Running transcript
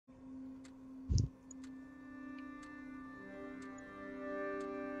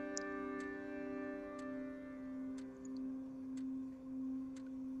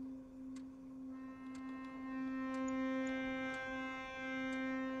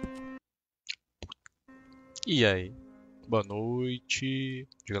E aí? Boa noite.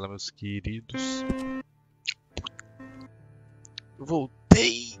 Diga lá, meus queridos.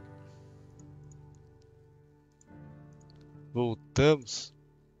 Voltei! Voltamos.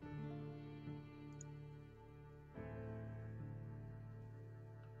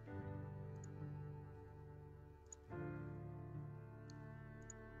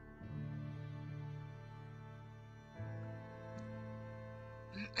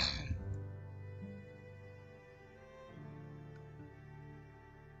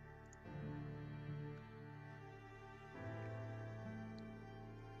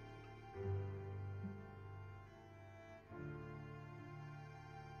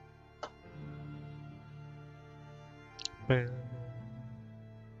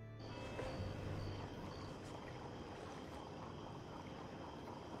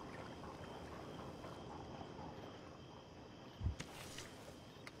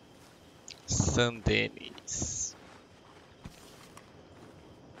 San Denis.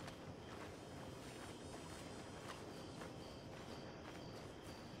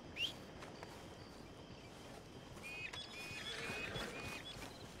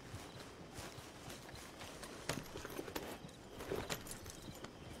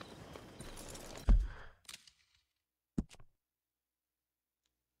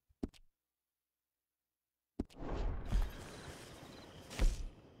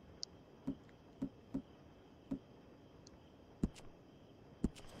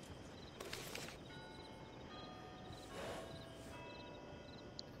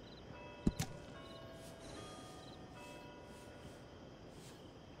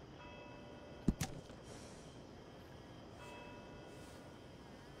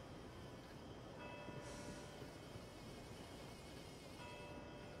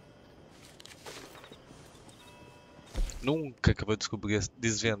 Nunca que eu vou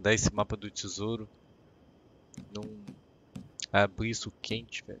desvendar esse mapa do tesouro. Não abrir isso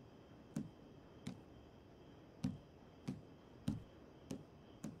quente, velho.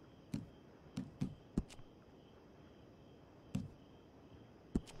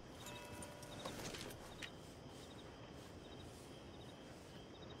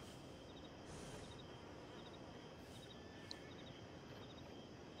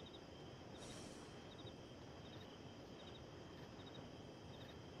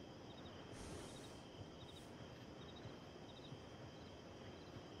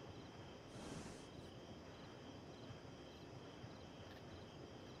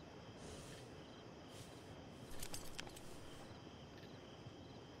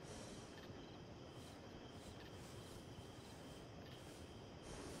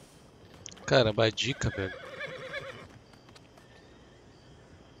 Caramba, a dica, velho.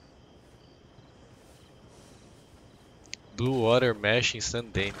 Blue Water Mesh em San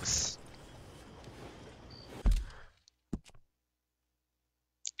Denis.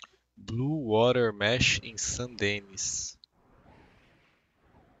 Blue Water Mesh em San Denis.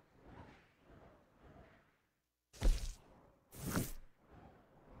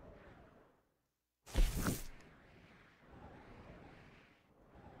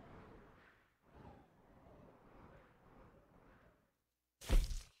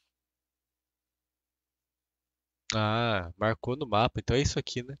 Ah, marcou no mapa, então é isso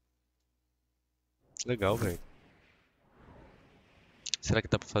aqui, né? Legal, velho. Será que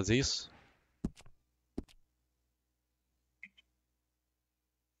dá pra fazer isso?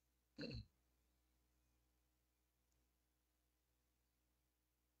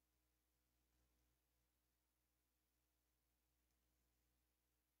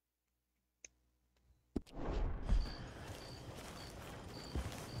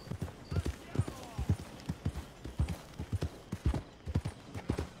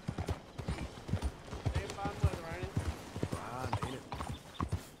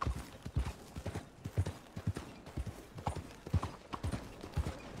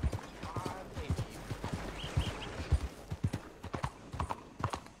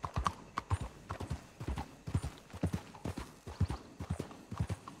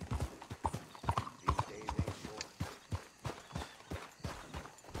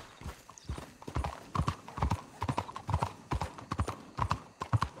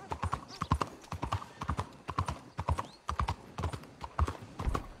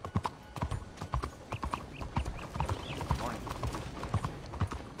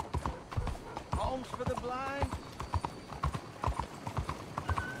 For the blind.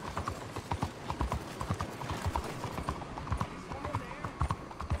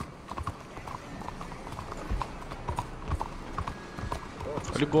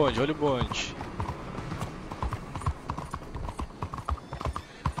 Olha o bonde, olha o bonde.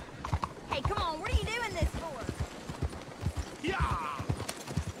 Hey, come on, what are you doing this for?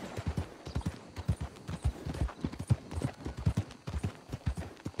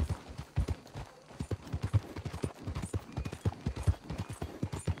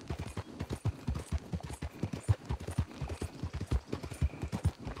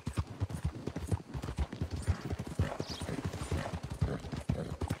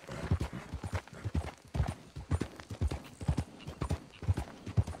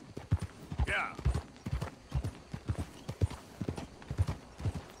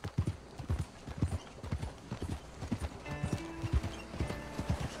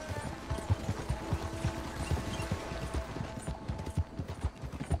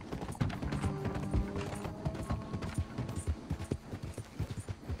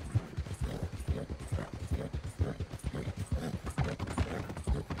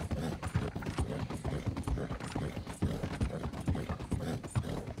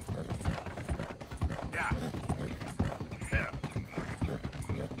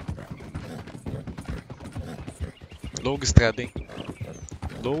 Longa estrada, hein?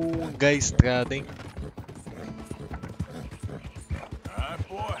 Longa estrada, hein?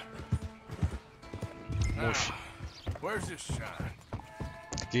 Moxa.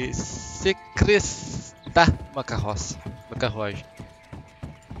 Que se crestar uma carroça. Uma carruagem.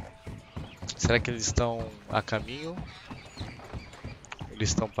 Será que eles estão a caminho? Eles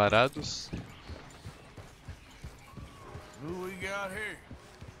estão parados?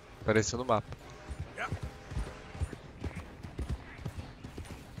 Apareceu no mapa.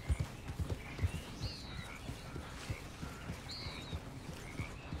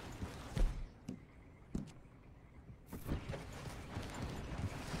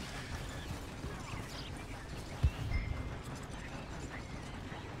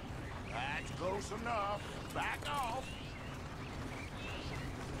 Close enough. Back off.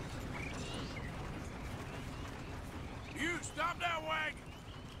 You stop that wagon.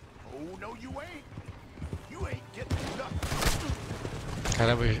 Oh, no, you ain't. You ain't getting nothing.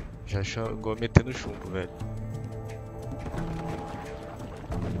 Caramba, já chegou metendo chumbo, velho.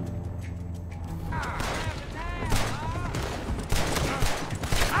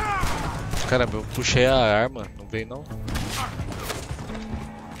 Caramba, eu puxei a arma, não veio não?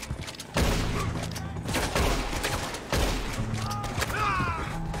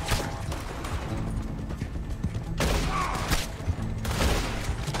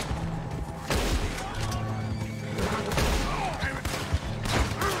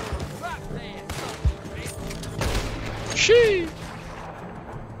 Xiii!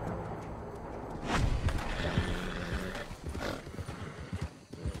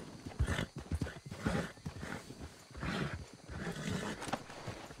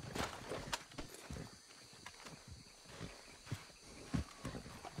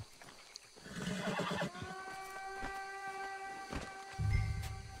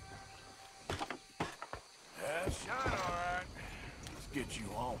 Shine, all right. Let's get you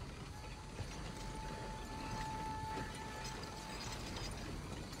home.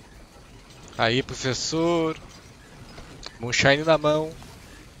 Aí, professor. Moonshine na mão.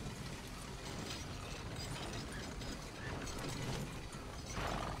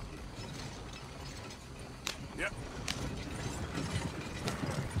 Yep.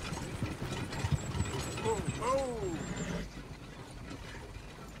 Whoa, whoa.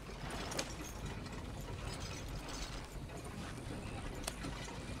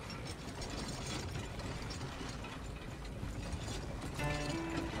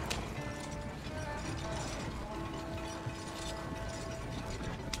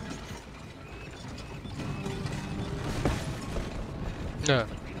 Não.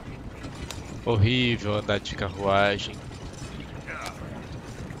 Horrível andar de carruagem.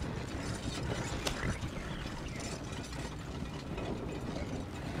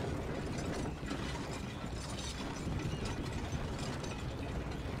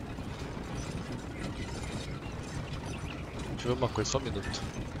 Deixa eu ver uma coisa, só um minuto.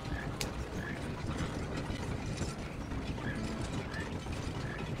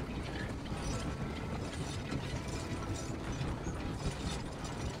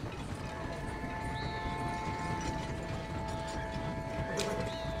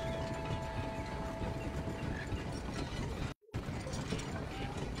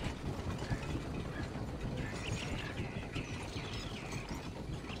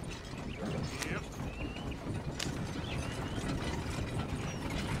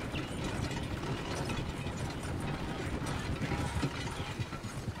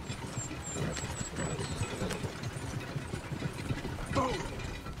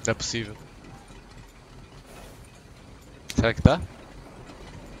 Não é possível. Será que tá?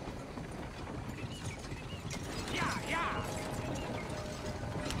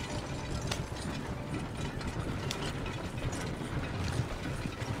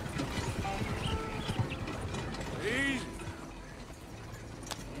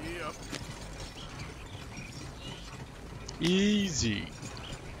 Easy.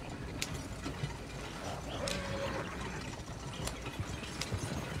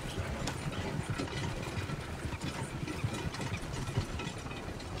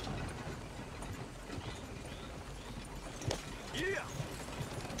 Yeah.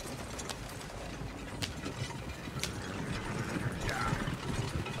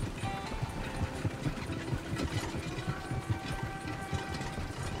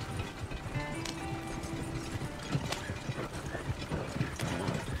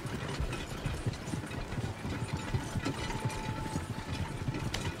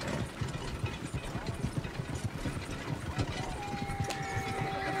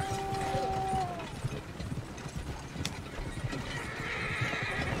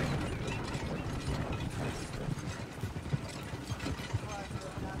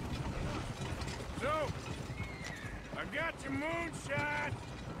 So, I got your moonshine.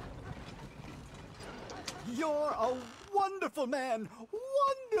 You're a wonderful man.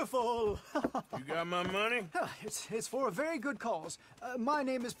 Wonderful. You got my money? It's for a very good cause. My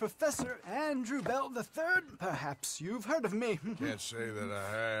name is Professor Andrew Bell III. Perhaps you've heard of me. Can't say that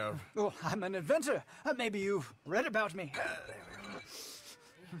I have. Oh, I'm an inventor. Maybe you've read about me.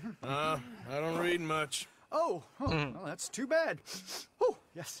 I don't read much. Oh, well, that's too bad. Oh,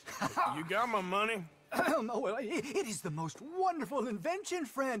 yes. You got my money? Oh, well, it is the most wonderful invention,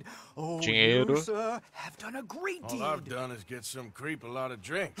 friend. Oh, Dinheiro. you, sir, have done a great deed. All I've done is get some creep a lot of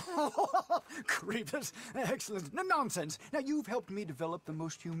drink. Creepers. Excellent. No nonsense. Now, you've helped me develop the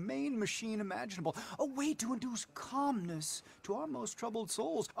most humane machine imaginable. A way to induce calmness to our most troubled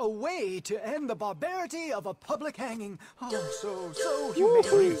souls. A way to end the barbarity of a public hanging. Oh, so humane.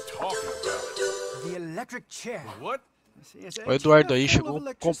 What are you talking about? The electric chair. What? O Eduardo aí chegou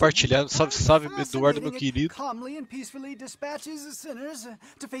compartilhando. Salve, salve, Eduardo, meu querido. Calmly and peacefully dispatches the sinners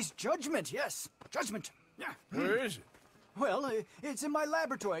to face judgment. Yes, judgment. Yeah. Where is it? Well, it's in my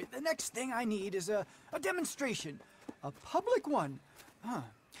laboratory. The next thing I need is a demonstration. A public one. Huh.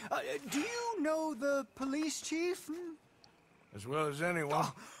 Do you know the police chief? As well as anyone.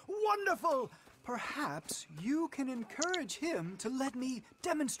 Oh, wonderful! Perhaps you can encourage him to let me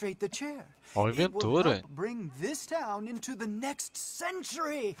demonstrate the chair. Ó, o It will inventor, help bring this town into the next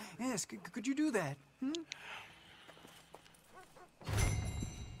century. Yes, could you do that?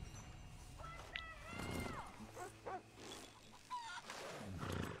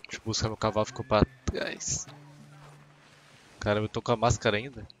 Deixa eu buscar meu cavalo, ficou pra trás. Caramba, eu tô com a máscara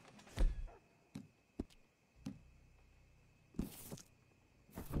ainda.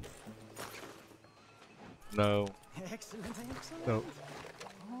 Não, Excellent, excellent. não.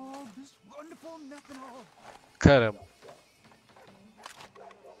 Oh, this wonderful methanol. Caramba.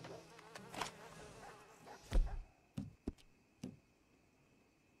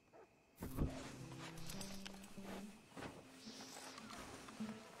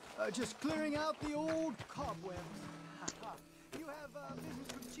 Just clearing out the old cobwebs. You have business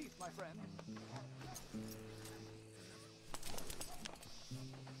with the chief, my friend.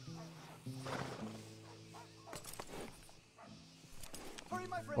 Hurry,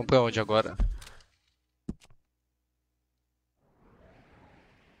 my friend. Vamos pra onde agora?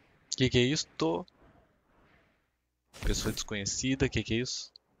 Que é isso? Pessoa desconhecida, que é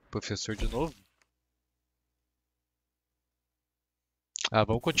isso? Professor de novo? Ah,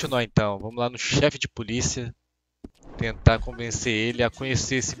 vamos continuar então. Vamos lá no chefe de polícia. Tentar convencer ele a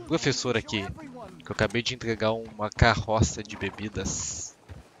conhecer esse professor aqui. Que eu acabei de entregar uma carroça de bebidas.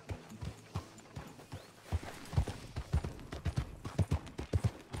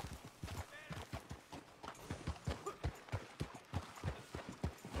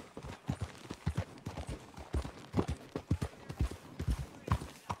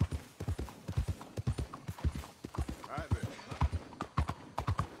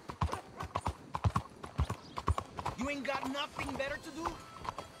 You ain't got nothing better to do?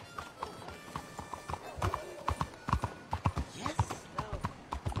 Yes?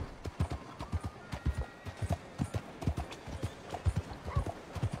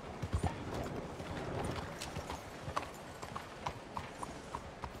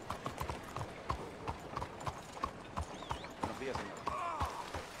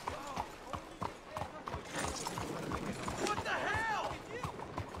 What the hell?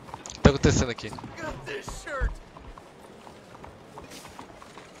 O que tá acontecendo aqui? Got this shirt.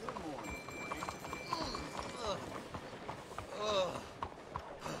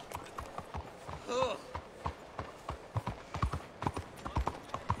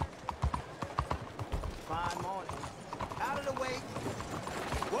 Fine morning. Out of the way.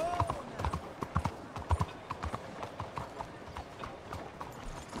 Whoa!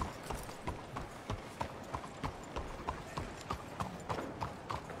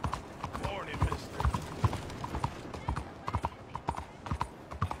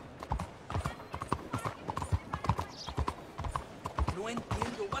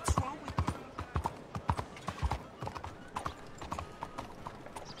 Ríspido, what's wrong with you?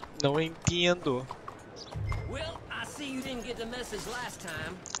 Não entendo. Well, I see you didn't get the message last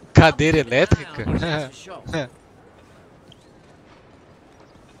time. Cadeira I'll be keeping an eye elétrica? on you, that's for sure.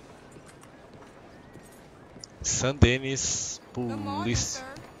 San Denis Good morning, Police. sir.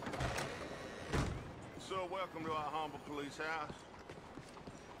 So welcome to our humble police house.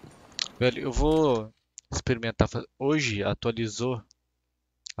 Velho, eu vou experimentar. Hoje atualizou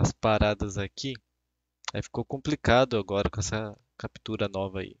as paradas aqui. Aí ficou complicado agora com essa captura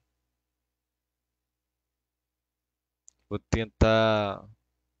nova aí. Vou tentar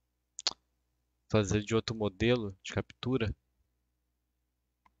fazer de outro modelo de captura.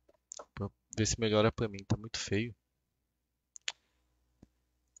 Pra ver se melhora pra mim. Tá muito feio.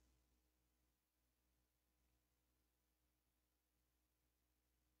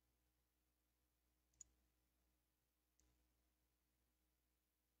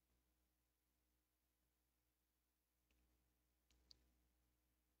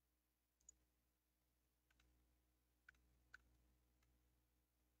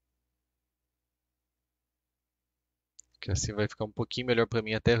 Que assim vai ficar um pouquinho melhor pra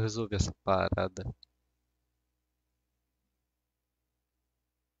mim até eu resolver essa parada.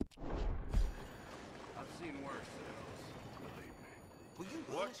 I've seen worse cells, believe me. Will you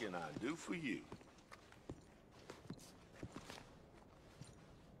What hush? can I do for you?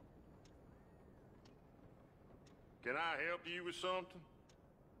 Can I help you with something?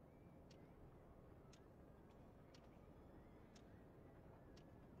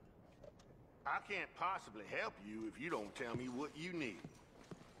 I can't possibly help you if you don't tell me what you need.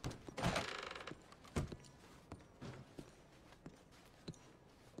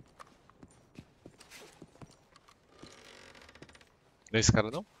 Não é esse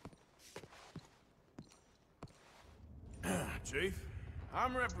cara não? Chief,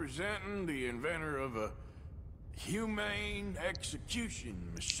 I'm representing the inventor of a humane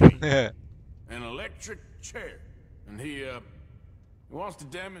execution machine, an electric chair, and he wants to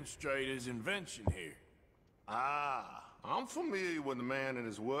demonstrate his invention here. Ah, I'm familiar with the man and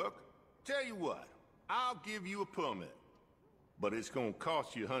his work. Tell you what, I'll give you a permit, but it's gonna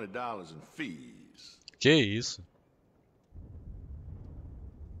cost you $100 in fees. Que isso?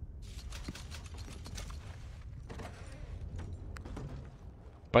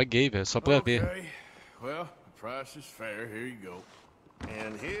 Paguei, velho, só pra ver. Okay, well, the price is fair. Here you go.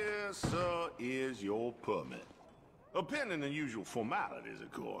 And here, sir, is your permit. Pending the usual formalities, of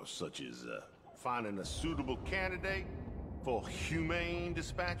course, such as finding a suitable candidate for humane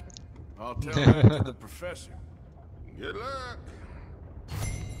dispatchment. I'll tell that to the professor. Good luck.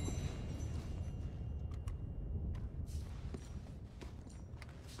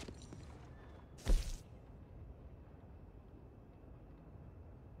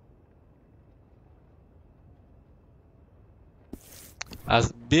 As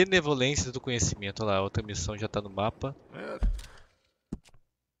benevolências do conhecimento. Olha lá, outra missão já tá no mapa.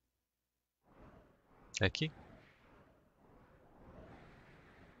 É aqui?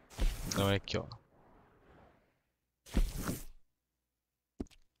 Não, é aqui, ó.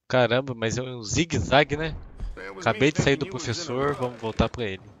 Caramba, mas é um zigue-zague, né? Acabei de sair do professor, vamos voltar pra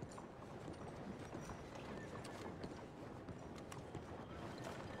ele.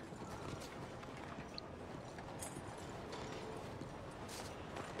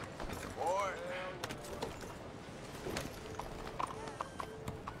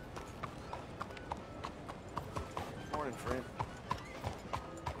 Morning, friend.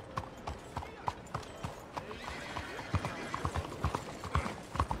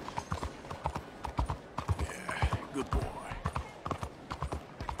 Good boy.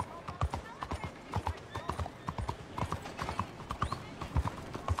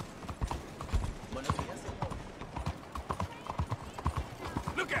 Buenos días, señor.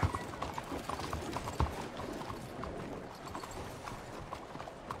 Look out!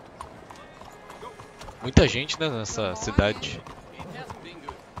 Muita gente, né, nessa cidade. It hasn't been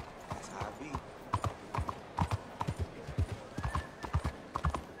good. That's how I be.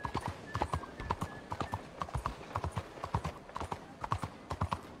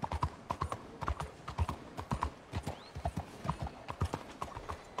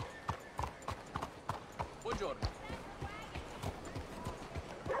 Buongiorno.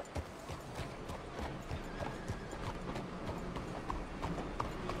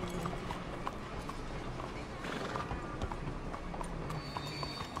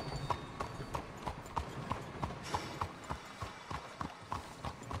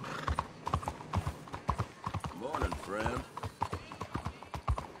 Morning, friend.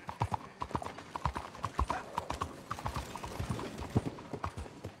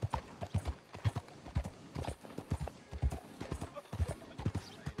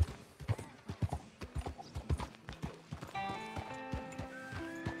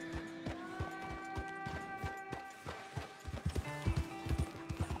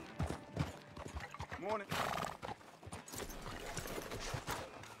 Morning.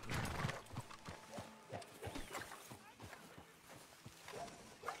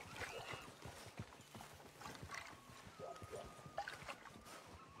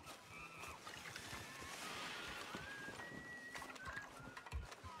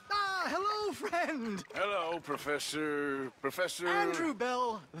 Hello, friend. Hello, Professor... Andrew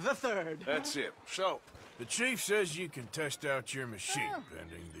Bell the Third. That's it. So, the chief says you can test out your machine,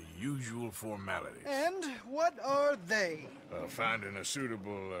 pending the usual formalities. And what are they? Finding a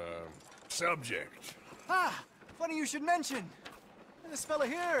suitable, subject. Ah, funny you should mention. This fella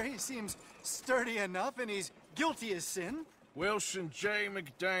here, he seems sturdy enough, and he's guilty as sin. Wilson J.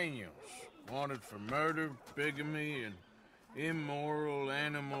 McDaniels. Wanted for murder, bigamy, and immoral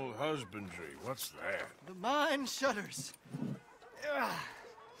animal husbandry. What's that? The mind shudders.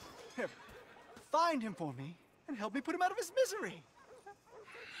 Here, find him for me, and help me put him out of his misery.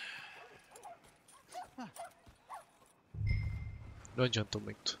 Não adiantou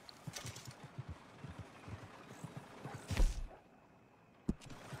muito.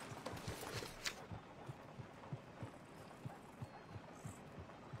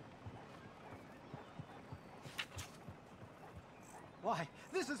 Why,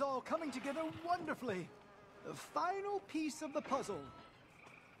 this is all coming together wonderfully. The final piece of the puzzle.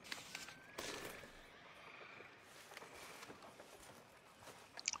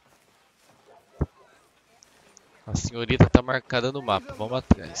 A senhorita tá marcada no mapa, vamos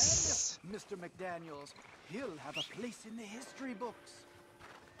atrás. Mr. McDaniels, he'll have a place in the history books.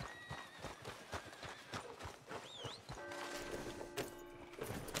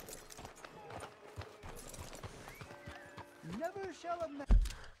 Never shall a man...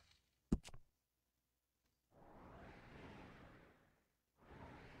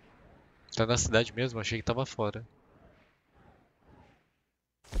 Tá na cidade mesmo? Achei que tava fora.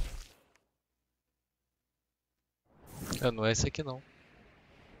 Ah, não é esse aqui não.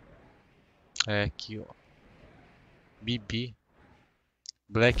 É aqui, ó. Bibi.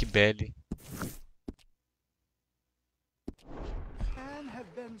 Black Belly. Can have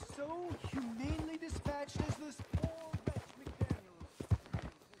been so humanely dispatched as this poor wretch McDaniels.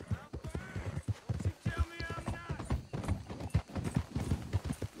 Tell me I'm not.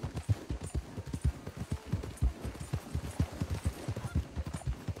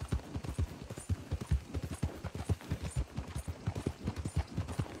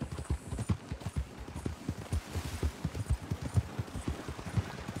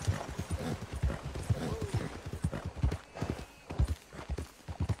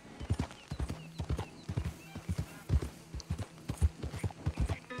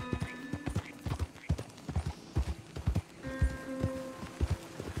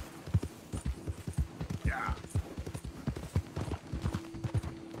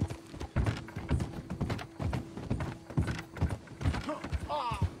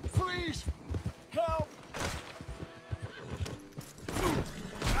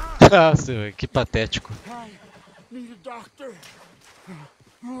 Nossa, que patético. Need a doctor.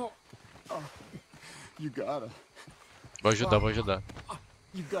 You gotta. Vou ajudar, vou ajudar.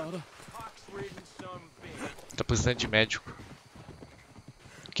 You gotta. Tá precisando de médico.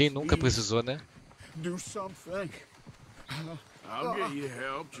 Quem nunca precisou, né? Do something. I'll get you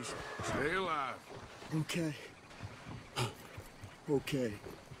help. Just stay alive. Okay. Okay.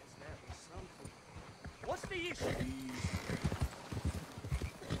 What's the issue?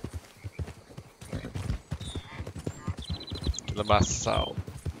 Lamaçal.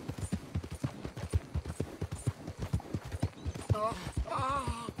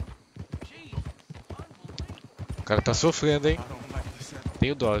 O cara tá sofrendo, hein?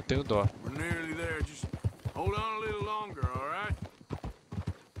 Tenho dó, eu tenho dó. We're nearly there. Just hold on a little longer, all right?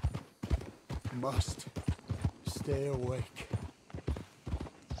 Must stay awake.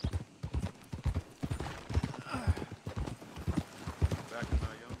 Back in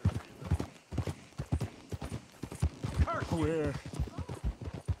my younger days. Where?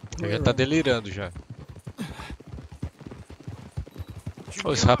 Ele já tá delirando já.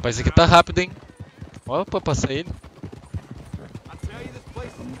 Ô, esse rapaz aqui tá rápido, hein? Ó, pra passar ele.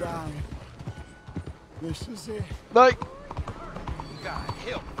 I'm dying. This is it. Vai!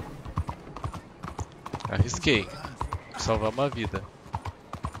 Arrisquei. Salvar uma vida.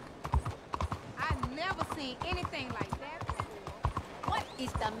 I've never seen anything like that before. What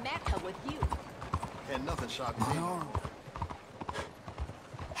is the matter with you? And nothing shocked My me. arm.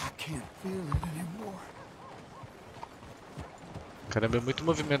 I can't feel it anymore. Caramba, é muito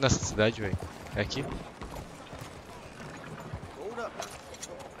movimento nessa cidade, velho. É aqui? Hold up.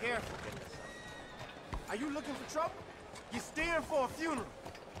 Careful. Are you looking for trouble? You're steering for a funeral.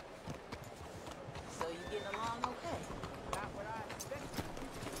 So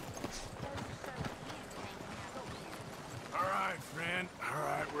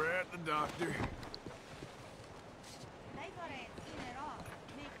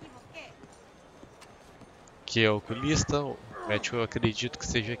Aqui é o oculista. O médico eu acredito que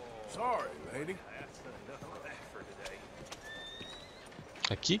seja Sorry, lady.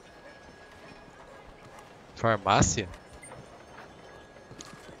 aqui. Farmácia?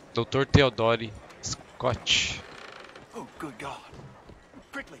 Dr. Theodore Scott. Oh, good God.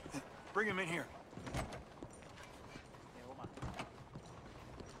 Quickly, bring him in here.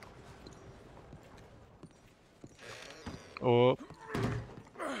 Oh,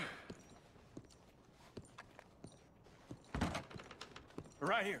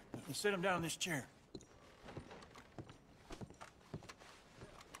 Right here. Sit him down in this chair.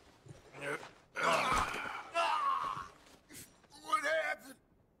 What happened?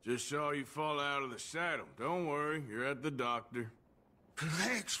 Just saw you fall out of the saddle. Don't worry, you're at the doctor.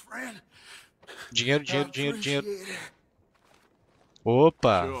 Thanks, friend. dinheiro, dinheiro, I dinheiro, dinheiro. appreciate it.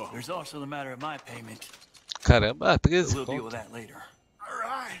 Opa! Sure. There's also the matter of my payment. Caramba, But 13 we'll deal with conto. that later. All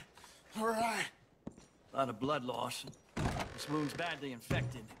right. All right. A lot of blood loss. This wound's badly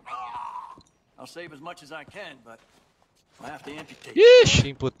infected. I'll save as much as I can, but I'll have to amputate.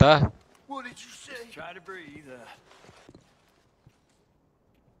 Ixi, imputar. What did you say? Try to breathe.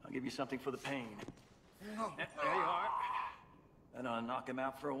 I'll give you something for the pain. No. There you are. That'll knock him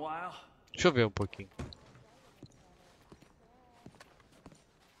out for a while. Deixa eu ver um pouquinho.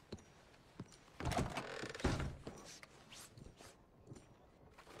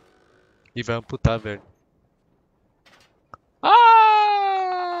 E vai amputar, velho.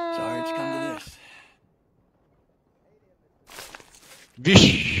 Ah! Sorry it's come to this.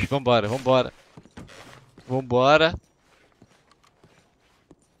 Vixe, vambora, vambora. Vambora.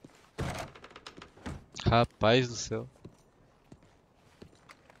 Rapaz do céu.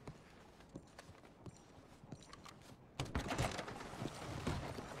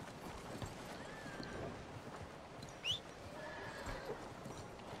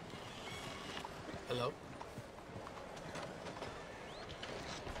 Hello?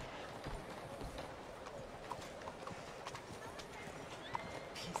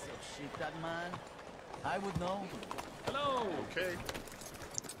 Piece of shit, that man. I would know. Hello. Okay.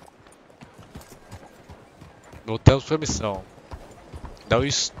 Voltamos pra missão. Dá o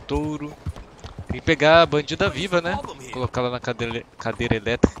estouro. Tem que pegar a bandida viva, né? Colocar ela na cadeira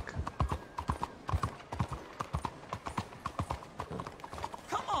elétrica.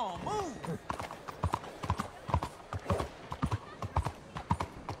 Come on, move!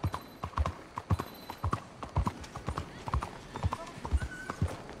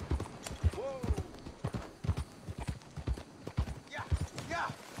 Yeah, yeah.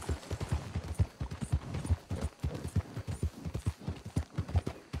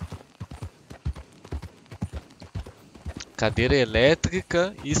 Cadeira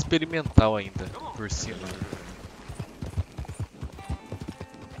elétrica e experimental ainda, por cima.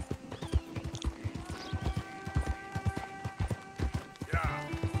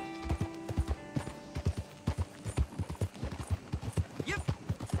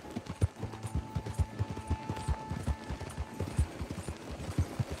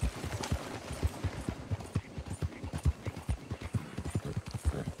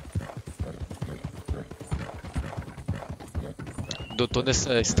 Eu tô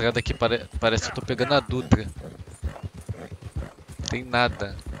nessa estrada aqui, parece que eu tô pegando a Dutra. Não tem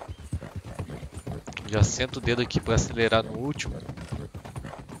nada. Já sento o dedo aqui pra acelerar no último.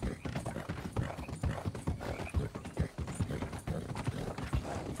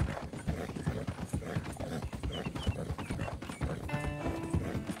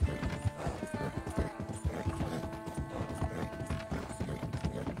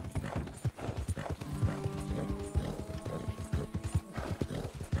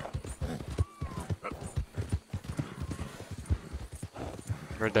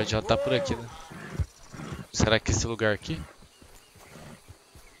 Na verdade ela tá por aqui, né? Será que esse lugar aqui?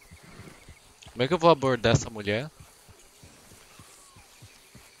 Como é que eu vou abordar essa mulher?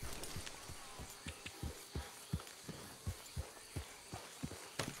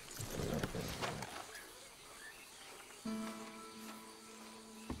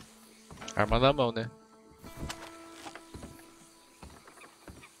 Arma na mão, né?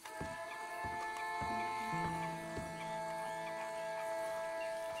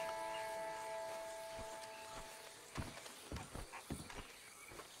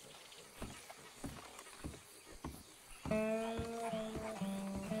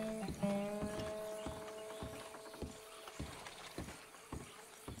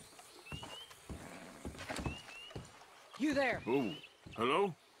 You there? Oh,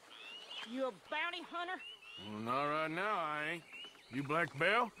 hello? You a bounty hunter? Well, not right now, I ain't. You Black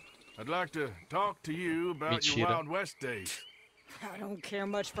Belle? I'd like to talk to you about your Mentira. Wild West days. I don't care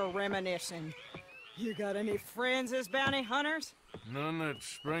much for reminiscing. You got any friends as bounty hunters? None that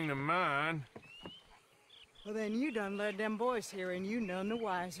spring to mind. Well, then you done led them boys here and you none the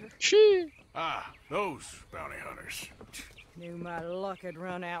wiser. Xiii. Ah, those bounty hunters. Knew my luck had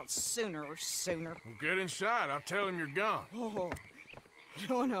run out sooner or sooner. Well, get inside. I'll tell him you're gone.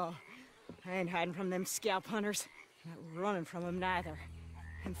 Oh, no. I ain't hiding from them scalp hunters. Not running from them neither.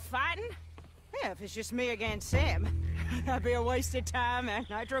 And fighting? Yeah, if it's just me against them, that'd be a wasted time and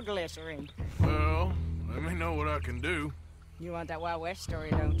nitroglycerin. Well, let me know what I can do. You want that Wild West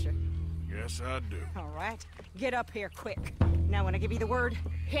story, don't you? Yes, I do. All right, get up here quick. Now, when I give you the word,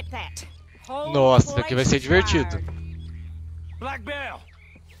 hit that. Whole Nossa, isso aqui vai ser place divertido. wired. Black Bell,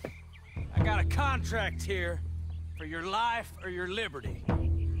 I got a contract here for your life or your liberty.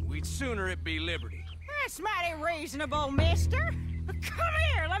 We'd sooner it be liberty. That's mighty reasonable, mister. Come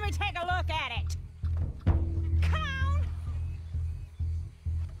here, let me take a look at it. Come on.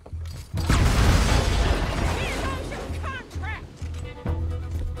 Here goes your contract.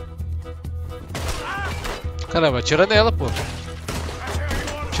 Caramba, atira nela, pô.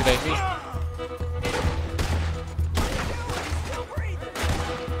 Atira em mim. Still breathing.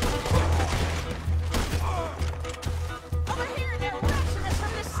 Over here, they're rushing us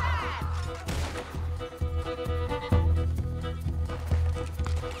from the side.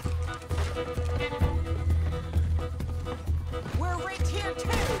 We're right here too.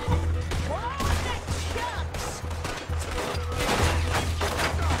 We're all the chunks.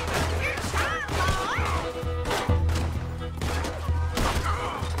 It's time,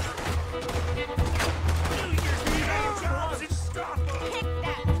 Hit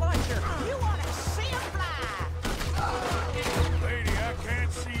that plunger. You want to see him fly. Lady, I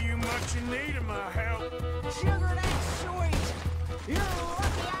can't see you much in need of my help. Sugar, that's sweet. You're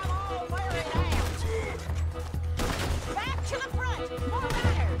lucky I'm all wearing out. Back to the front. More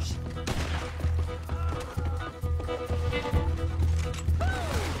riders. Whew,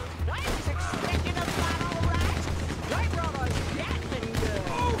 I was expecting a fight, all right. They brought a Gatling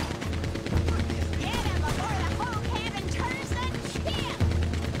gun. Get him before the whole cabin turns the chip.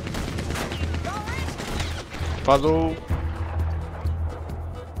 Go, Ríspido. Falou.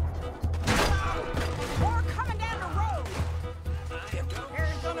 More coming down the road.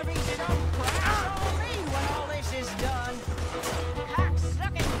 There's gonna be some price on me when all this is done.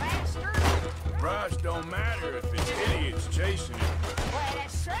 Cocksucking bastard. Price don't matter if it's idiots chasing you. Well, at a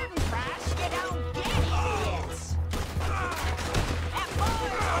certain price, you don't get idiots. That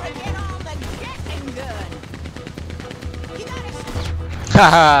boy's gonna get on the Gatling gun. You gotta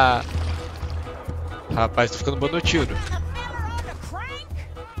Haha. Rapaz, tô ficando bom no tiro. the fella on the crank.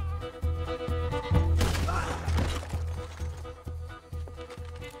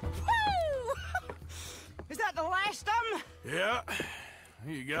 Woo! Is that the last of them? Yeah.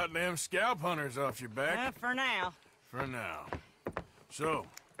 You got them scalp hunters off your back. For now. For now. So,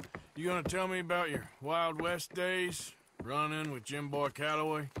 you gonna tell me about your Wild West days? Running with Jim Boy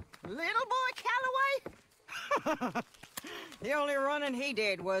Calloway? Little boy Calloway? The only running he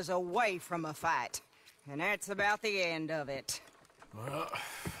did was away from a fight. And that's about the end of it. Well,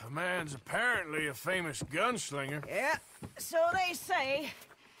 the man's apparently a famous gunslinger. Yeah, so they say.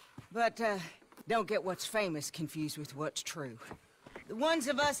 But, don't get what's famous confused with what's true. The ones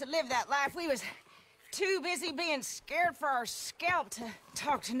of us that lived that life, we was too busy being scared for our scalp to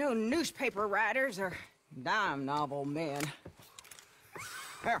talk to no newspaper writers or dime novel men.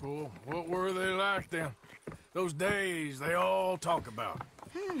 Well, what were they like then? Those days they all talk about.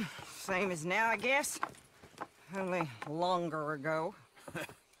 Same as now, I guess. Only longer ago.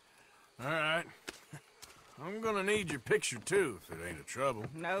 All right. I'm gonna need your picture too, if it ain't a trouble.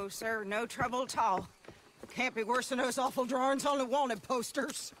 No, sir, no trouble at all. Can't be worse than those awful drawings on the wanted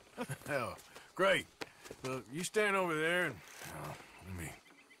posters. Hell, great. Well, you stand over there and let me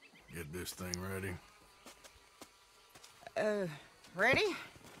get this thing ready. Ready?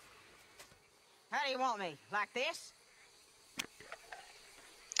 How do you want me? Like this?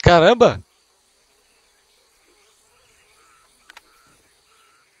 Caramba!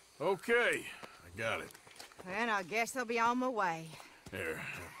 Okay, I got it. Then I guess I'll be on my way. There.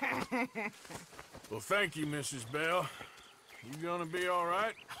 Well, thank you, Mrs. Bell. You gonna be all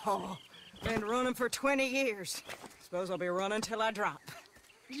right? Oh, been running for 20 years. Suppose I'll be running till I drop.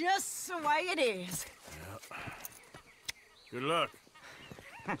 Just the way it is. Good luck.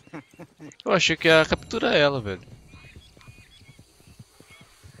 Eu achei que ia capturar ela, velho.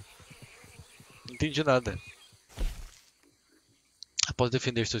 Não entendi nada. Após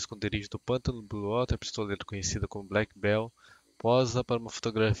defender seu esconderijo do pântano, Blue Water, pistoleiro conhecida como Black Bell, posa para uma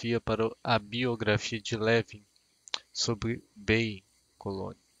fotografia para a biografia de Levin sobre Bay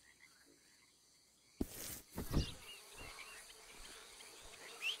Colony.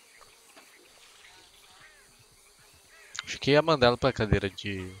 Acho que ia mandar ela pra cadeira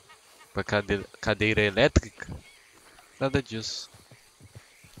de... pra cadeira elétrica. Nada disso.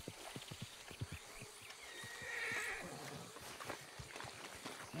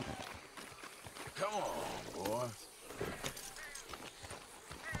 Come on, boy.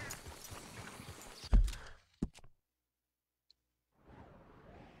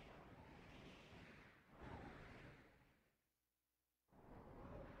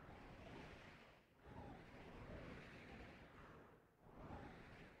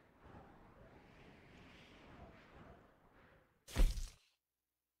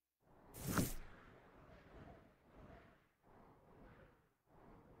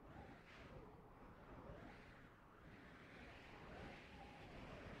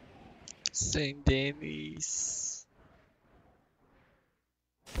 Sem Denis.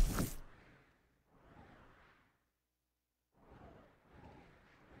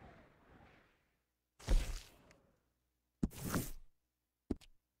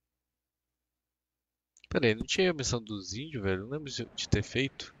 Pera aí, não tinha a missão dos índios, velho? Não lembro de ter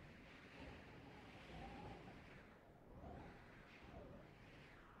feito.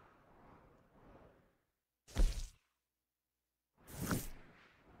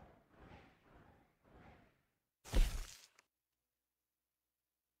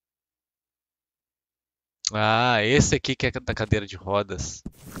 Ah, esse aqui que é da cadeira de rodas.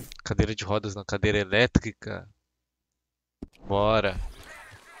 Cadeira de rodas não, cadeira elétrica. Bora.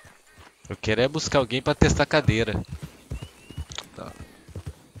 Eu quero é buscar alguém pra testar a cadeira. Tá.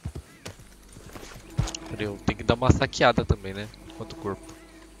 Peraí, eu tenho que dar uma saqueada também, né? Quanto corpo.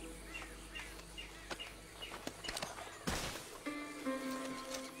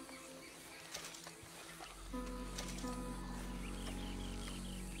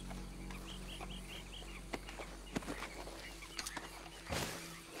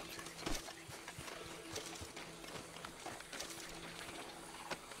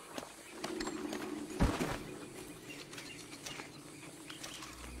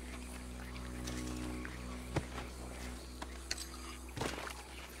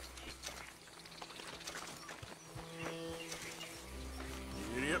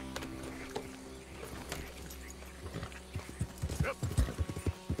 Idiot.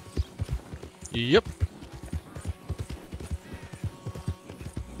 Yep.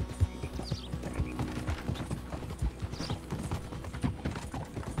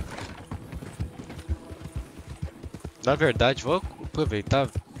 Na verdade, vou aproveitar.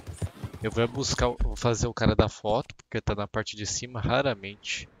 Eu vou buscar, vou fazer o cara da foto, porque tá na parte de cima,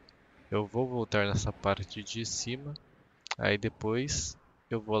 raramente. Eu vou voltar nessa parte de cima. Aí depois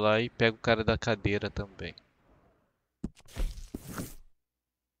eu vou lá e pego o cara da cadeira também.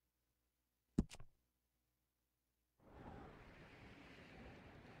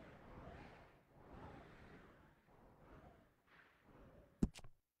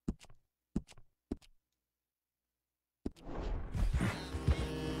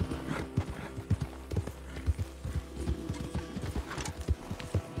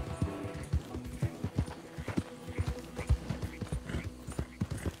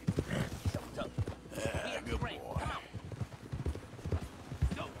 Good boy.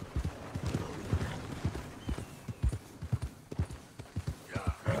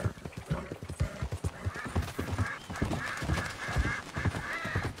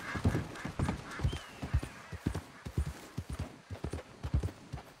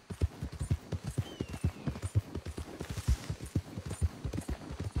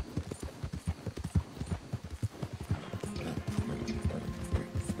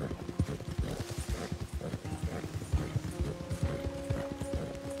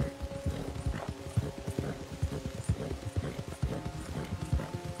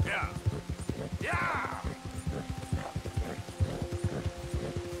 Yeah. Yeah.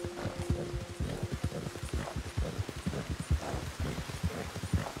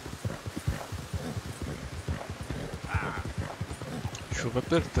 Chuva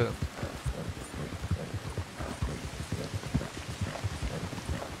apertando.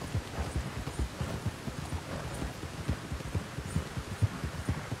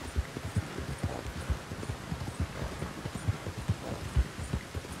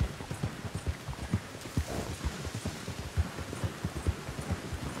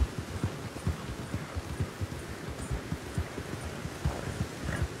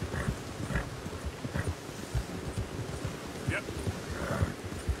 Yep.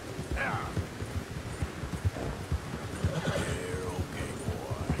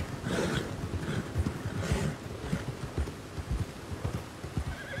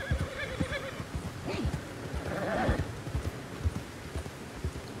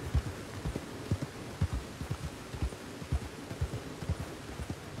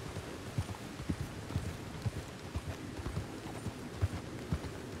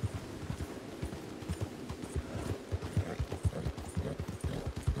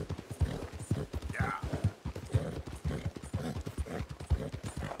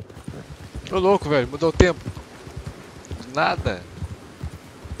 Ô louco, velho, mudou o tempo. Do nada.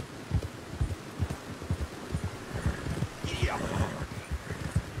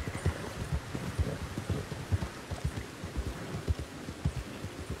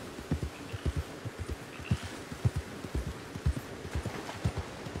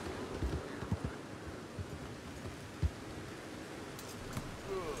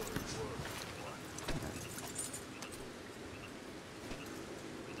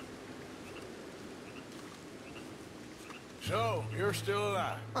 So, you're still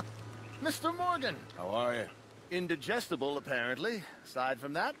alive. Mr. Morgan. How are you? Indigestible, apparently. Aside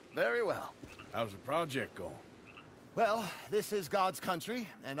from that, very well. How's the project going? Well, this is God's country,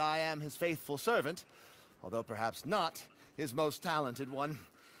 and I am his faithful servant, although perhaps not his most talented one.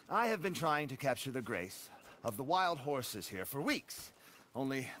 I have been trying to capture the grace of the wild horses here for weeks.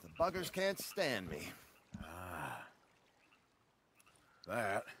 Only the buggers can't stand me.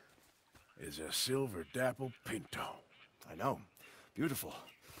 That is a silver dapple pinto. I know. Beautiful.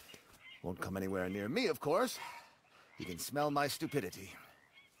 Won't come anywhere near me, of course. He can smell my stupidity.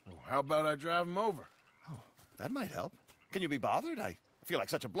 Well, how about I drive him over? Oh, that might help. Can you be bothered? I feel like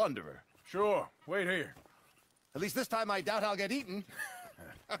such a blunderer. Sure. Wait here. At least this time I doubt I'll get eaten.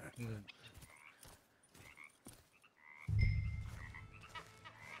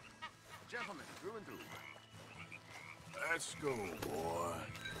 Gentlemen, through and through. Let's go, boy.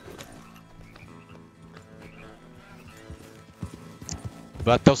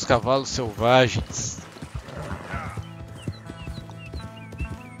 Vai até os cavalos selvagens.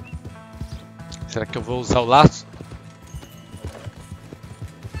 Será que eu vou usar o laço?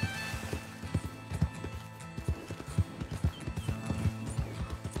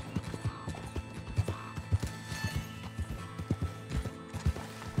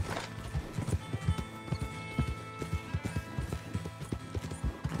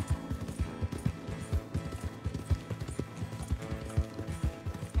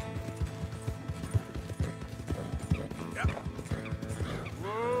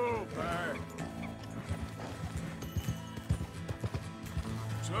 Whoa, Barry.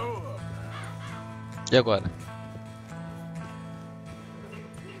 So, E agora?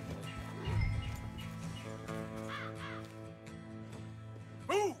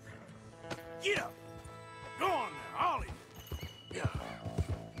 move! Get up! Go on now, Ollie! Yeah.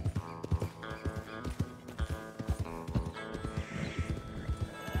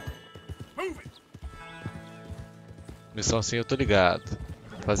 Move it! Missão assim eu tô ligado.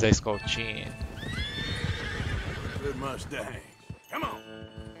 Fazer a escoltinha. Good Mustang. Come on!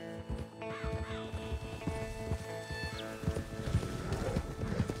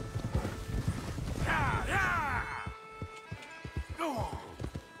 Yeah, yeah! Go on!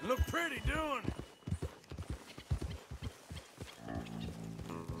 Look pretty doing it!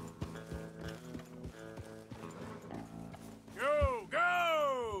 Go,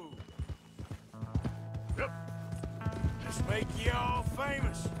 go! Yep. Just make you all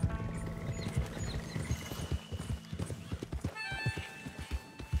famous.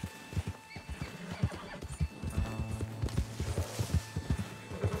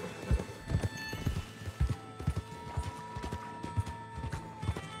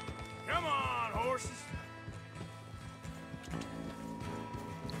 Come on, horses.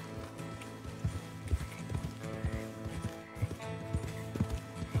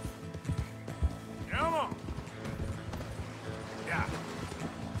 Come on. Yeah.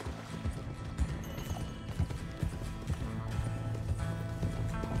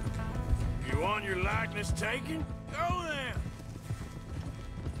 You want your likeness taken? Go then.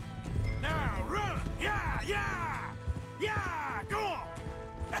 Now run. Yeah, yeah. Yeah, go on.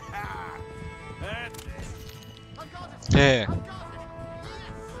 That's it. É.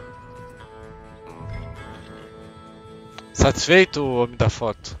 Satisfeito, homem da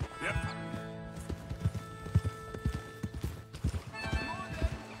foto? Yep.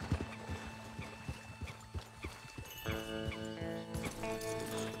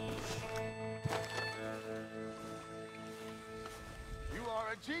 You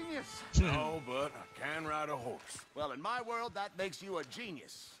are a genius. No, but I can ride a horse. Well, in my world, that makes you a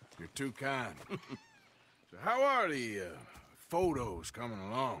genius. You're too kind. So how are the photos coming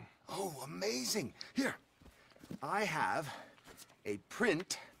along? Oh, amazing. Here, I have a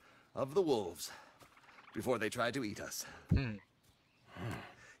print of the wolves before they tried to eat us.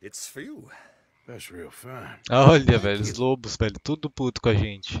 It's for you. That's real fine. Olha, velho, os lobos, velho, tudo puto com a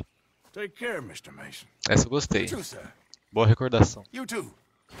gente. Take care, Mr. Mason. Essa eu gostei. You too, sir. Boa recordação. You too.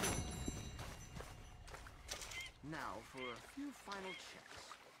 Now for a few final checks.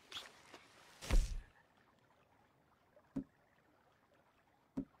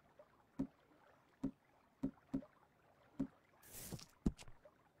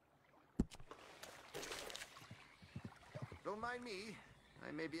 don't mind me.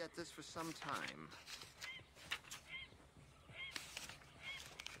 I may be at this for some time.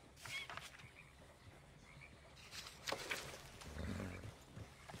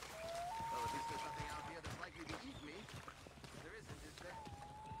 Well, at least there's nothing out here that's likely to eat me. There isn't, is there?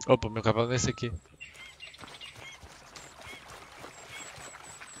 Opa, meu cavalo é esse aqui.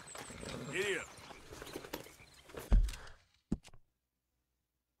 Idiot.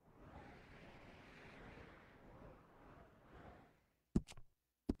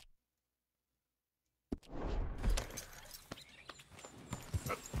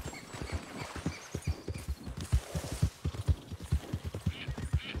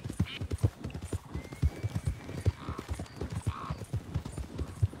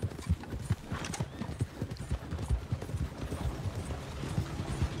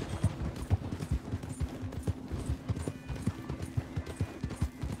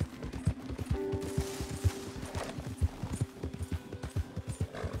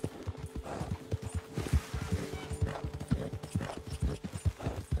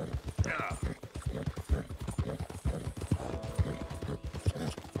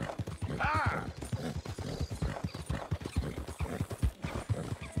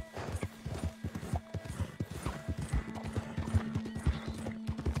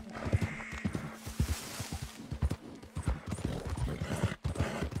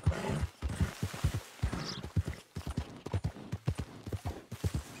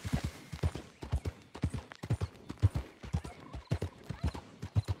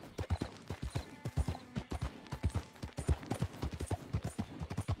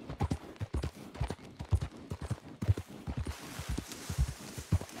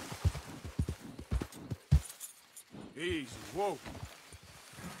 Easy, whoa.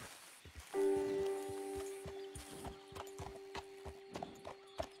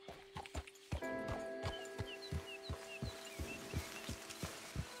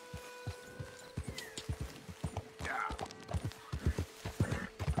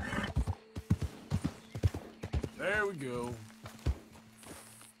 There we go.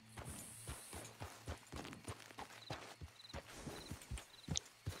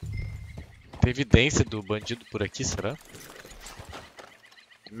 Tem evidência do bandido por aqui, será?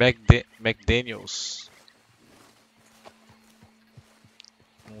 McDaniels.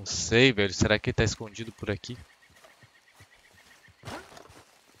 Não sei, velho. Será que ele tá escondido por aqui?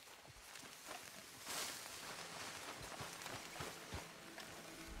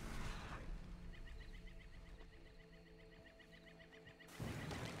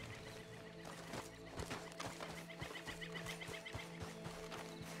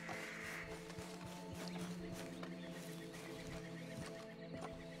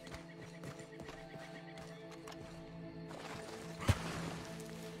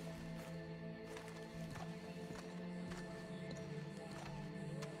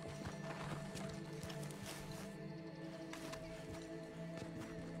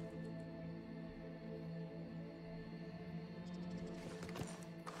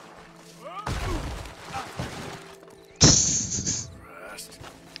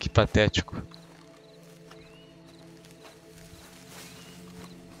 Que patético.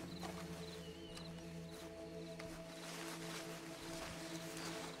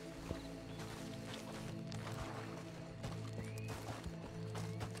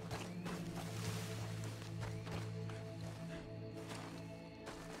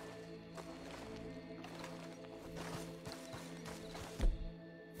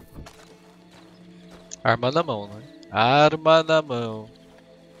 Arma na mão, né? Arma na mão.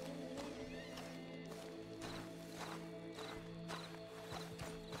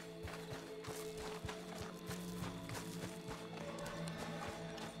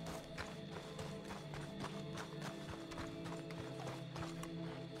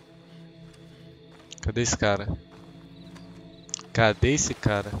 Cadê esse cara? Cadê esse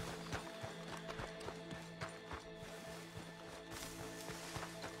cara?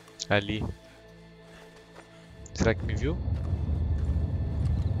 Ali. Será que me viu?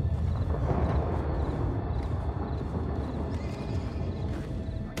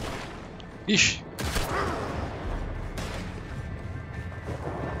 Ixi!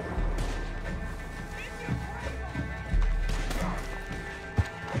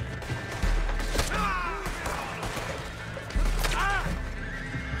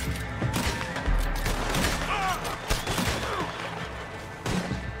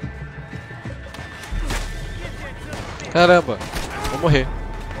 Caramba, vou morrer.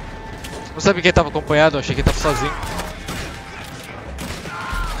 Não sabia que ele tava acompanhado, eu achei que ele tava sozinho.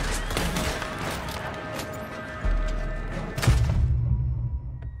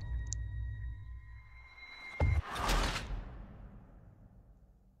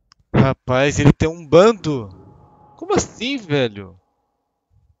 Rapaz, ele tem um bando. Como assim, velho?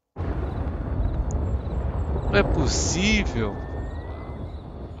 Não é possível.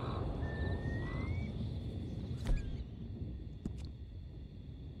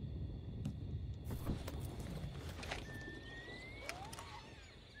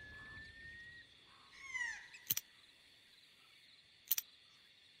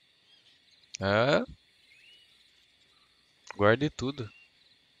 Ah, guarde tudo.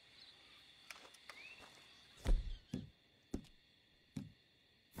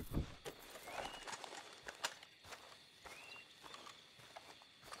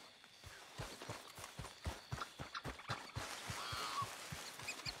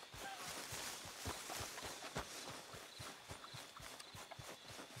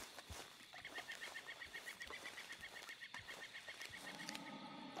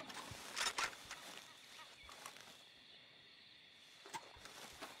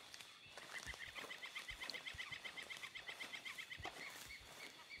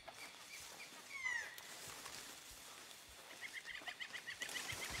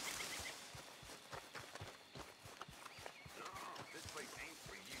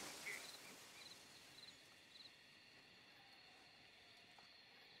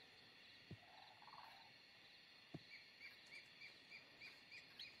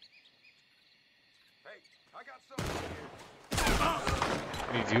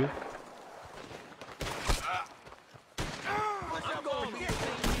 Me viu?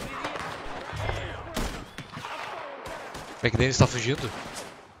 McDaniel está fugindo?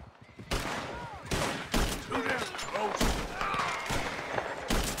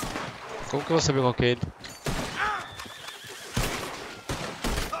 Como que eu vou saber qual que é ele?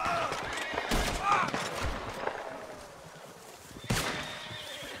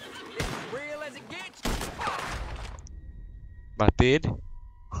 Bater ele?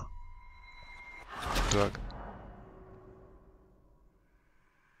 Droga.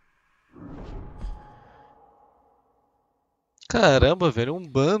 Caramba, velho, um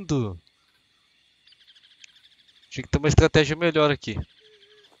bando. Tinha que ter uma estratégia melhor aqui.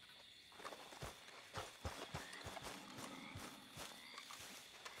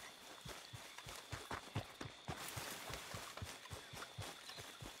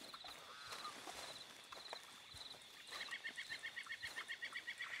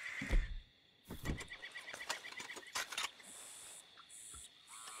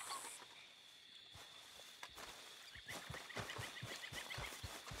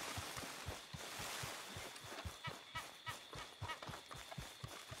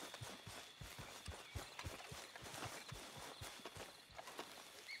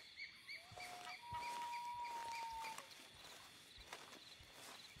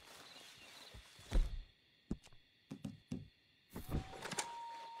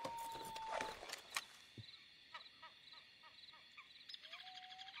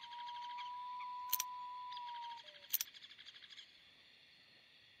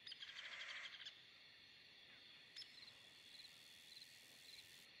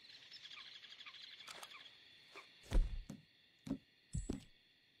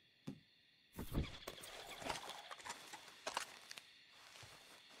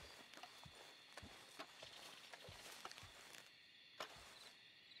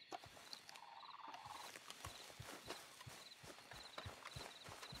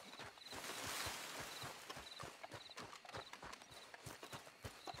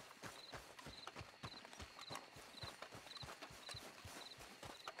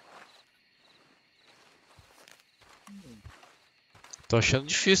 Tô achando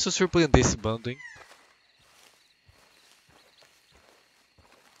difícil surpreender esse bando, hein?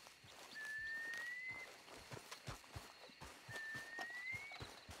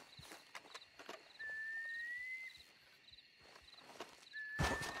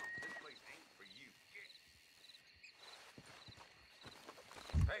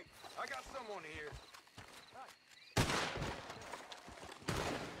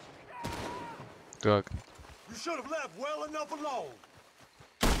 Droga. You should have left well enough alone.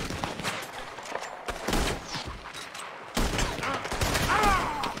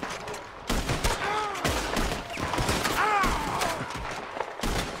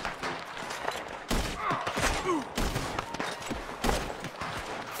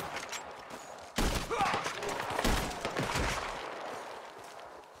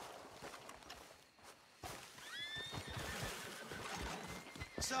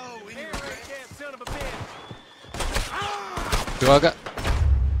 Droga.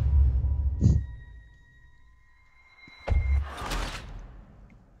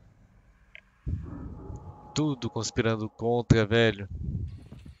 Tudo conspirando contra, velho.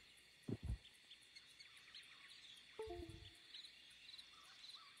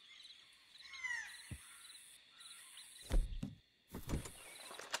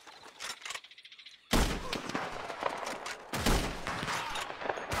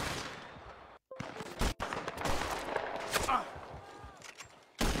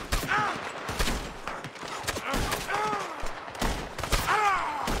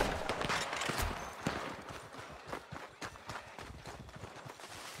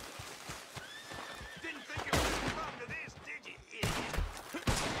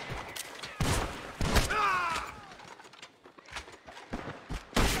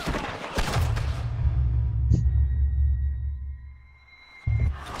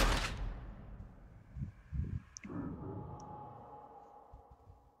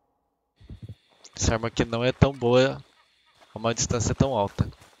 Essa arma aqui não é tão boa a uma distância tão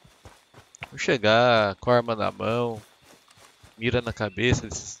alta. Vou chegar com a arma na mão, mira na cabeça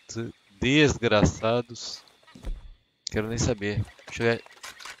desses desgraçados. Quero nem saber. Chegar...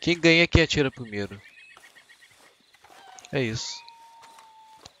 Quem ganha é quem atira primeiro. É isso.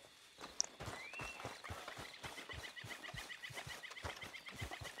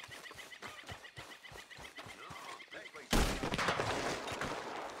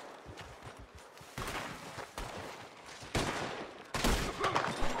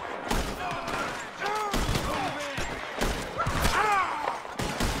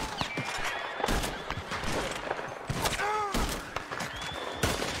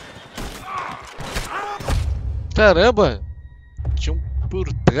 Caramba! Tinha um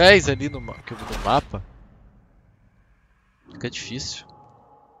por trás ali no mapa. Fica difícil.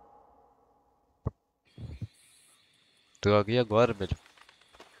 Droga, e agora, velho?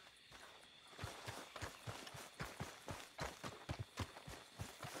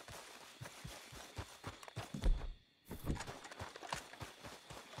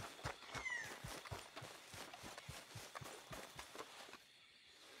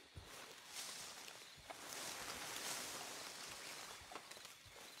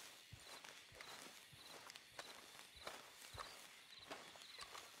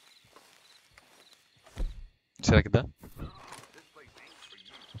 Será que dá?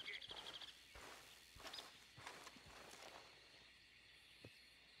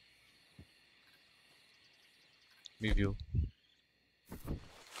 Me viu.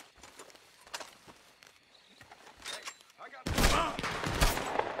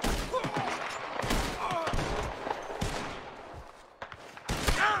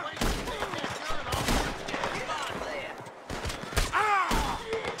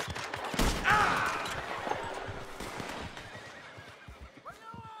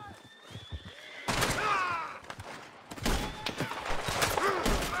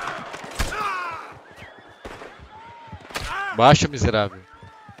 Baixa, miserável.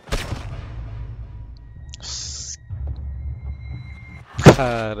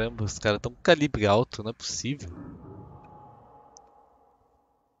 Caramba, os caras tão com calibre alto, não é possível.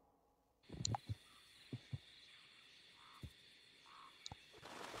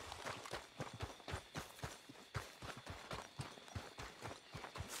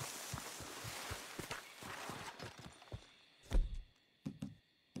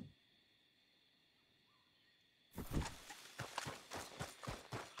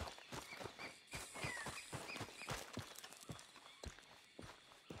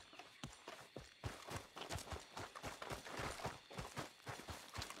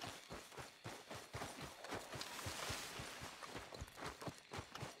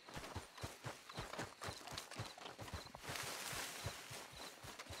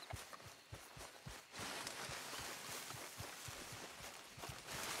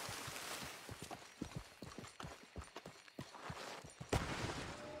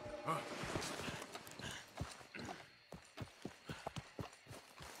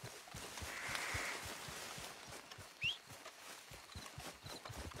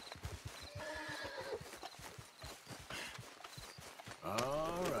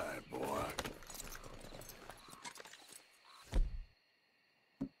 All right, boy.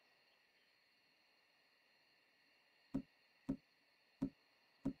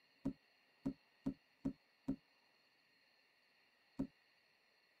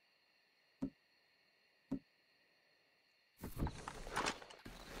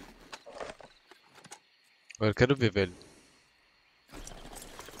 Agora eu quero ver, velho.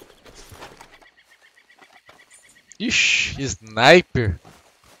 Ixi, sniper.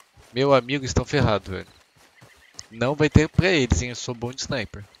 Meu amigo, estão ferrados, velho. Não vai ter pra eles, hein? Eu sou bom de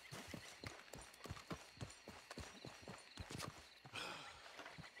sniper.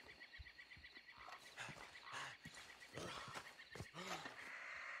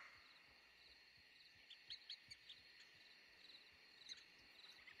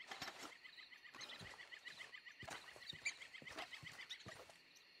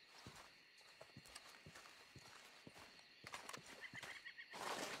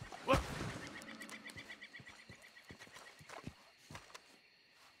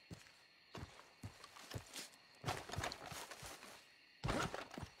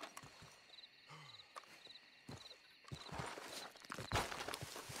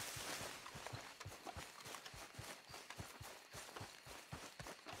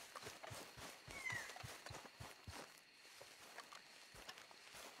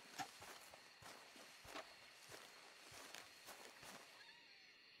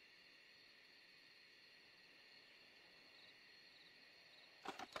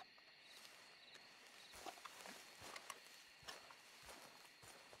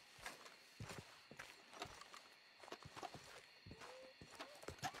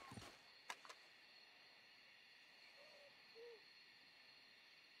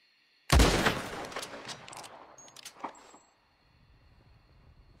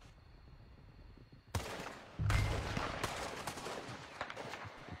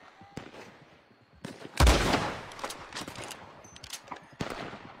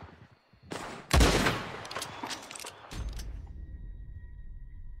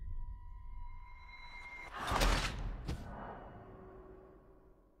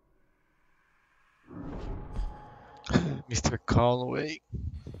 Mr. Conway.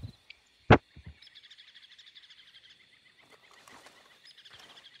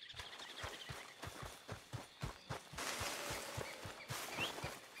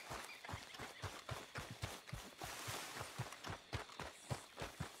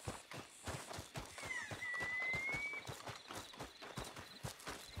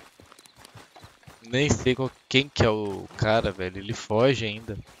 Nem sei quem que é o cara, velho. Ele foge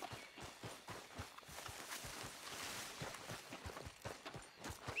ainda.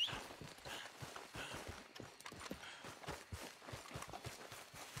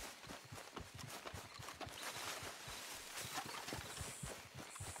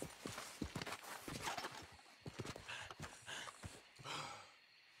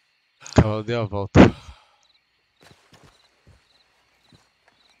 O cavalo deu a volta.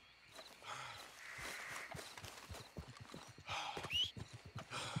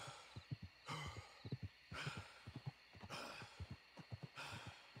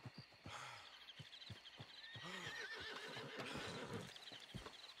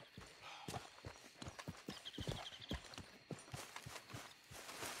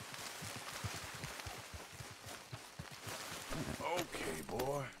 Okay,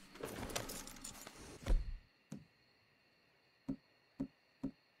 boy.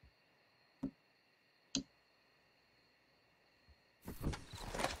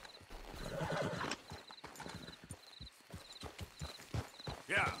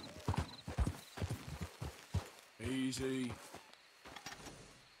 Yeah. Easy.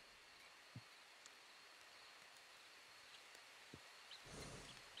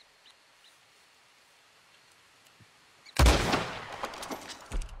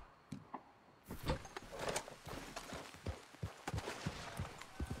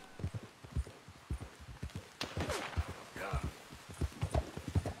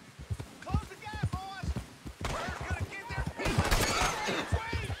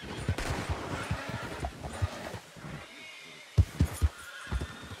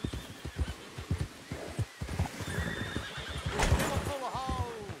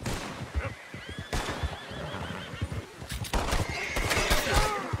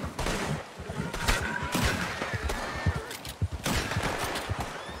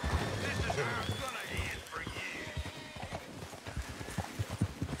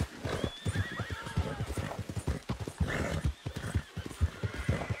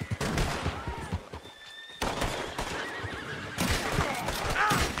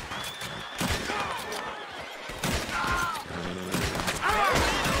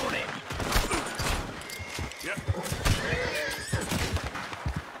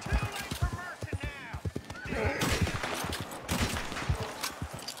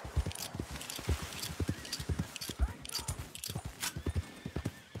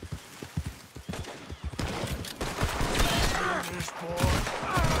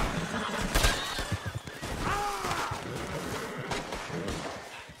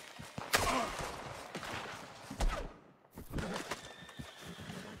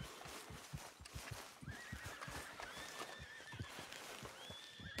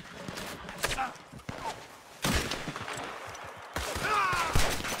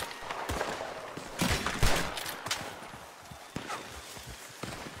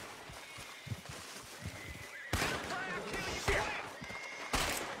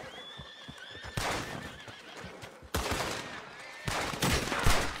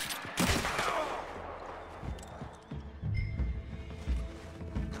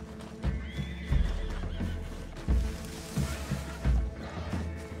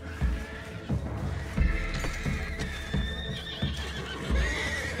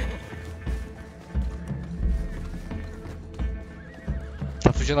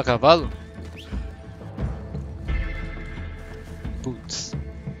 Tá fugindo a cavalo? Putz.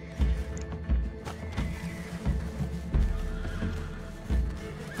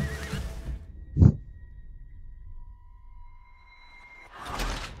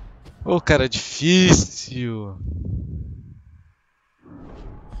 Ô, cara, difícil.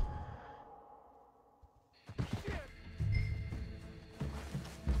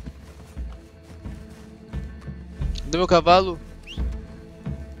 Cadê meu cavalo?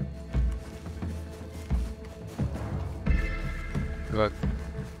 Droga.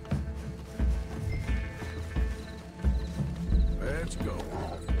 Let's go.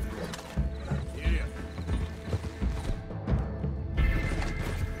 Yeah.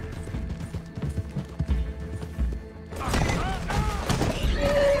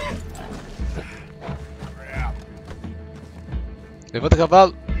 Levanta o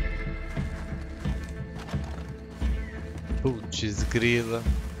cavalo. Putz, grila.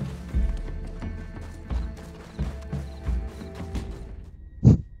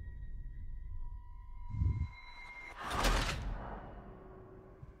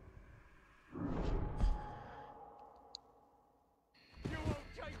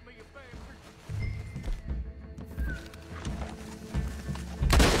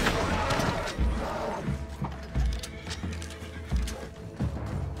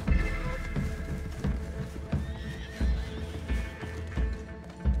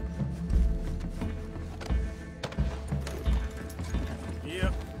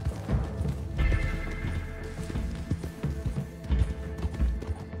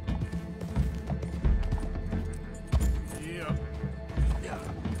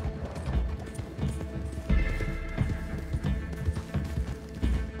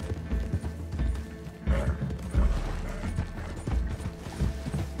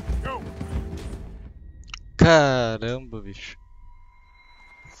 Caramba, bicho.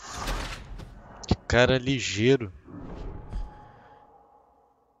 Que cara ligeiro.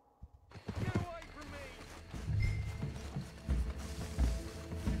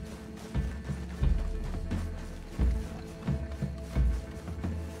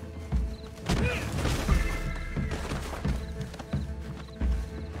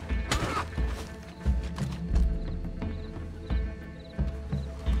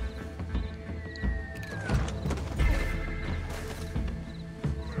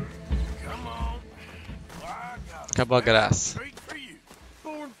 Acabou a graça. Treat for you.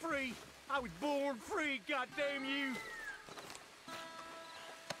 Born free. I was born free, goddamn you.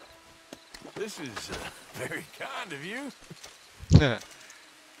 This is very kind of you.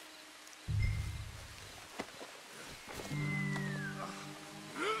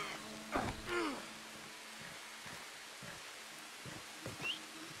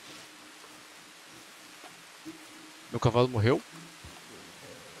 Meu cavalo morreu?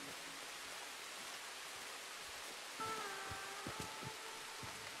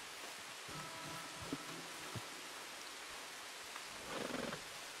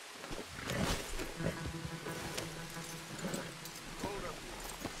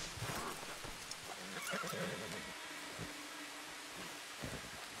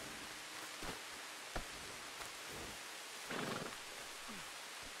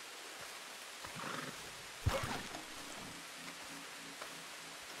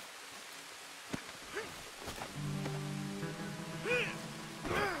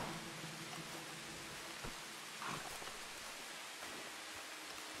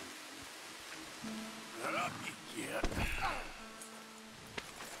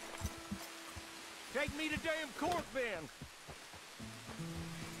 Take me to damn court then.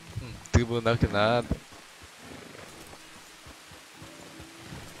 Tribunal que nada.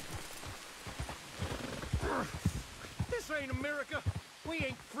 This ain't America. We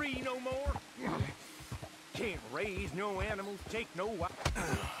ain't free no more. Can't raise no animals, take no wife.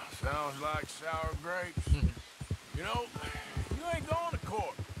 Sounds like sour grapes. You know, you ain't going to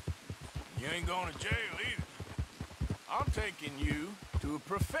court. You ain't going to jail either. I'm taking you to a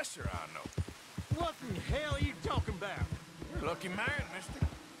professor I know. What in hell are you talking about? You're a lucky man, mister.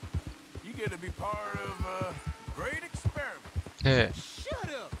 You get to be part of a great experiment. É. Shut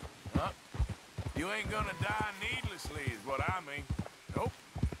up! Huh? You ain't gonna die needlessly is what I mean. Nope.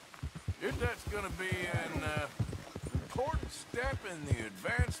 That's gonna be an important step in the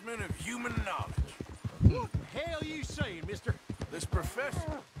advancement of human knowledge. What the hell are you saying, mister? This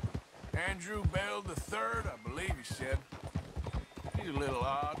professor, Andrew Bell III, I believe he said. He's a little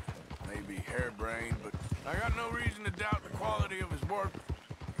odd, maybe harebrained, but I got no reason to doubt the quality of his work.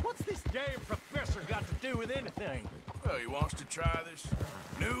 What's this damn professor got to do with anything? Well, he wants to try this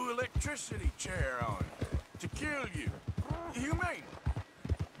new electricity chair on you to kill you. Humane.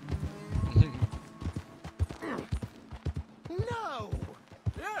 No!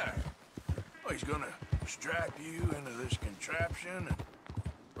 Yeah. Well, he's gonna strap you into this contraption and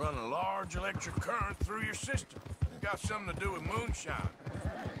run a large electric current through your system. Got something to do with moonshine.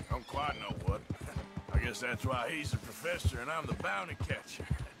 Don't quite know what. I guess that's why he's the professor and I'm the bounty catcher.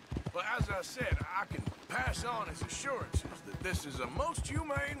 But as I said, I can pass on his assurances that this is a most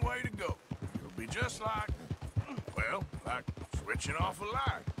humane way to go. It'll be just like, well, like switching off a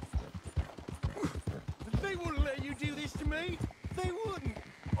light. They wouldn't let you do this to me. They wouldn't.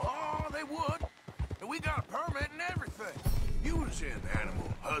 Oh, they would. And we got a permit and everything. You was in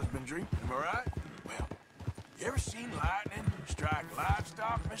animal husbandry, am I right? Well, you ever seen lightning strike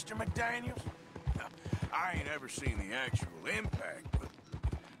livestock, Mr. McDaniels? I ain't ever seen the actual impact, but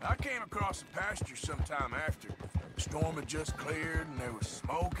I came across a pasture sometime after. The storm had just cleared and there was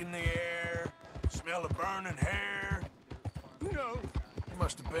smoke in the air, smell of burning hair. No. There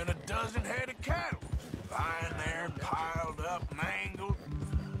must have been a dozen head of cattle, lying there piled up, mangled.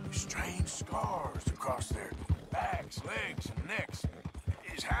 Strange scars across their backs, legs, and necks.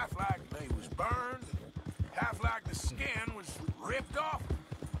 It's half like they was burned, half like the skin was ripped off.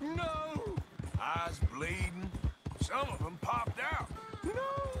 No. Eyes bleeding. Some of them popped out.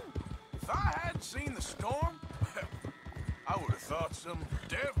 No. If I hadn't seen the storm, I would have thought some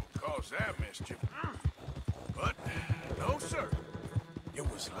devil caused that mischief. But no, sir. It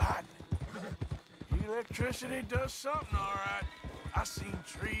was lightning. Electricity does something, all right. I seen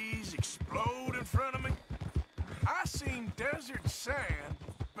trees explode in front of me. I seen desert sand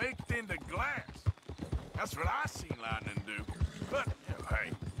baked into glass. That's what I seen lightning do. But,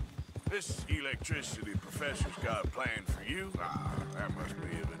 hey, this electricity professor's got a plan for you. That must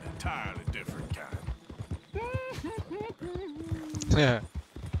be of an entirely different kind. É.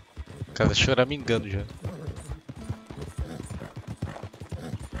 O cara choramingando já.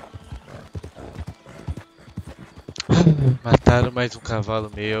 Mataram mais um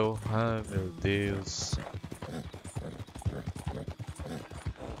cavalo meu. Ai, meu Deus.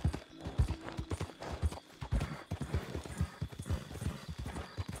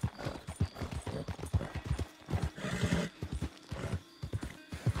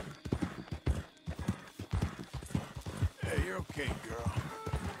 Hey, you're okay, girl.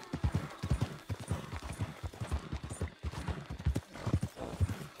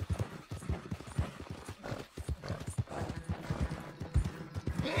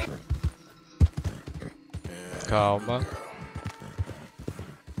 Calma.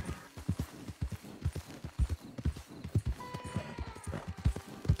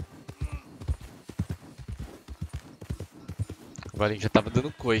 O cavalinho já tava dando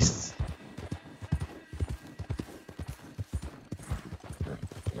coice.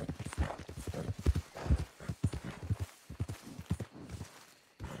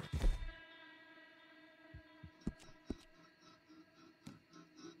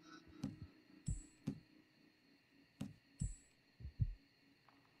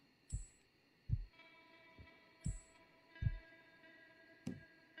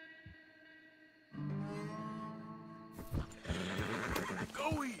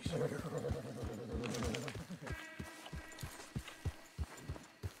 Go easy.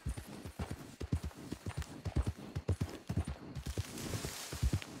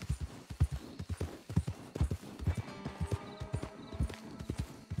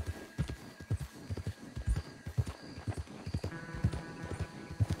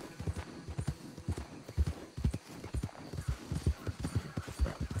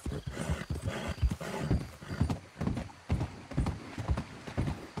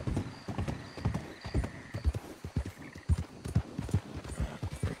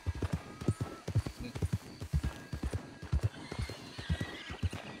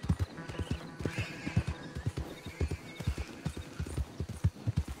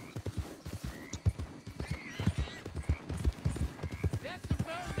 That's the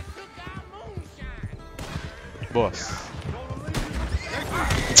bird that took our moonshine. Boas.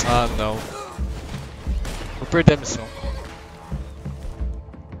 Ah, não. Vou perder a missão.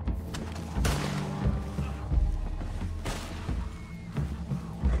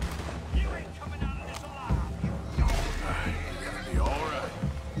 Be all right.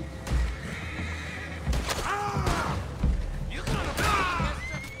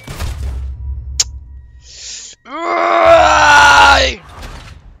 Ai!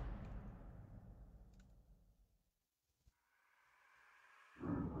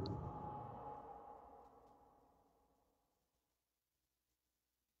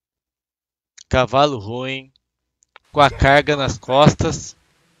 Cavalo ruim, com a carga nas costas.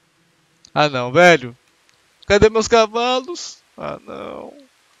 Ah não, velho. Cadê meus cavalos? Ah não.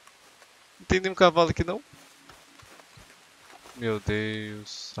 Não tem nenhum cavalo aqui não? Meu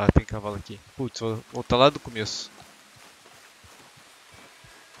Deus. Ah, tem cavalo aqui. Putz, vou voltar lá do começo.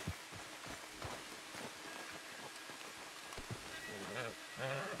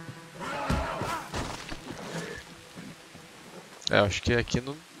 É, acho que aqui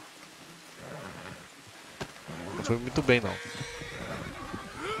não foi muito bem não.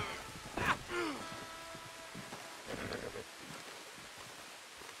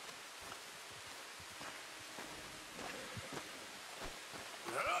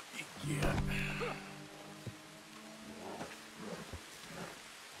 Up you get.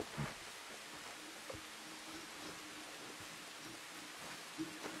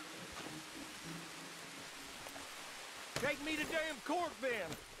 Take me to damn court then.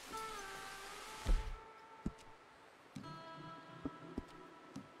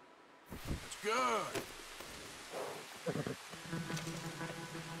 It's good.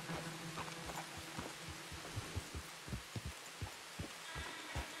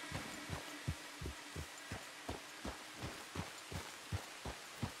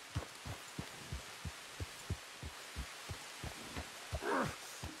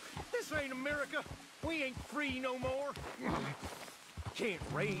 This ain't America. We ain't free no more. Can't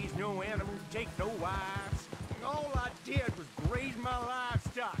raise no animals, take no wives. All I did was graze my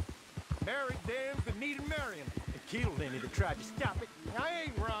livestock. Married them that needed marrying. And killed any that tried to stop it. I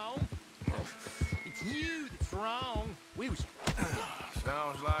ain't wrong. It's you that's wrong. We was...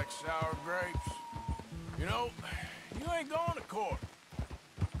 Sounds like sour grapes. You know, you ain't going to court.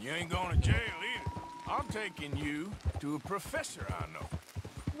 You ain't going to jail either. I'm taking you to a professor I know.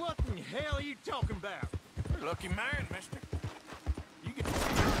 What in hell are you talking about? You're a lucky man, mister. You get...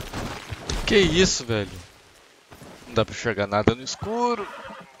 Que isso, velho? Não dá pra enxergar nada no escuro.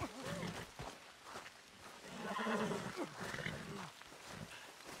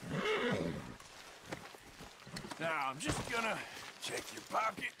 Now, I'm just gonna check your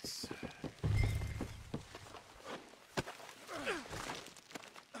pockets.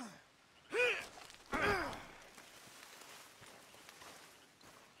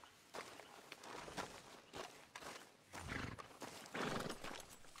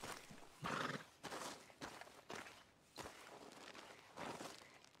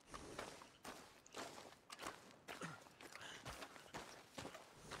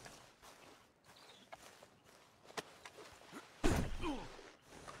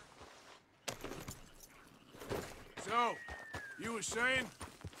 So, you were saying?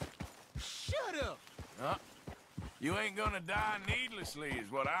 Shut up! Huh? You ain't gonna die needlessly,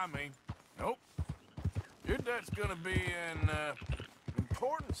 is what I mean. Nope. Your death's gonna be an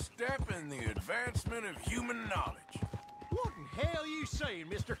important step in the advancement of human knowledge. What in hell you saying,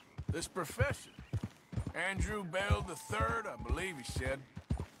 mister? This professor, Andrew Bell III, I believe he said.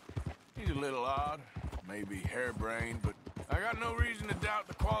 He's a little odd, maybe harebrained, but I got no reason to doubt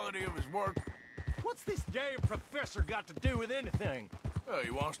the quality of his work. What's this damn professor got to do with anything? Well, he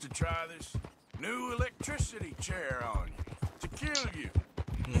wants to try this new electricity chair on you, to kill you,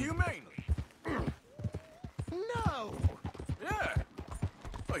 humanely. No! Yeah.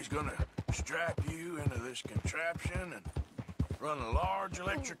 Well, he's gonna strap you into this contraption and run a large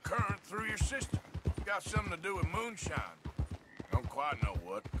electric current through your system. Got something to do with moonshine. Don't quite know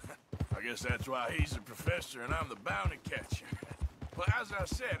what. I guess that's why he's the professor and I'm the bounty catcher. Well, as I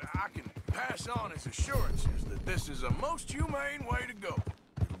said, I can pass on his assurances that this is a most humane way to go.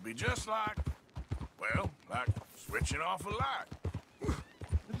 It'll be just like, well, like switching off a light.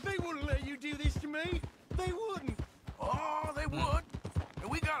 They wouldn't let you do this to me. They wouldn't. Oh, they would.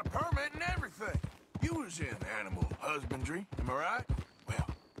 And we got a permit and everything. You was in animal husbandry, am I right? Well,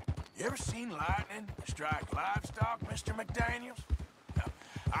 you ever seen lightning strike livestock, Mr. McDaniels? Now,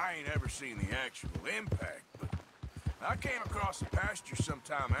 I ain't ever seen the actual impact, but I came across the pasture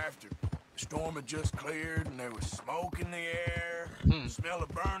sometime after. The storm had just cleared and there was smoke in the air, smell of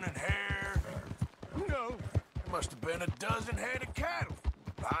burning hair. No. There must have been a dozen head of cattle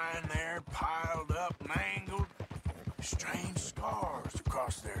lying there, piled up, mangled. Strange scars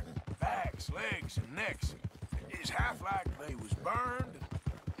across their backs, legs, and necks. It's half like they was burned,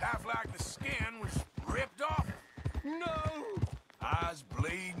 half like the skin was ripped off. No. Eyes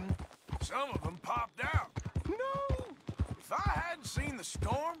bleeding. Some of them popped out. No. If I hadn't seen the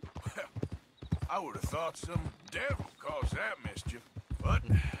storm, well, I would have thought some devil caused that mischief. But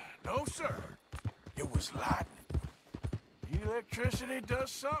no, sir. It was lightning. Electricity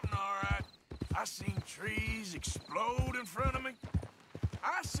does something, all right. I seen trees explode in front of me.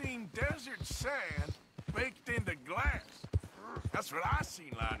 I seen desert sand baked into glass. That's what I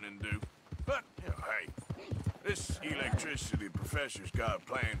seen lightning do. But, you know, hey, this electricity professor's got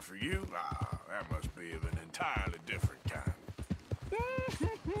planned for you. That must be of an entirely different kind.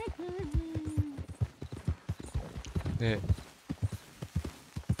 É.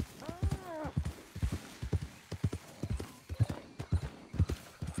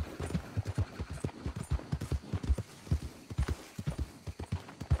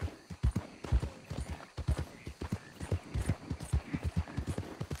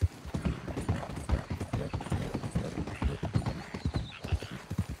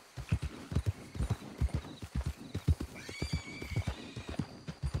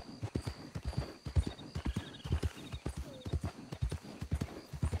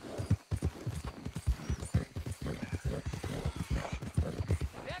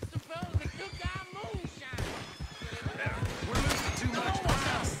 That's the fellas that took our moonshine. We're losing too much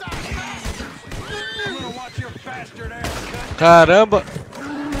ground. I'm gonna watch your bastard ass cut. Caramba!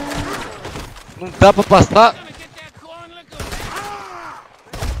 Não dá pra passar. Gonna get that corn liquor.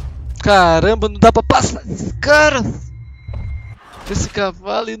 Caramba, não dá pra passar esses caras! Esse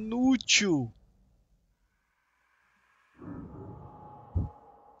cavalo inútil!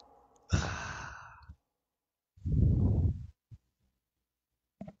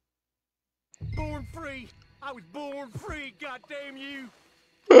 Born free. I was born free, goddamn you.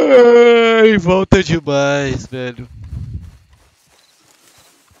 Ai, volta demais, velho.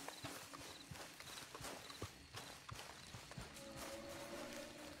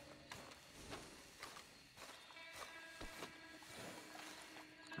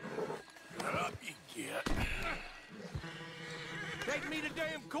 Up you get. Take me to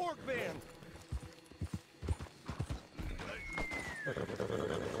damn Cork then.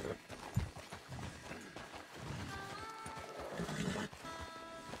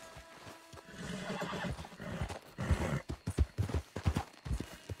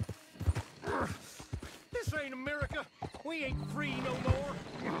 This ain't America. We ain't free no more.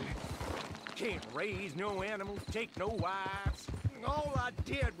 Can't raise no animals, take no wives. All I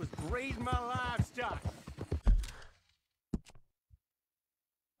did was graze my livestock.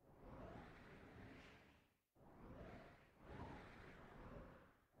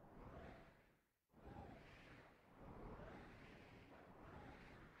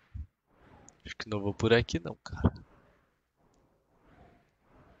 Acho que não vou por aqui não, cara.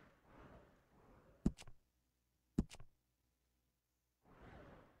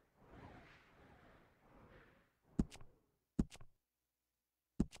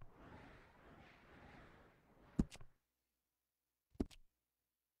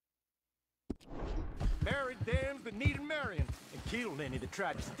 Married them that needed marrying, and killed any that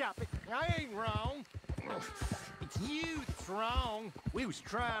tried to stop it. I ain't wrong. It's you that's wrong. We was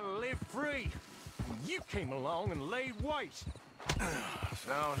trying to live free. You came along and laid waste.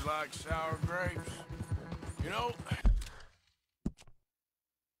 Sounds like sour grapes. You know,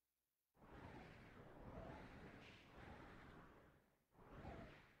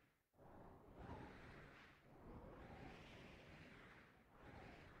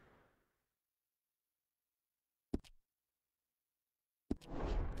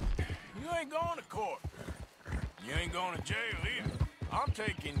 you ain't going to court. You ain't going to jail either. I'm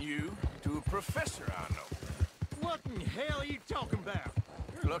taking you to a professor I know. What in hell are you talking about?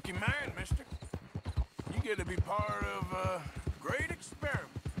 You're a lucky man, mister. You get to be part of a great experiment.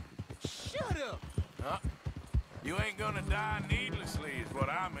 Shut up! Huh? You ain't gonna die needlessly is what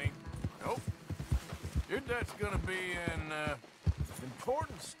I mean. Nope. Your death's gonna be an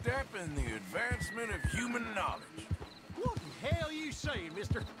important step in the advancement of human knowledge. What in hell are you saying,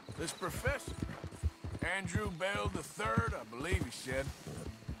 mister? This professor, Andrew Bell III, I believe he said.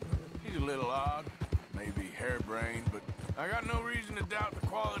 He's a little odd, maybe harebrained, but I got no reason to doubt the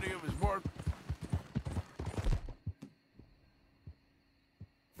quality of his work.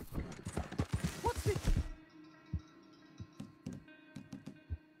 What's it?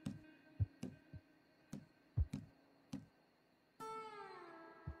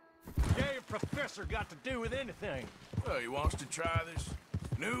 Yeah, professor got to do with anything. Well, he wants to try this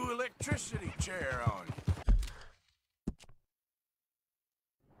new electricity chair on you.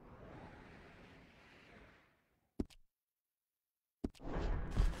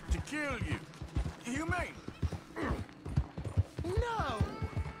 To kill you. Humane. No!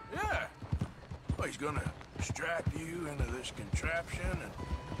 Yeah. Well, he's gonna strap you into this contraption and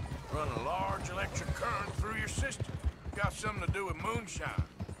run a large electric current through your system. Got something to do with moonshine.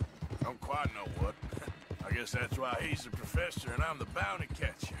 Don't quite know what. I guess that's why he's the professor and I'm the bounty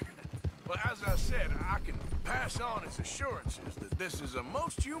catcher. But as I said, I can pass on his assurances that this is a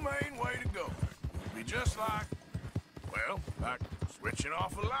most humane way to go. It'll be just like, well, like switching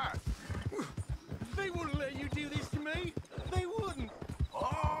off a light. They wouldn't let you do this to me. They wouldn't.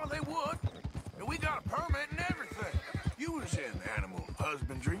 Oh, they would. And we got a permit and everything. You was in animal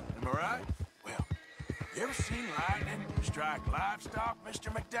husbandry, am I right? Well, you ever seen lightning strike livestock,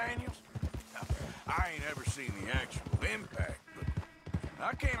 Mr. McDaniels? Now, I ain't ever seen the actual impact, but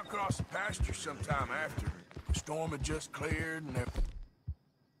I came across the pasture sometime after the storm had just cleared and there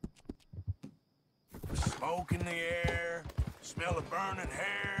was smoke in the air, smell of burning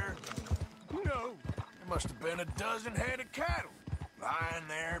hair. No. There must have been a dozen head of cattle lying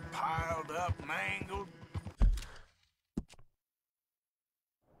there, piled up, mangled.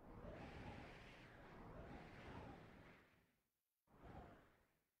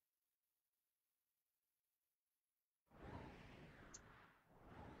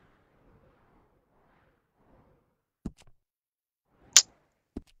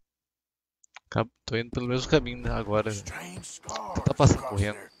 Tô indo pelo mesmo caminho agora. Strange scars Tá passando across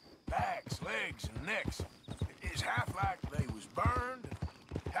correndo. their backs, legs, and necks. It's half like they was burned,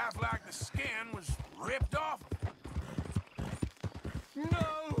 half like the skin was ripped off.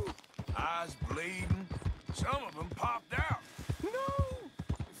 No! Eyes bleeding. Some of them popped out. No!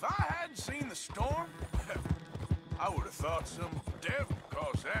 If I hadn't seen the storm, I would have thought some devil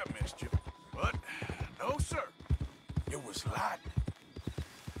caused that mischief. But no, sir. It was lightning.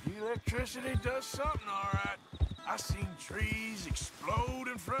 Electricity does something, all right. I seen trees explode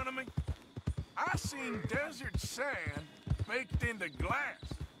in front of me. I seen desert sand baked into glass.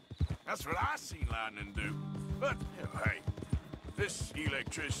 That's what I seen lightning do. But, hey, this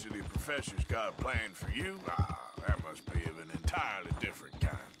electricity professor's got a plan for you. That must be of an entirely different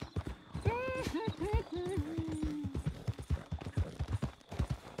kind.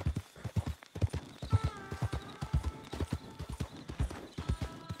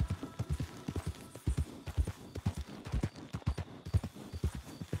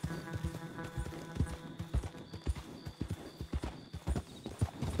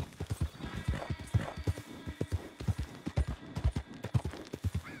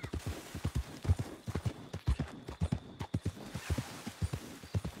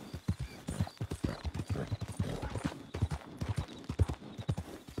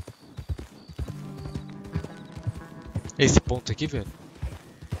 Esse ponto aqui, velho.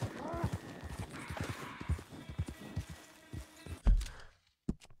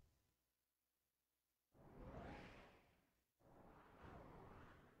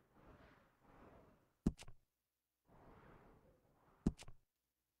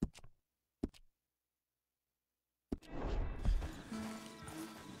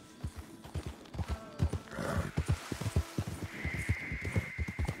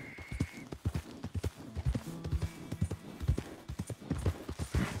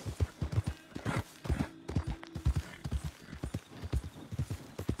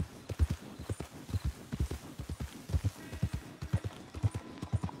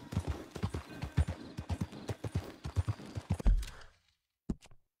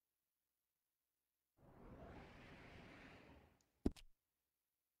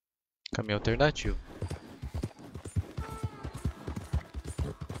 Caminho alternativo.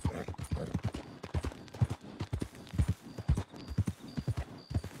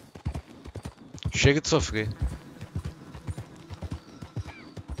 Chega de sofrer.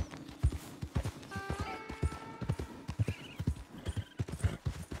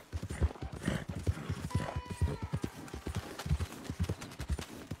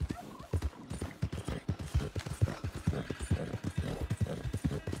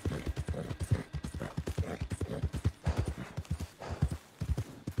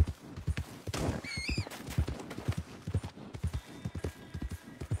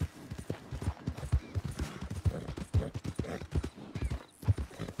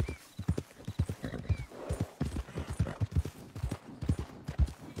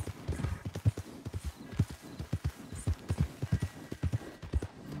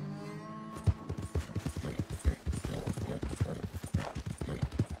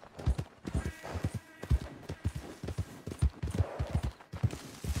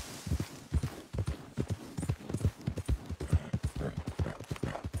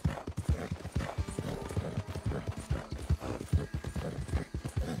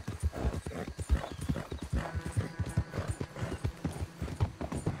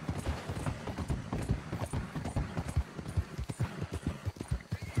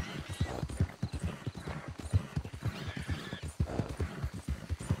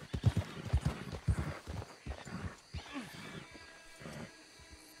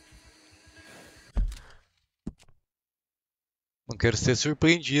 Não quero ser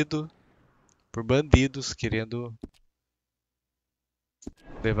surpreendido por bandidos querendo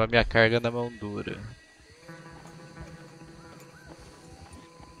levar minha carga na mão dura.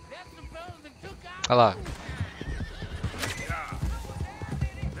 Olha lá.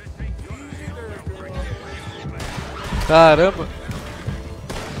 Caramba!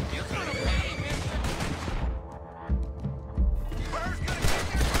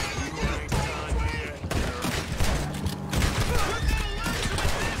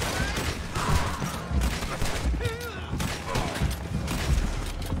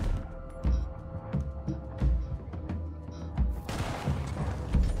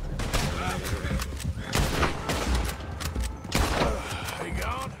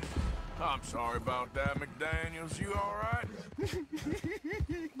 I'm sorry about that, McDaniels. You all right?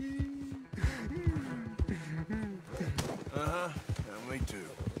 Yeah, me too.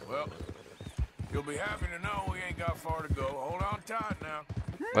 Well, you'll be happy to know we ain't got far to go. Hold on tight now.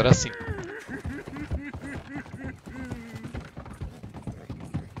 Agora sim.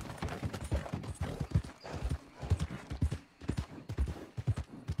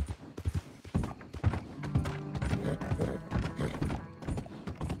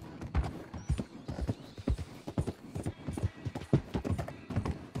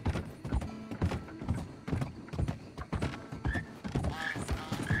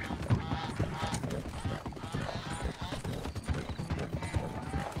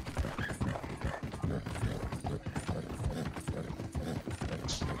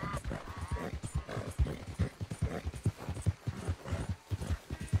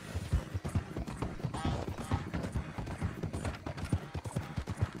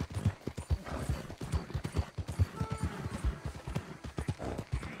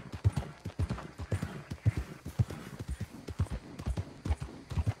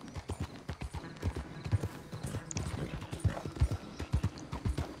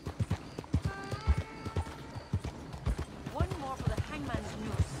 One more for the hangman's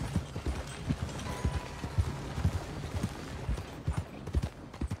noose.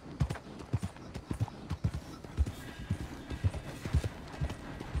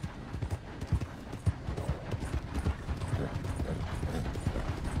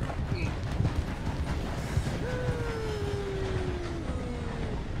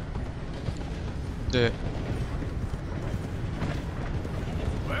 É.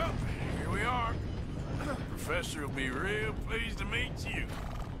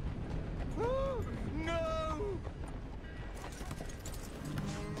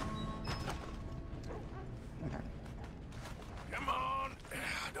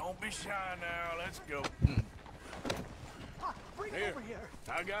 shy now. Let's go. Bring Here. it over here.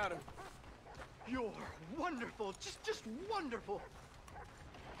 I got her. You're wonderful. Just wonderful.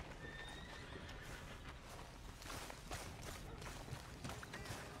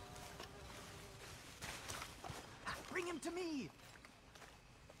 Bring him to me.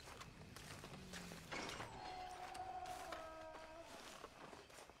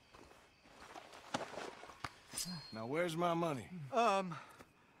 Now, where's my money?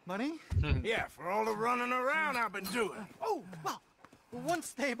 Money? Yeah, for all the running around I've been doing. Oh, well,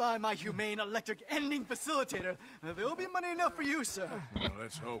 once they buy my humane electric ending facilitator, there'll be money enough for you, sir. Well,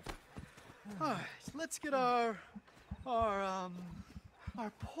 let's hope. All right, let's get our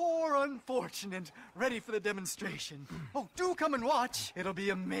poor unfortunate ready for the demonstration. Oh, do come and watch. It'll be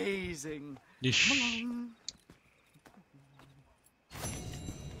amazing. Ixi.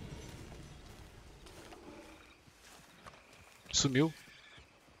 Sumiu.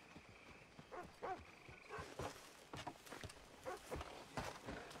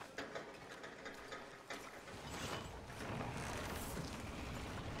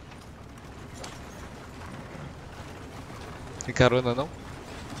 Tem carona não?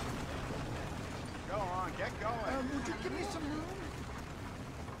 Go on, get going. Would you give me some room?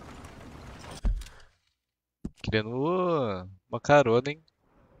 Querendo uma carona, hein?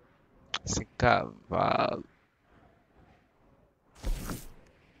 Esse cavalo.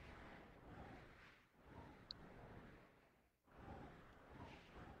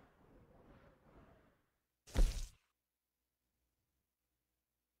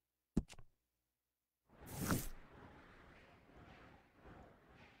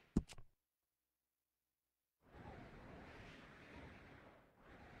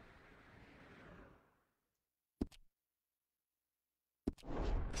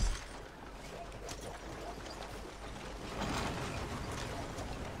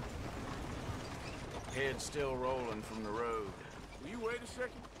 Head's still rolling from the road. Will you wait a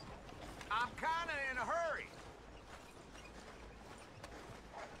second? I'm kinda in a hurry.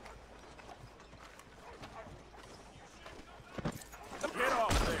 Get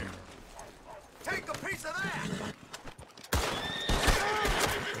off there. Take a piece of that.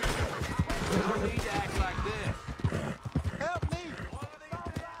 You need to act like this. Help me.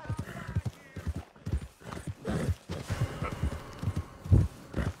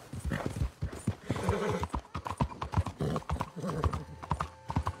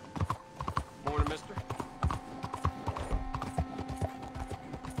 Morning, mister.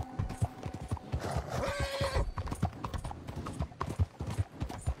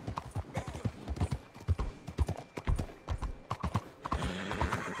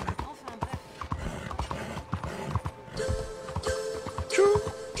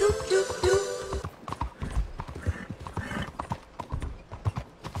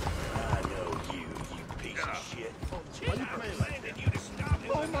 I know you piece of shit.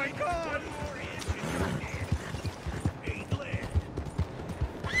 Oh my God.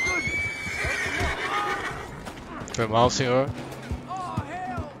 Foi mal, senhor. Oh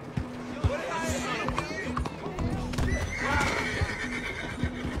hell.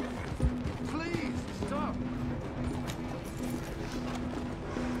 Please, stop.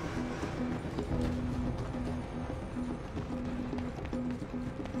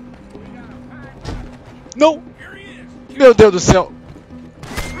 Não! Meu Deus do céu!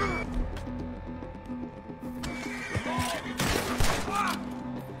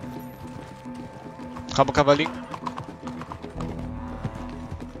 Calma, cavalinho.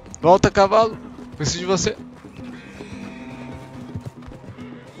 Volta, cavalo. Preciso de você.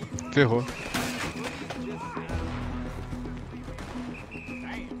 Ferrou.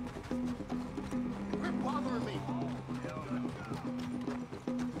 Quit bothering me.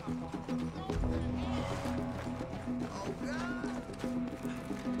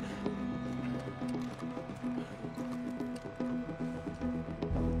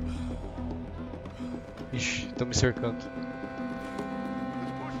 Ixi, estão me cercando.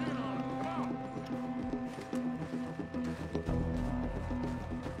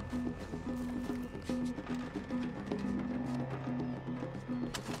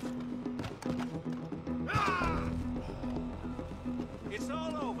 It's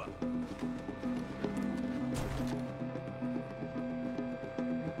all over.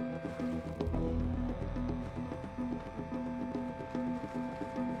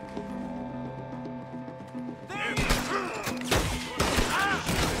 There he is.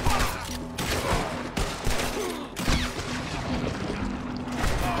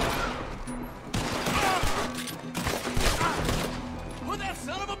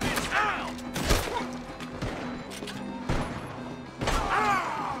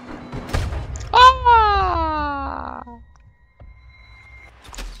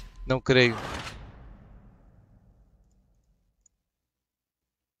 Não creio.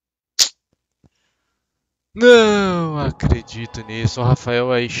 Não acredito nisso. O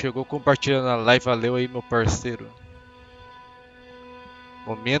Rafael aí chegou compartilhando a live. Valeu aí, meu parceiro.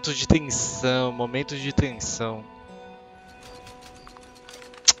 Momentos de tensão, momentos de tensão.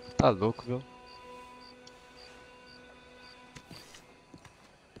 Tá louco, viu?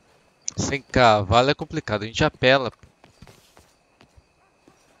 Sem cavalo é complicado, a gente apela.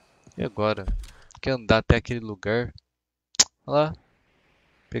 E agora? Quer andar até aquele lugar? Olha lá.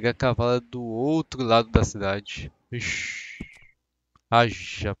 Pegar cavalo do outro lado da cidade. Ixi.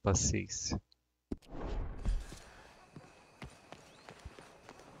 Haja paciência.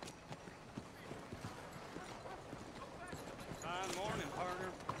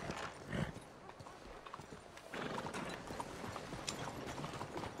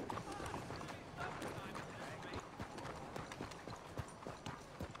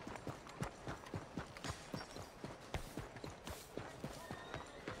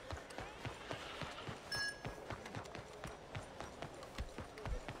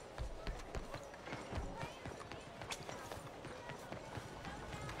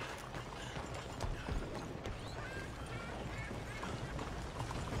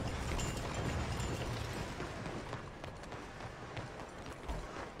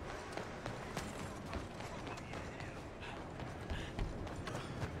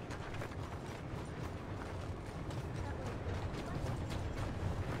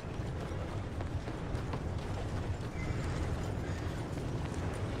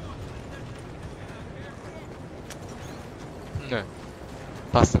 É.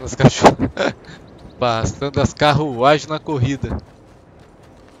 Passando as cachorras. Passando as carruagens na corrida.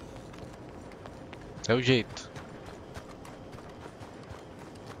 É o jeito.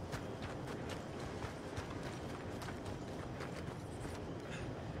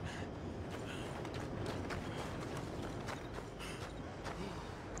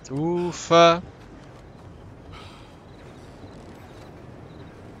 Ufa.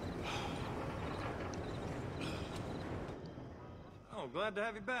 Oh, glad to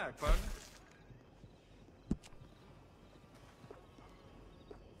have you back, partner.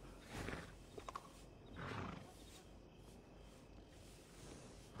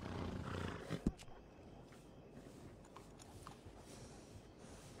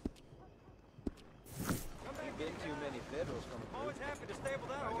 Always happy to stable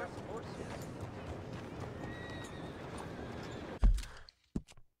that horse.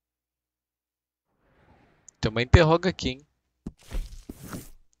 Tem uma interroga aqui, hein?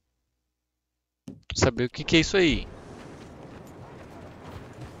 Saber o que é isso aí.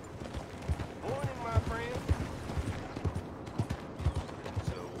 Morning, my friend.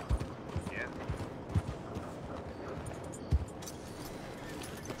 Yeah.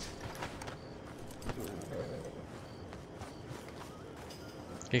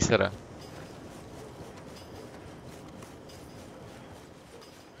 Quem será?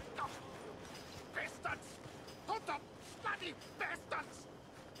 Bastards! Hold up! Bloody bastards!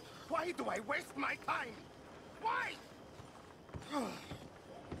 Why do I waste my time? Why?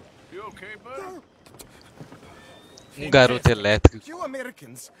 You okay, buddy? Garoto elétrico. You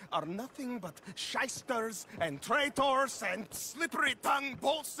Americans are nothing but shysters and traitors and slippery-tongued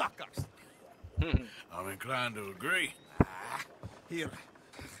bullsuckers. I'm inclined to agree. Here,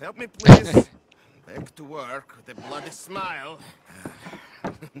 help me please. Back to work with a bloody smile.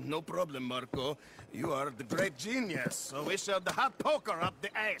 No problem, Marco. You are the great genius, so we shall the hot poker up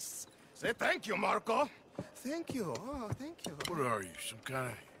the ass. Say thank you, Marco. Thank you. Oh, thank you. What are you, some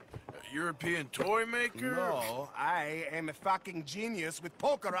kind of European toy maker? No, I am a fucking genius with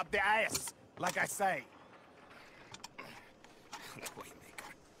poker up the ass, like I say. Toy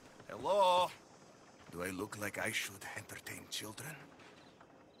maker. Hello? Do I look like I should entertain children?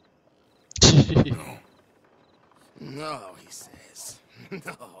 No. No, he says.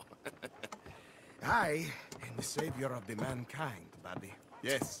 No. I am the savior of the mankind, buddy.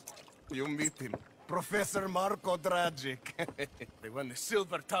 Yes, you meet him. Professor Marco Dragic. The one the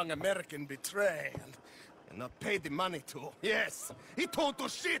silver-tongued American betray and not pay the money to. Yes, he told to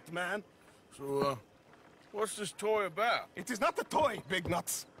shit, man. So, what's this toy about? It is not a toy, Big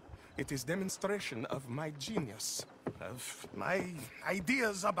Nuts. It is demonstration of my genius, of my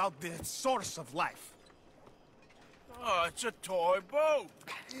ideas about the source of life. Oh, it's a toy boat.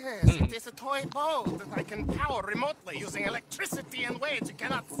 Yes, it is a toy boat that I can power remotely using electricity in ways you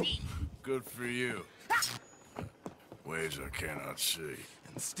cannot see. Good for you. Ways I cannot see.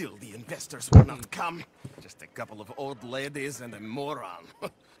 And still the investors will not come. Just a couple of old ladies and a moron.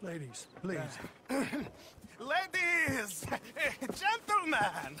 Ladies, please. Ladies,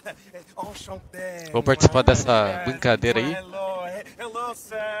 gentlemen, enchanté. Vou participar dessa brincadeira aí. Hello, hello,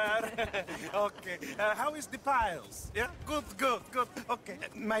 sir. Okay, how is the piles? Yeah, good. Okay,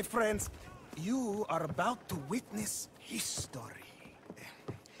 my friends, you are about to witness history.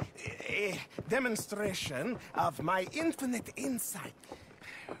 A demonstration of my infinite insight.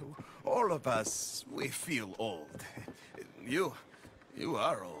 All of us, we feel old. You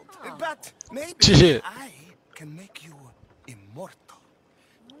are old. But maybe I can make you immortal.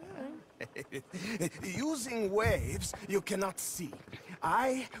 Using waves you cannot see,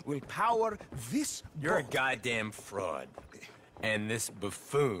 I will power this You're a boat. goddamn fraud. And this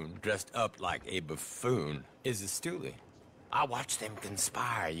buffoon, dressed up like a buffoon, is a stoolie. I watched them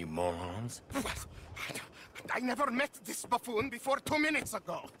conspire, you morons. I never met this buffoon before 2 minutes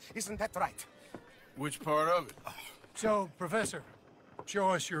ago. Isn't that right? Which part of it? So, Professor, show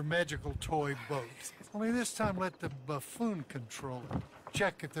us your magical toy boat. Only this time let the buffoon control it.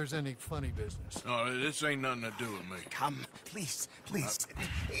 Check if there's any funny business. No, this ain't nothing to do with me. Come, please.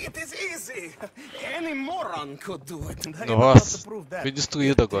 It is easy. Any moron could do it. And I am about Nossa, to prove that. fui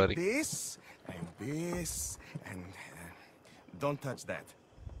destruído agora, hein? This, and don't touch that.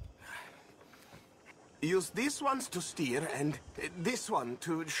 Use these ones to steer and this one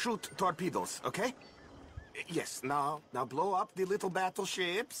to shoot torpedoes, okay? Yes, now blow up the little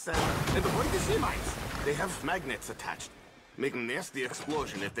battleships and avoid the sea mines. They have magnets attached. Make a nasty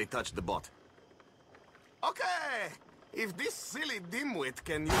explosion if they touch the boat. Okay! If this silly dimwit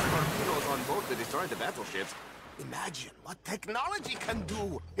can use torpedoes on boat to destroy the battleships, imagine what technology can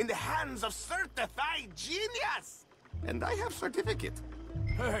do in the hands of certified genius! And I have certificate.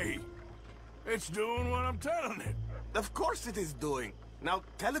 Hey, it's doing what I'm telling it. Of course it is doing. Now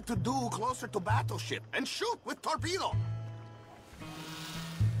tell it to do closer to battleship and shoot with torpedo.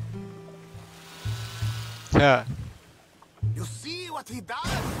 Yeah. You see what he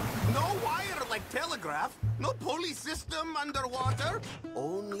does? No wire like telegraph, no pulley system underwater,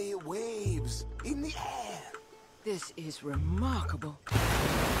 only waves in the air. This is remarkable.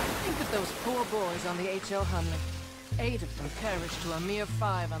 Think of those poor boys on the H.L. Hunley. 8 of them perished to a mere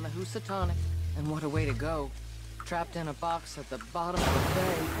 5 on the Housatonic. And what a way to go. Trapped in a box at the bottom of the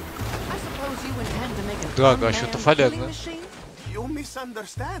bay. I suppose you intend to make an Droga, acho que eu tô unmanned falhando, killing né? machine? You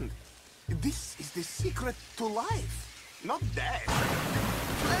misunderstand. This is the secret to life, not death.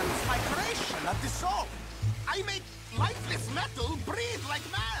 Transmigration of the soul. I make lifeless metal breathe like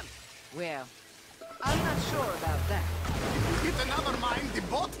man. Well, I'm not sure about that. If you hit another mine, the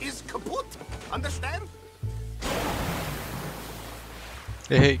boat is kaput. Understand?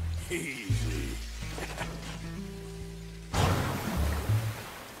 Errei. Easy.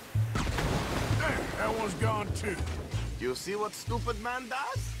 There, that one's gone too. You see what stupid man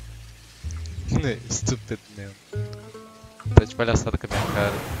does? Stupid mesmo. Tá de palhaçada com a minha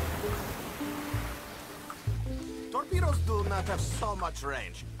cara. Torpedoes do not have so much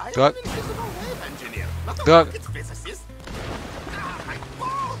range. I am Droga. an invisible wave engineer, not a Droga. rocket physicist. My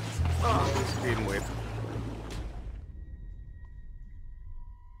boat! Oh, this dimwit.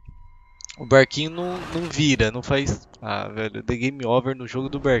 O barquinho não vira, não faz... Ah, velho, dei game over no jogo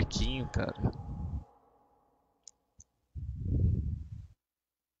do barquinho, cara.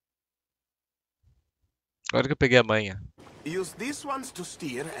 Agora que eu peguei a manha. Use these ones to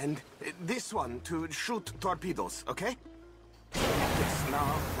steer and this one to shoot torpedoes, okay? Yes,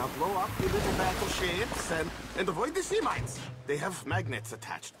 now blow up the little battleships and avoid the sea mines. They have magnets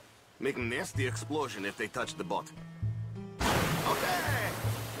attached. Make a nasty explosion if they touch the boat. Okay!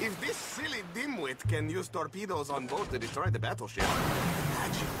 If this silly dimwit can use torpedoes on boat to destroy the battleship,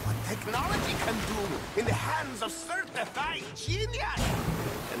 imagine what technology can do in the hands of certified genius!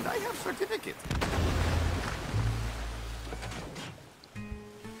 And I have certificate.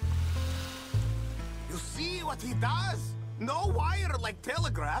 You see what he does? No wire like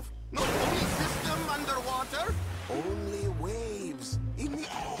telegraph, no pulley system underwater, only waves in the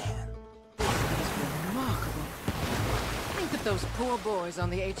air. Remarkable. Think of those poor boys on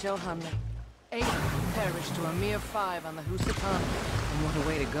the H.L. Hunley. 8 of them perished to a mere 5 on the Housatonic. And what a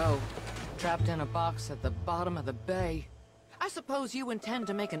way to go. Trapped in a box at the bottom of the bay. I suppose you intend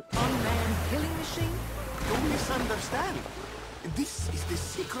to make an unmanned killing machine? You misunderstand. This is the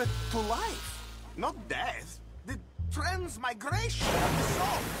secret to life, not death. The transmigration of the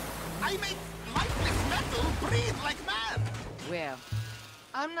soul. I make lifeless metal breathe like man. Well,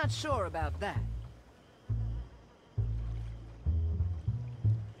 I'm not sure about that.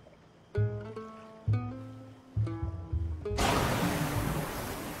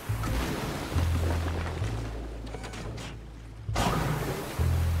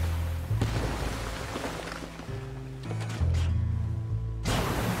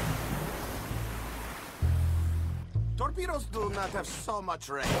 torpedoes do not have so much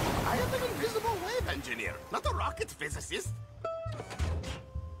range. I am an invisible wave engineer, not a rocket physicist.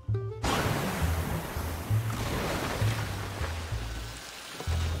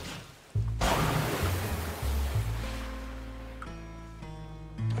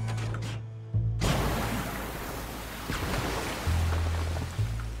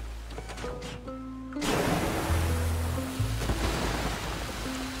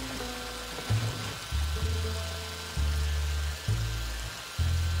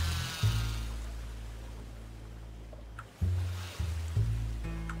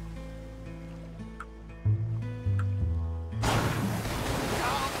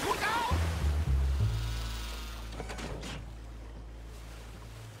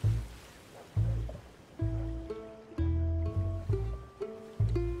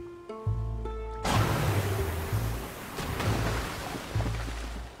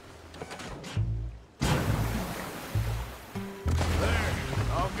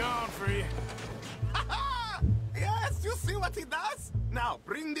 He does? Now,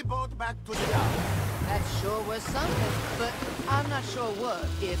 bring the boat back to the yard. That sure was something, but I'm not sure what,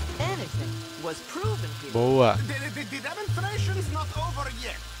 if anything, was proven here. Boa. The demonstration's not over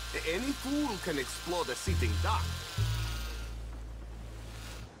yet. Any fool can explode a sitting duck.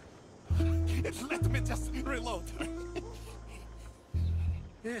 Let me just reload.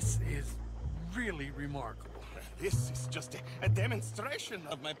 This is really remarkable. This is just a demonstration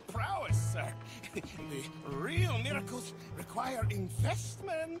of my prowess, sir. The real miracles require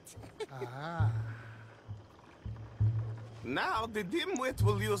investment. Now the dimwit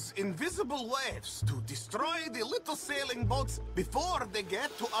will use invisible waves to destroy the little sailing boats before they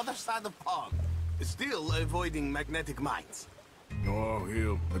get to other side of pond, still avoiding magnetic mines. Oh,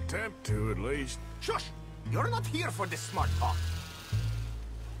 he'll attempt to at least. Shush! You're not here for this smart talk.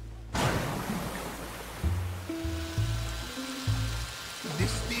 The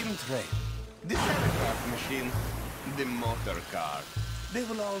steam train, the telegraph machine, the motor car. They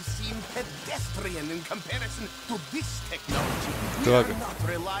will all seem pedestrian in comparison to this technology. We are not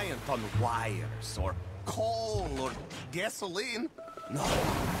reliant on wires or coal or gasoline. No,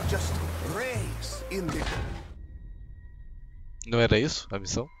 just rays in the... Não era isso a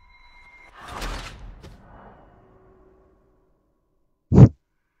missão?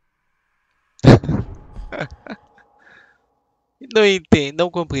 Não entendi, não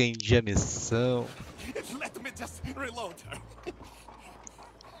compreendi a missão. Let me just reload.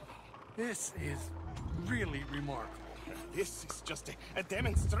 This is really remarkable. This is just a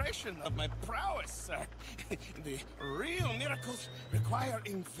demonstration of my prowess, sir. The real miracles require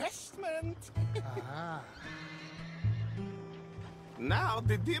investment. Now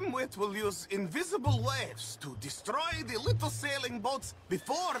the dimwit will use invisible waves to destroy the little sailing boats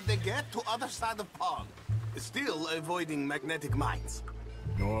before they get to other side of pond, still avoiding magnetic mines.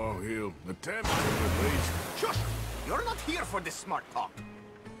 Oh, he'll attempt to at least. Shush! You're not here for this smart talk.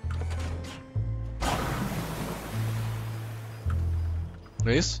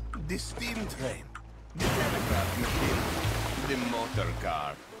 Não é isso? The steam train, the telegraph machine, the motor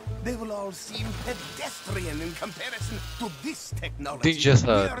car. They will all seem pedestrian in comparison to this technology. Entendi essa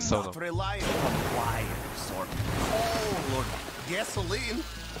We are missão, not não. relying on wires or coal or gasoline.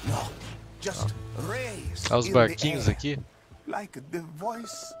 No, just rays Olha os in barquinhos the air, aqui. like the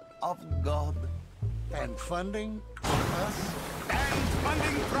voice of God. And funding from us? And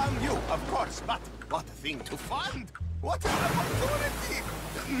funding from you, of course. But what a thing to fund! What an opportunity!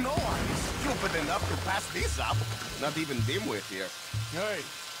 No one is stupid enough to pass this up. Not even dimwit here. Hey,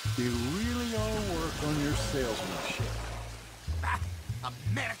 you really ought to work on your salesmanship. Ah,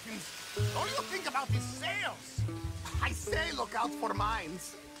 Americans! All you think about is sales! I say look out for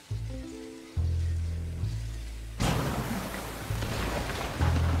mines.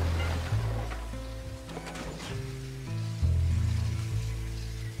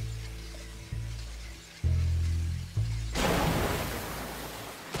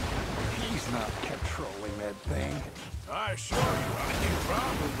 He's not controlling that thing. I assure you,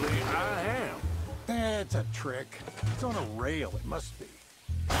 probably I am. That's a trick. It's on a rail, it must be.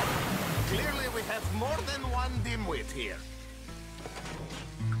 Clearly we have more than one dimwit here.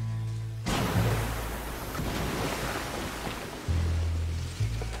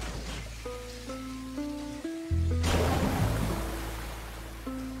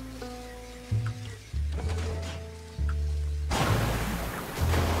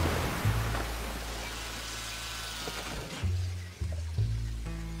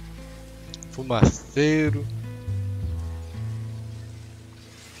 Fumaceiro.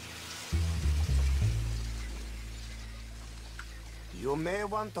 You may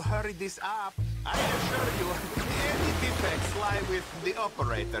want to hurry this up. I assure you, any defects lie with the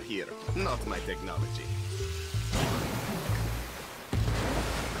operator here, not my technology.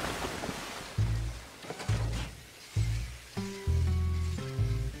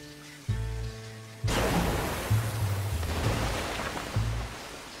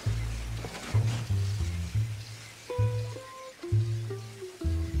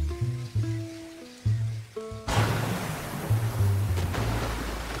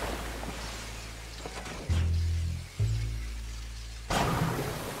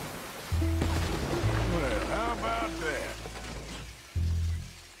 Well, how about that?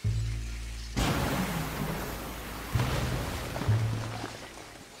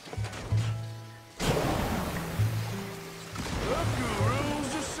 Look who rules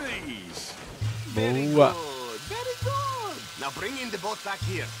the seas. Very Boa. good, very good. Now bring in the boat back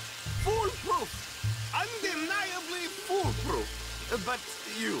here. Foolproof. Undeniably foolproof. But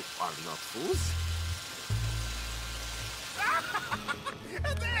you are not fools.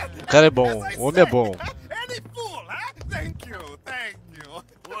 O cara é bom, o homem é bom. Any fool, huh? Thank you, thank you.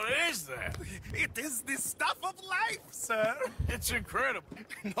 What is that? It is the stuff of life, sir. It's incredible.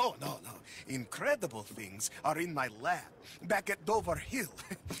 No, no, no. Incredible things are in my lab, back at Dover Hill.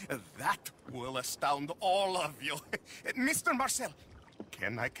 That will astound all of you. Mr. Marcel,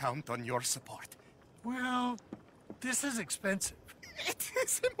 can I count on your support? Well, this is expensive. It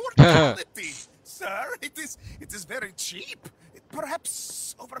is immortality, sir. It is very cheap.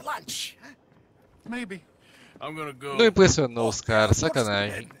 Perhaps over lunch. Huh? Maybe. I'm gonna go. Não impressionou os caras, Of course,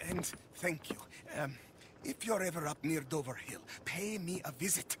 sacanagem. and thank you. If you're ever up near Dover Hill, pay me a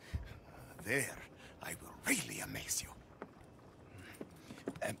visit. There, I will really amaze you.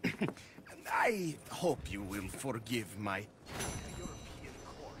 I hope you will forgive my European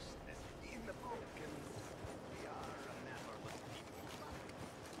coarseness. In the broken, we are a mannerless people.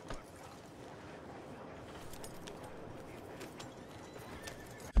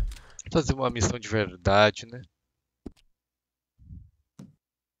 Fazer uma missão de verdade, né?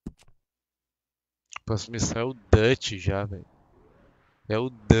 A próxima missão é o Dutch já, velho. É o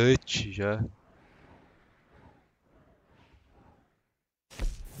Dutch já.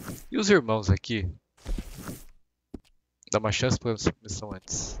 E os irmãos aqui? Dá uma chance pra essa missão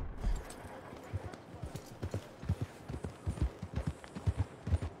antes.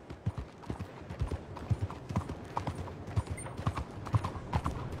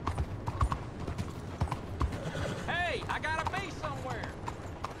 Hey, I gotta be somewhere.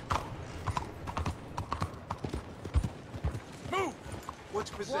 Move! What's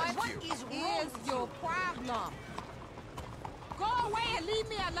Boy, possessed what you? is your problem? Go away and leave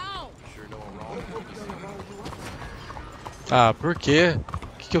me alone. Sure know I'm wrong. Ah, por quê?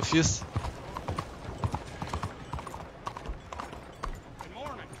 O que eu fiz? Good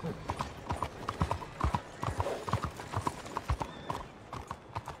morning.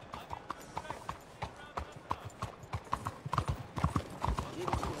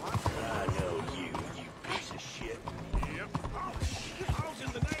 I know you piece of shit. Yep. Oh, shit. I was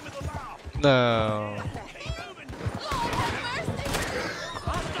in the name of the law. Não.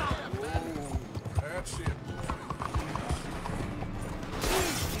 That's it.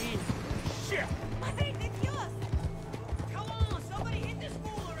 Shit. I think it's yours. Come on, somebody hit this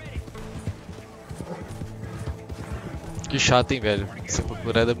fool already. Que chato, hein, velho. Ser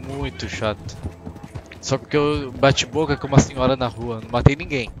procurado é muito chato. Só porque eu bati boca com uma senhora na rua. Não matei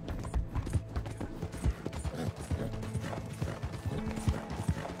ninguém.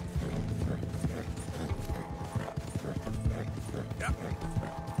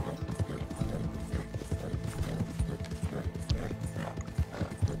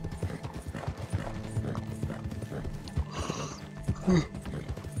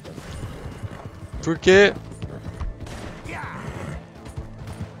 Por quê?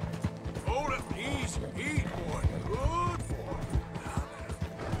 Hold it. Easy. Eat, boy. Good boy.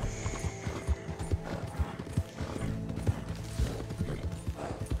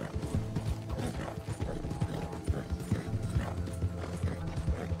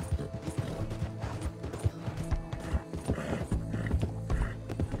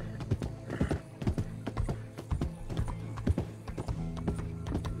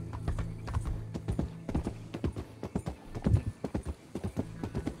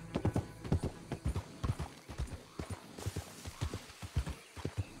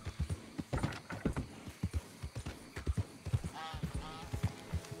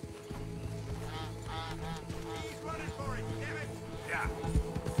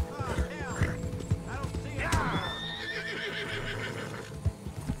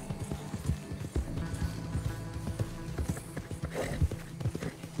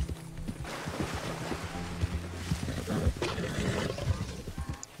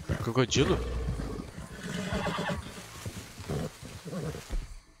 Crocodilo?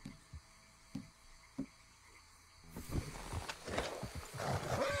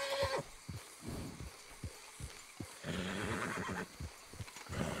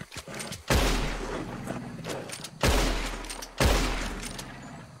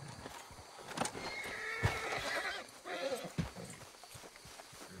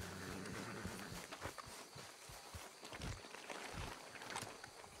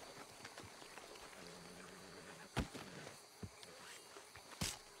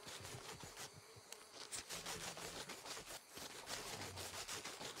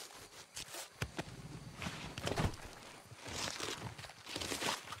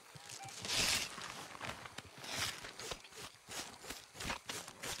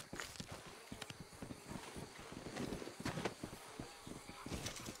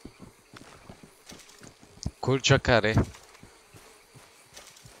 Cor de jacaré.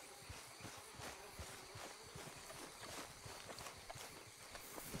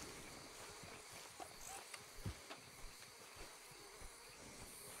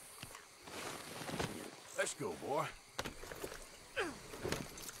 Let's go, boy.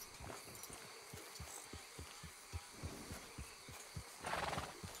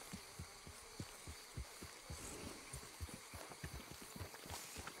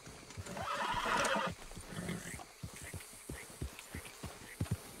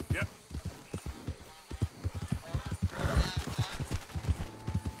 Yep.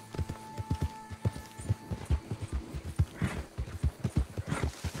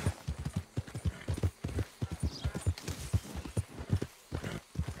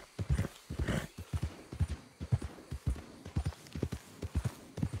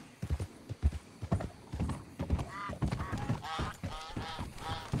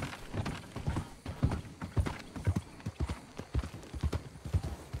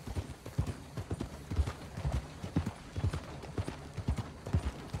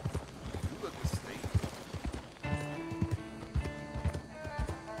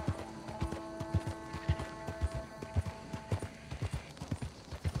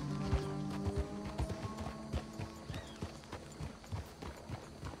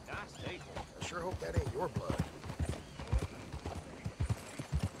 I sure hope that ain't your blood.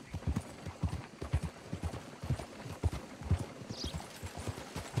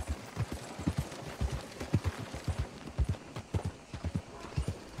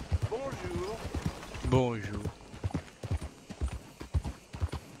 Bonjour. Bonjour.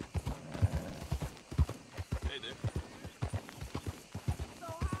 Hey there.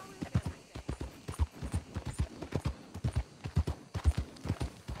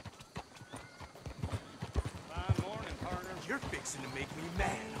 Fine morning, partner. You're fixing to make me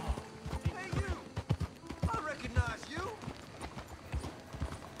mad, huh? Hey, you! I recognize you!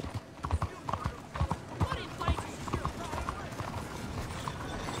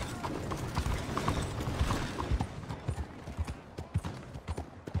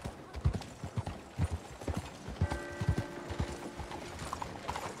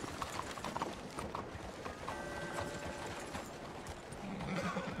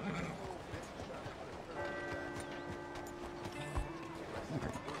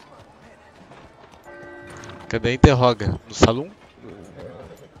 Cadê a interroga? No salão?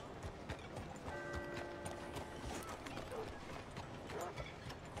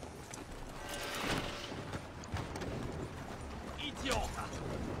 Idiota!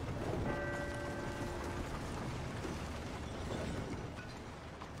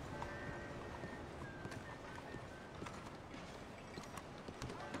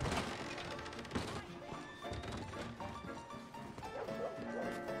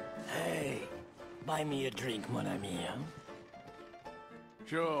 Hey, buy me a drink, mon ami, huh?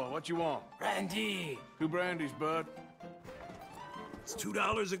 Sure, what you want? Randy! 2 brandies, bud. It's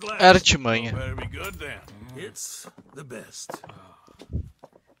 $2 a glass. Artimanha. Better be good then. It's the best.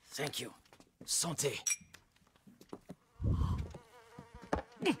 Thank you. Santé.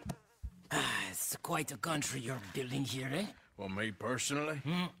 It's quite a country you're building here, eh? Well, me personally?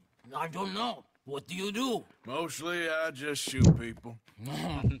 I don't know. What do you do? Mostly, I just shoot people.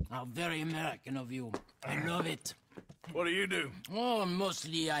 How very American of you. I love it. What do you do? Oh,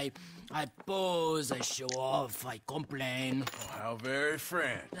 mostly I pose, I show off, I complain. Oh, how very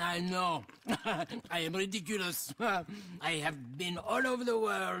French. I know. I am ridiculous. I have been all over the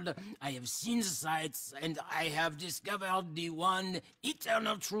world. I have seen the sights, and I have discovered the one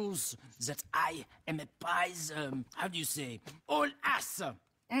eternal truth that I am a pies. How do you say? All ass.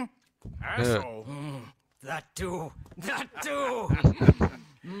 Asshole. That too. That too.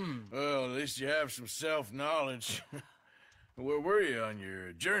 Well, at least you have some self-knowledge. Where were you on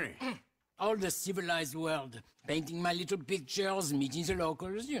your journey? All the civilized world. Painting my little pictures, meeting the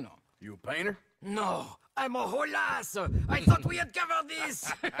locals, you know. You a painter? No, I'm a whole ass. I thought we had covered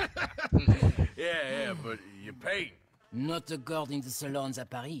this. Yeah, but you paint. Not according to salons at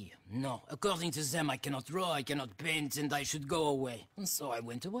Paris. No, according to them, I cannot draw, I cannot paint, and I should go away. And so I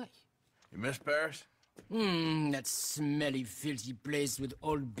went away. You miss Paris? That smelly, filthy place with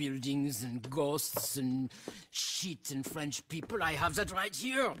old buildings and ghosts and shit and French people. I have that right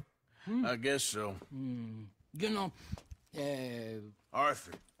here. I guess so. You know,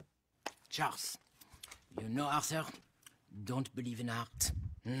 Arthur. Charles. You know, Arthur? Don't believe in art.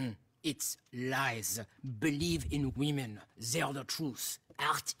 It's lies. Believe in women. They're the truth.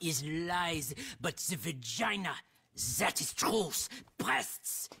 Art is lies, but the vagina, that is truth.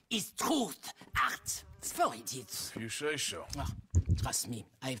 Breasts is truth. Art is for idiots. If you say so. Trust me,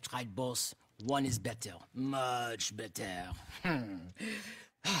 I've tried both. One is better. Much better.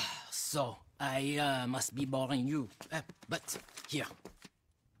 So, I must be boring you. But, here.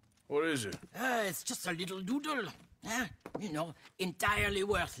 What is it? It's just a little doodle. You know, entirely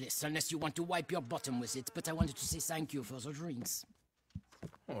worthless unless you want to wipe your bottom with it. But I wanted to say thank you for the drinks.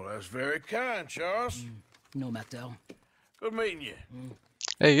 Well, that's very kind, Charles. No matter. Good meeting you.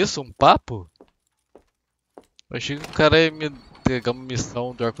 É isso? Um papo? Eu achei que o cara ia me entregar uma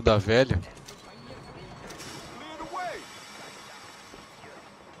missão do Arco da Velha.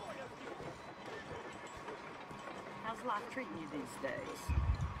 How's life treating you these days?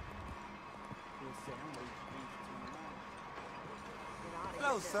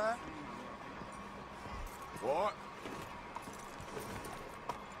 Hello, sir. What?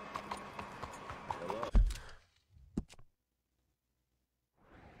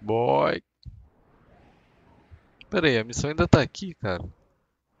 Boy. Pera aí, a missão ainda tá aqui, cara.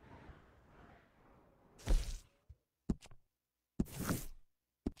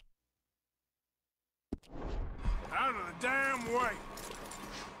 Out of the damn way.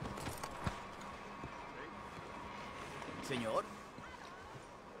 Senor?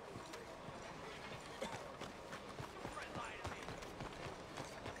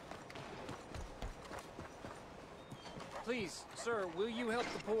 Please, sir, will you help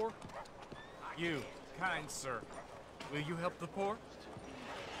the poor? You, kind sir, will you help the poor?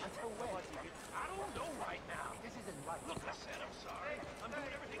 I don't know right now. This isn't right. Look, I said I'm sorry. I'm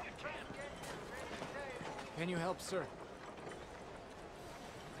doing everything I can. Can you help, sir?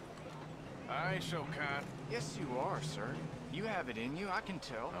 I ain't so kind. Yes, you are, sir. You have it in you, I can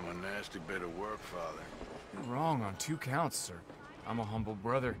tell. I'm a nasty bit of work, Father. You're wrong on 2 counts, sir. I'm a humble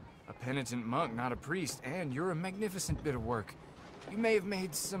brother, a penitent monk, not a priest, and you're a magnificent bit of work. You may have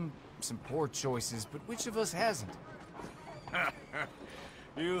made some poor choices, but which of us hasn't?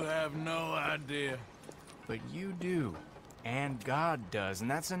 You have no idea. But you do. And God does, and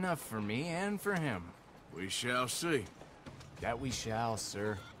that's enough for me and for him. We shall see. That we shall,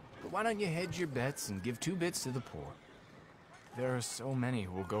 sir. But why don't you hedge your bets and give 2 bits to the poor? There are so many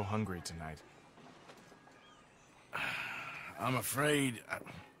who will go hungry tonight. I'm afraid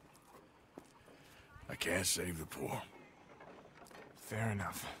I can't save the poor. Fair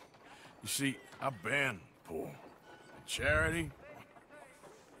enough. You see, I've been poor. Charity,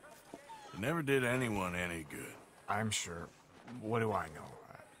 it never did anyone any good. I'm sure. What do I know?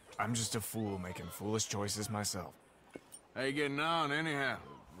 I'm just a fool making foolish choices myself. How you getting on, anyhow?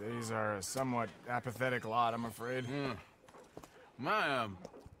 These are a somewhat apathetic lot, I'm afraid.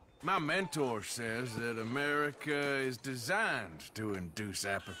 My mentor says that America is designed to induce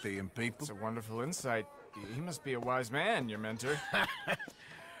apathy in people. It's a wonderful insight. He must be a wise man, your mentor.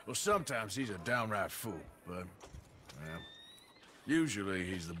 Well, sometimes he's a downright fool, but, well, usually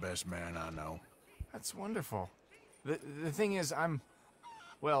he's the best man I know. That's wonderful. The thing is,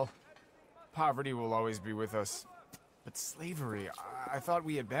 well, poverty will always be with us. But slavery, I thought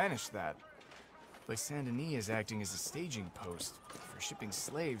we had banished that. Like Saint-Denis is acting as a staging post for shipping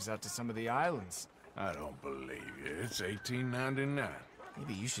slaves out to some of the islands. I don't believe you. It's 1899.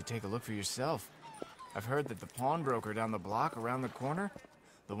 Maybe you should take a look for yourself. I've heard that the pawnbroker down the block around the corner,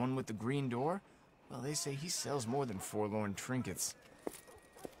 the one with the green door, well, they say he sells more than forlorn trinkets.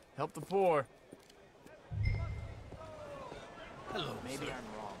 Help the poor. Hello, maybe I'm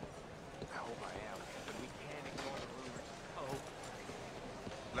wrong. I hope I am, but we can't ignore the rumors. Oh.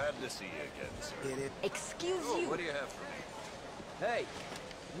 Glad to see you again, sir. Excuse you. What do you have for me? Hey,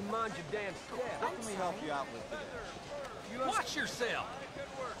 you mind your damn step. What can we help you out with You watch yourself.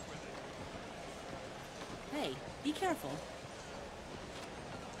 Hey, be careful.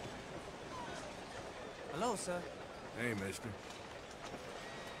 Hello, sir. Hey, mister.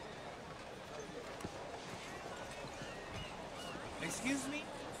 Excuse me?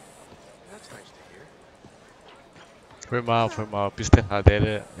 That's nice to hear. Foi mal, a pista errada,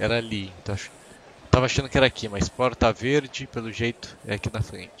 era ali. Então, tava achando que era aqui, mas porta verde, pelo jeito, é aqui na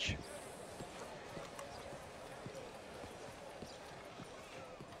frente.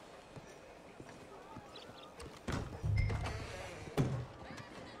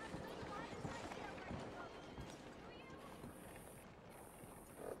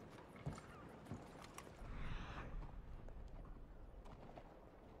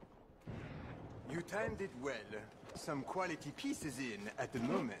 You timed it well. Some quality pieces in at the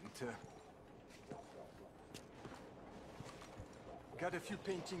moment. Got a few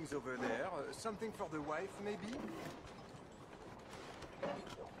paintings over there. Something for the wife, maybe?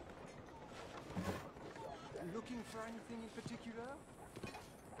 Looking for anything in particular?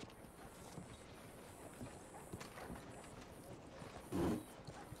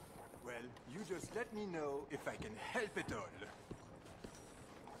 Well, you just let me know if I can help at all.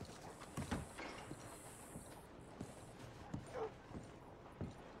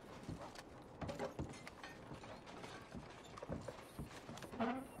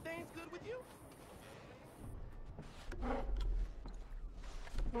 Things good with you?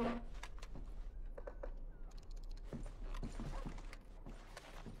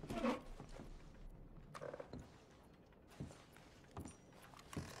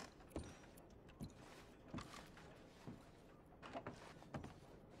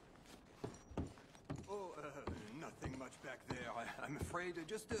 Oh, nothing much back there. I'm afraid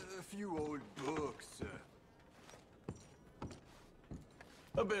just a few old books.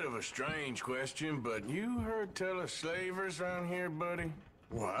 A bit of a strange question, but you heard tell of slavers around here, buddy?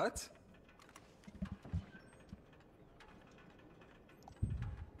 What?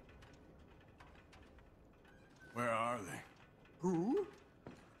 Where are they? Who?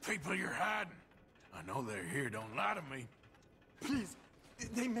 People you're hiding. I know they're here, don't lie to me. Please,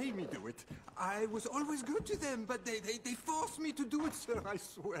 they made me do it. I was always good to them, but they forced me to do it, sir, I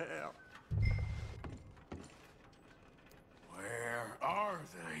swear. Where are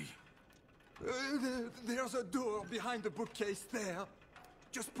they? There's a door behind the bookcase there.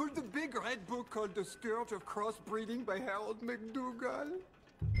 Just pull the big red book called The Scourge of Crossbreeding by Harold McDougall.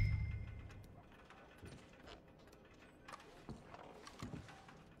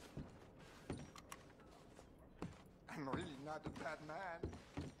 I'm really not a bad man.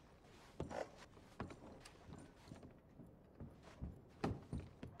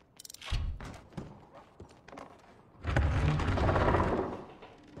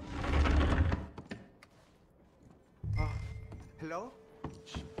 Hello?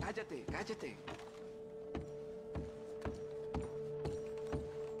 Shh, cállate, cállate.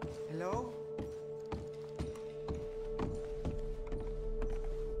 Hello?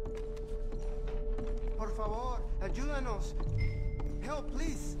 Por favor, ayúdanos. Help,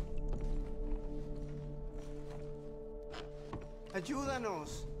 please.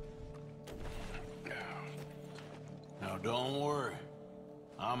 Ayúdanos. Now don't worry.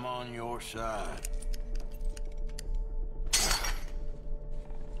 I'm on your side.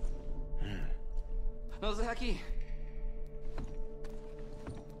 Nos deja aquí.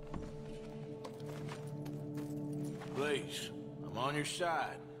 Please, I'm on your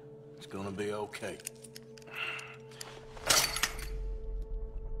side. It's gonna be okay.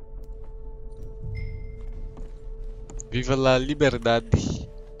 Viva la liberdade.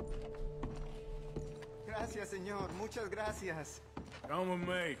 Gracias, señor. Muchas gracias. Come with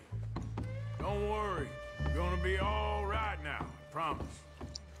me. Don't worry. You're gonna be all right now. I promise.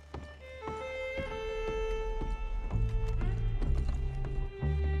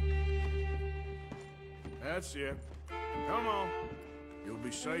 That's it. Come on. You'll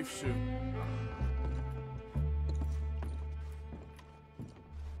be safe soon.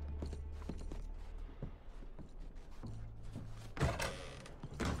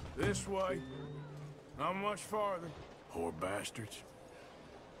 This way. Not much farther. Poor bastards.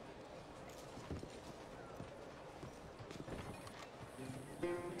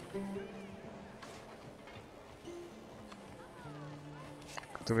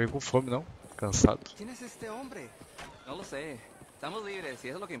 Tô meio com fome, não? Cansado. ¿Quién es este hombre? No lo sé. Estamos libres y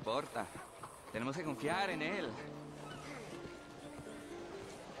eso es lo que importa. Tenemos que confiar en él.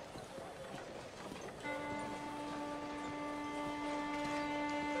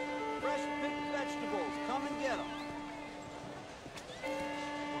 Fresh picked vegetables. Come and get them.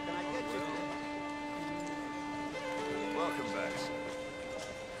 What can I get you? Welcome back, sir.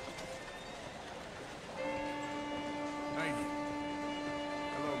 Thank you.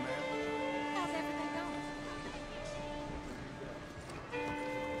 Hello, ma'am. How's everything going?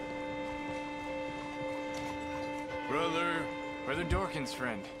 Brother, Brother Dorkin's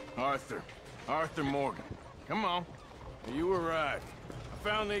friend. Arthur. Arthur Morgan. Come on. You were right. I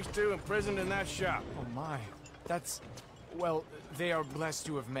found these two imprisoned in that shop. Oh my. That's... Well, they are blessed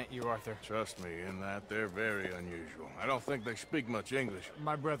to have met you, Arthur. Trust me, in that they're very unusual. I don't think they speak much English.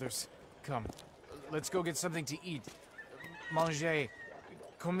 My brothers, come. Let's go get something to eat. Manger.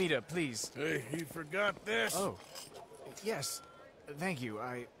 Comida, please. Hey, you forgot this? Oh. Yes. Thank you.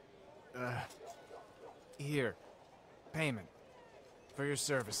 Here. Payment. For your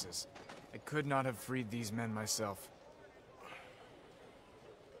services. I could not have freed these men myself.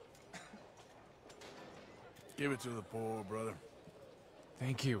 Give it to the poor, brother.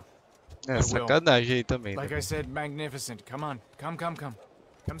 Thank you. É, sacanagem aí também. Like I said, magnificent. Come on. Come.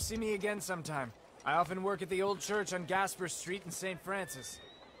 Come see me again sometime. I often work at the old church on Gasper Street in St. Francis.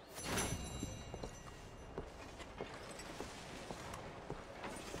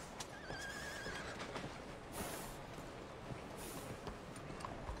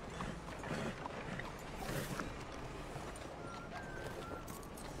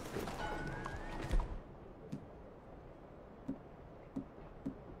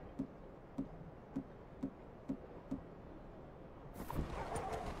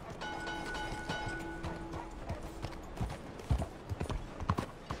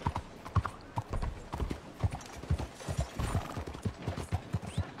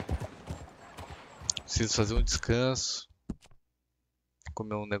 Preciso fazer um descanso,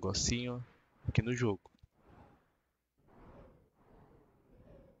 comer um negocinho aqui no jogo.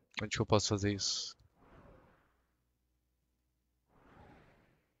 Onde que eu posso fazer isso?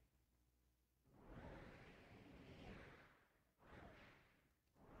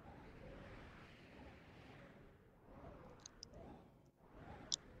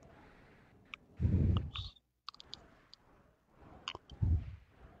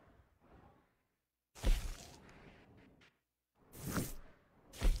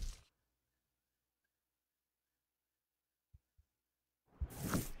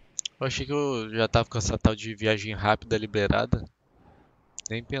 Eu achei que eu já tava com essa tal de viagem rápida liberada.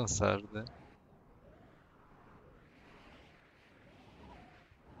 Nem pensar, né?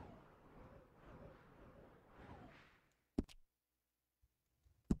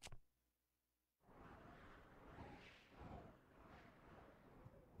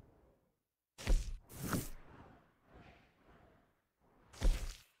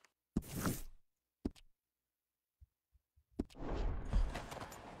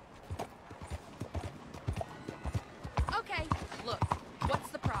 Okay, look, what's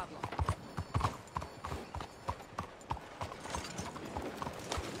the problem?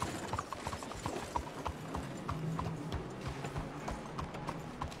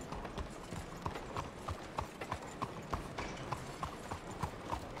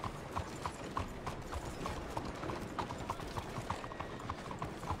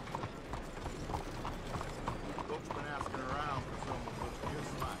 Folks been asking around for someone who looks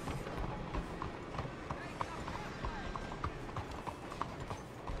just like you.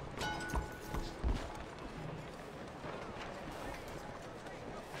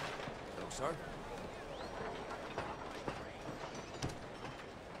 Sir?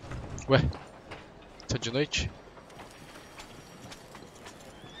 Ué, tá de noite?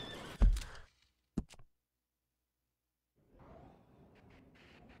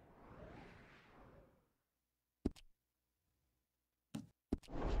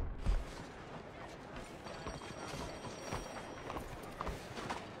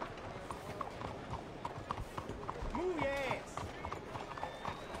 Move your ass.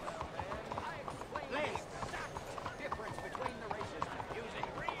 Last. Difference between the races using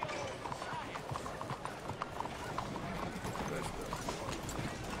real science.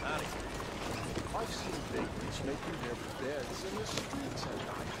 Howdy. I've seen babies making their beds in the streets at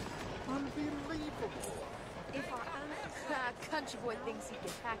night. Unbelievable. If our country boy thinks he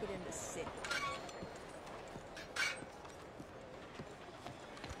can hack it in the city.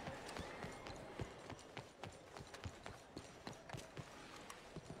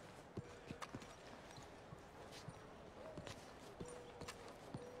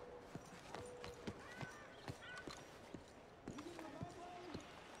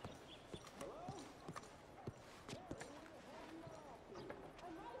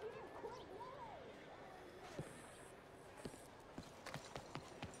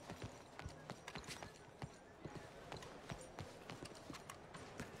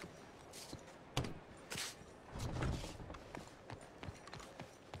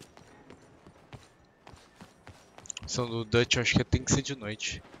 São do Dutch, eu acho que tem que ser de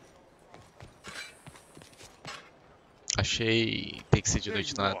noite. Achei. Tem que ser de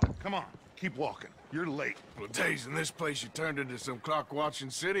noite nada. Come on, keep walking. You're late. Well, days in this place, you turned into some clock-watching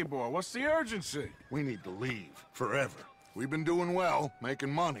city boy. What's the urgency? We need to leave. Forever. We've been doing well,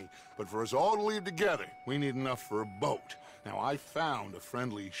 making money, but for us all to leave together, we need enough for a boat. Now, I found a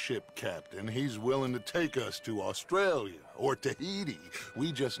friendly ship captain. He's willing to take us to Australia or Tahiti.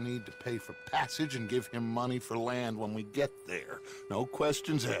 We just need to pay for passage and give him money for land when we get there. No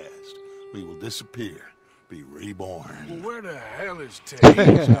questions asked. We will disappear. Be reborn. Well, where the hell is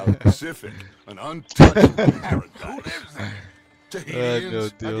Tahiti? South Pacific, an untouched paradise.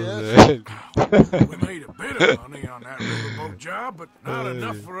 Tahitians, I guess. We made a bit of money on that riverboat job, but not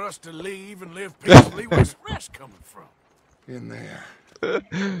enough for us to leave and live peacefully. Where's the rest coming from? In there.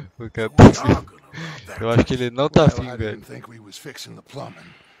 O cara tá assim. Eu acho que ele não tá afim, I velho. didn't think we was fixing the plumbing.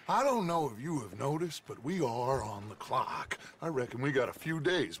 I don't know if you have noticed, but we are on the clock. I reckon we got a few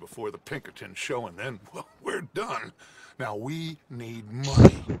days before the Pinkertons show, and then, well, we're done. Now, we need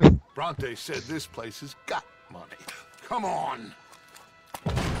money. Bronte said this place has got money. Come on.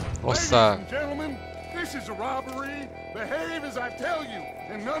 Nossa. Ladies and gentlemen, this is a robbery. Behave as I tell you,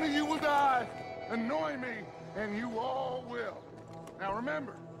 and none of you will die. Annoy me, and you all will. Now,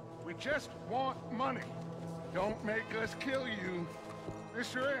 remember, we just want money. Don't make us kill you.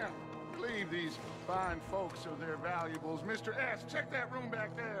 Mr. M, leave these fine folks of their valuables. Mr. S, check that room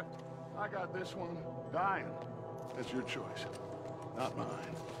back there. I got this one. Dying. That's your choice, not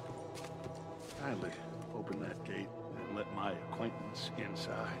mine. Kindly open that gate and let my acquaintance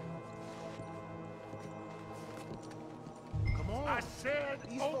inside. Come on. I said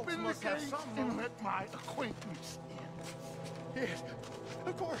These open the folks must have gate something. and let my acquaintance in. Yes,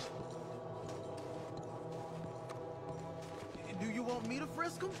 of course. Do you want me to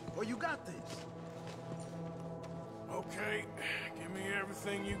frisk him, or you got this? Okay, give me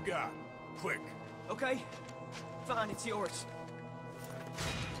everything you got. Quick. Okay, fine, it's yours.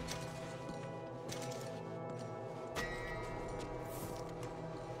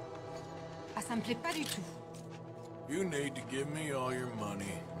 Ah, ça me plaît pas du tout. You need to give me all your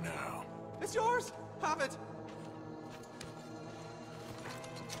money now. It's yours. Have it.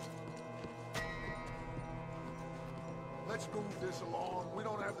 Let's move this along. We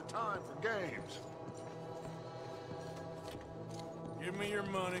don't have the time for games. Give me your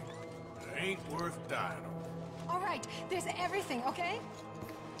money. It ain't worth dying over. All right, there's everything, okay?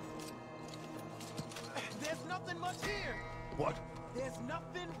 There's nothing much here. What? There's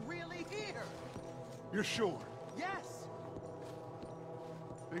nothing really here. You're sure? Yes.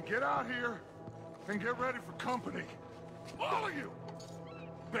 Then get out here and get ready for company. All of you!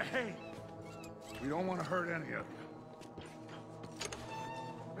 Behave. We don't want to hurt any of you.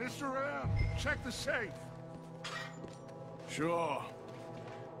 Mr. M, check the safe. Sure.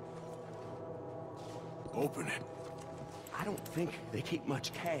 Open it. I don't think they keep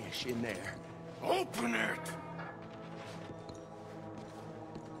much cash in there. Open it!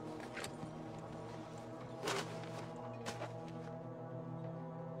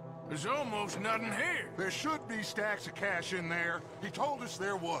 There's almost nothing here. There should be stacks of cash in there. He told us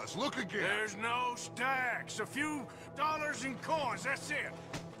there was. Look again. There's no stacks. A few dollars in coins, that's it.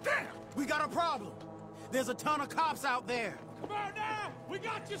 Damn! We got a problem. There's a ton of cops out there. Come on now! We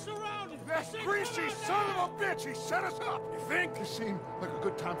got you surrounded! That greasy son of a bitch! He set us up! You think? This seemed like a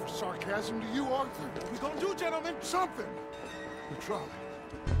good time for sarcasm to you, Arthur? What we gonna do, gentlemen? Something! The trolley.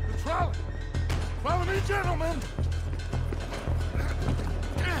 The trolley! Follow me, gentlemen!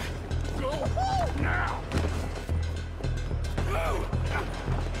 Go now! Go!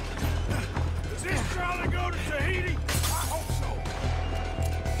 Does this trolley go to Tahiti? I hope so!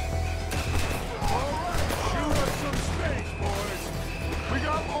 All right, shoot us some space, boys. We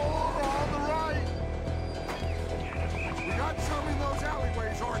got more on the right. We got some in those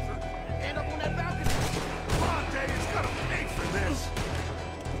alleyways, Arthur. End up on that balcony. Bronte is gonna pay for this.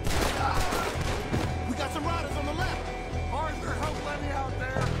 We got some riders on the left. Arthur, help Lenny out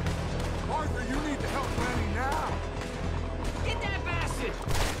there. Arthur, you need to help Lenny now. Get that bastard!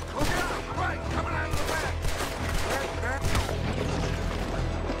 Look out! Right, coming out of the back. Back.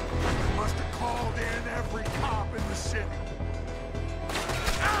 You must have called in every cop in the city.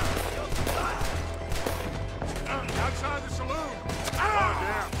 Outside the saloon. Oh,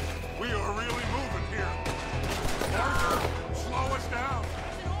 damn. We are really moving here. Arthur, slow us down.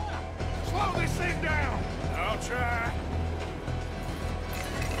 Slow this thing down. I'll try.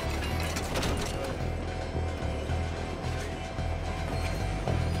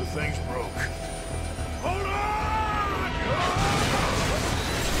 The thing's broke. Hold on!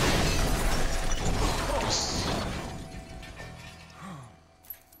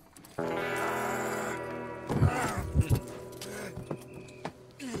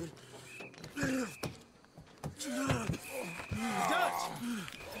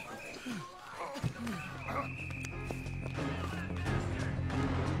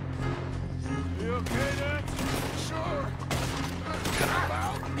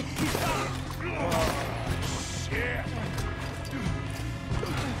 Shit!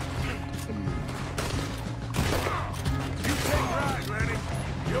 You take right, Lenny.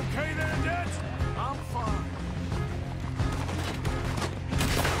 You okay there, Dutch? I'm fine.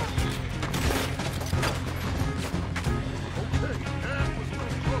 Okay, that was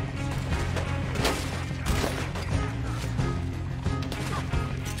really close.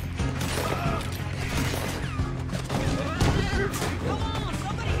 Come on,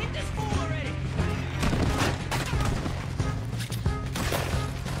 somebody hit this fool already!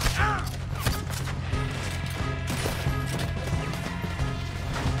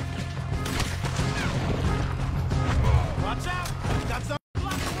 Watch out! Got some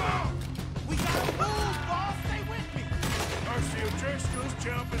block the wall! We gotta move, boss! Stay with me! Mercy O'Driscoll's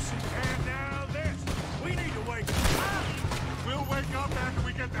jumping some can now this. We need to wake up. We'll wake up after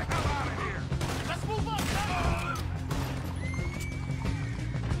we get the hell out of here. Let's move up, son!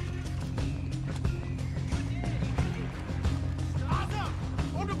 Eyes up!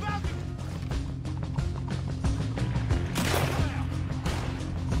 On the balcony!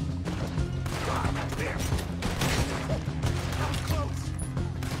 There. That was close!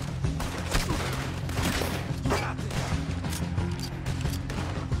 You got this!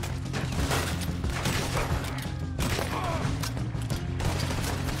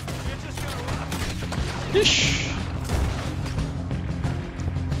 You're just gonna run! Ish.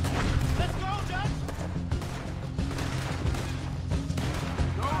 Let's go, Dutch!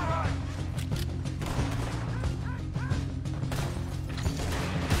 Go right.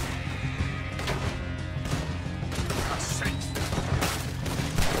 God's sakes.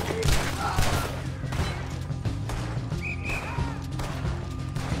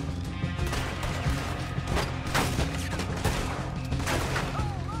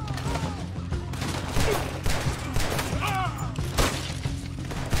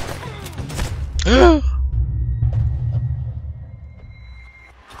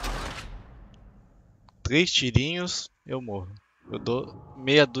 Três tirinhos, eu morro. Eu dou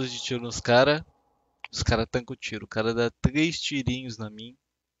meia dúzia de tiro nos caras, os caras tancam o tiro. O cara dá 3 tirinhos na mim.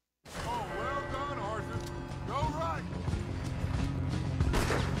 Oh, well done, Arthur. Go right.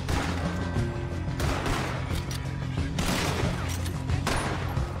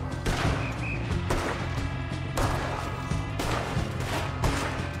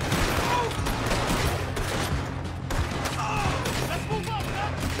 Let's move up,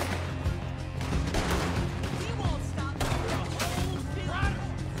 Dutch! He won't stop the whole business. Right.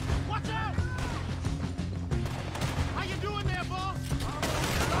 Watch out! How you doing there, boss?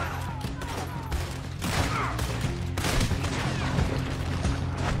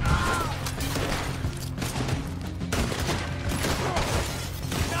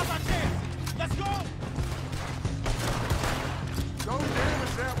 Now's our chance! Let's go! Go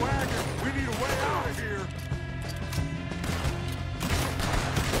damage that wagon. We need a way out of here.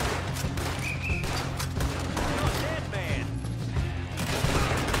 You're a dead man.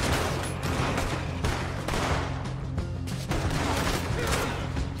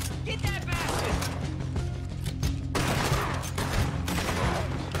 Get that bastard!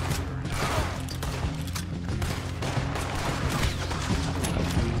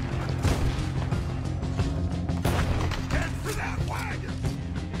 Head for that wagon.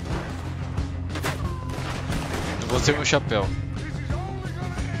 Eu vou ser meu chapéu. This is only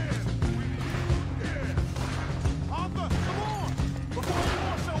gonna end. Yeah. Arthur, come on! Before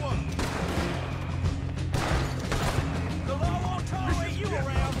anyone show up! The law won't tolerate you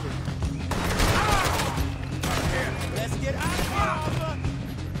around! Let's get out of here, Arthur!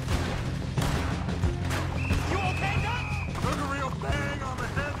 You okay, Dutch? Took a real bang on the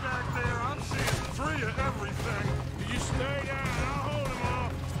head back there. I'm seeing 3 of everything. You stay down. I'll hold them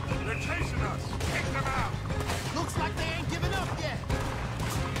off. They're chasing us. Kick them out. Looks like they ain't giving up yet!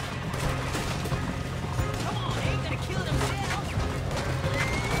 Come on, they ain't gonna kill themselves!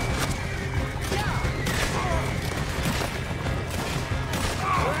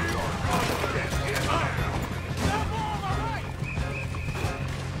 Now more on the right!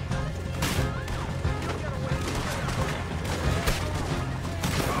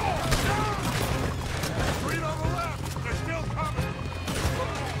 Three on the left. They're still coming.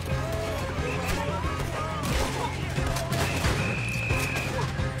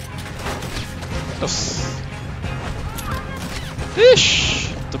 Nossa.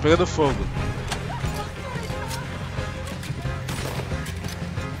 Ixi, tô pegando fogo.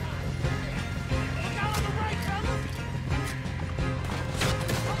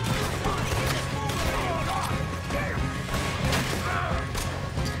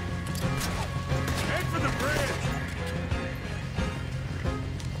 Head for the bridge.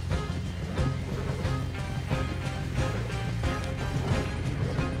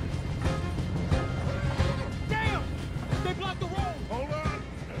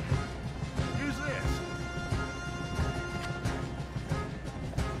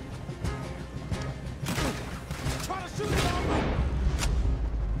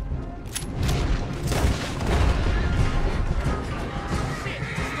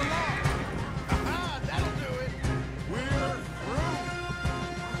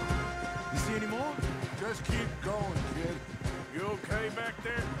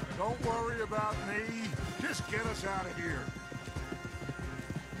 about me. Just get us out of here.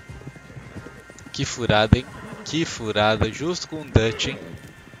 Que furada, hein? Que furada. Justo com o Dutch, hein?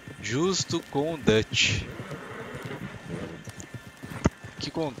 Justo com o Dutch. Que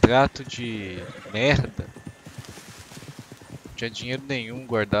contrato de merda. Não tinha dinheiro nenhum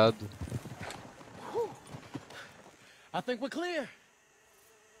guardado. I think we're clear.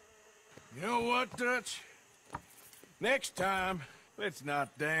 You know what, Dutch? Next time, let's not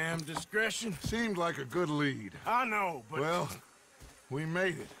damn discretion. Seemed like a good lead. I know, but... Well, we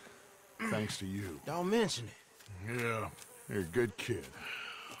made it. Thanks to you. Don't mention it. Yeah. You're a good kid.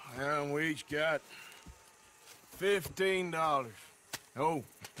 And we each got $15. Oh,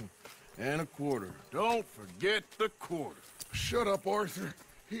 and a quarter. Don't forget the quarter. Shut up, Arthur.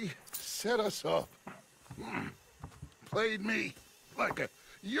 He set us up. Played me like a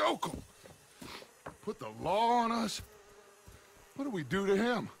yokel. Put the law on us. What did we do to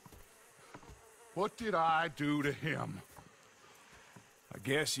him? What did I do to him? I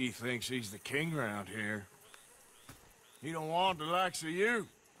guess he thinks he's the king around here. He don't want the likes of you.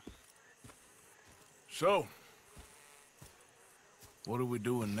 So, what are we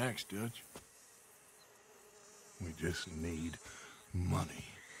doing next, Dutch? We just need money.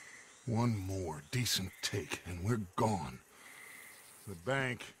 One more decent take, and we're gone. The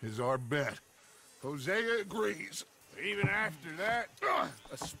bank is our bet. Hosea agrees. Even after that?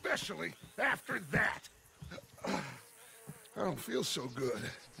 Especially after that. I don't feel so good.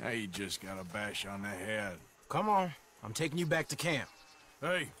 Now you just got a bash on the head. Come on. I'm taking you back to camp.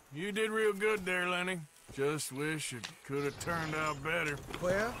 Hey, you did real good there, Lenny. Just wish it could have turned out better.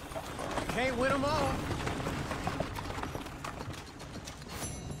 Well, can't win them all.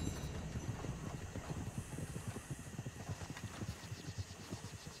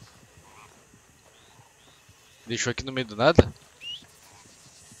 Deixou aqui no meio do nada?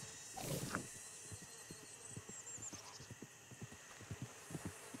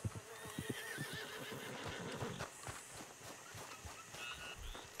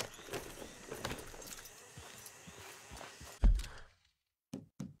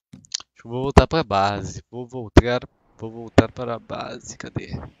 Vou voltar para a base. Vou voltar para a base.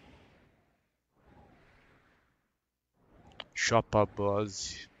 Cadê? Chopa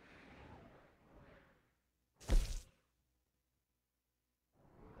base.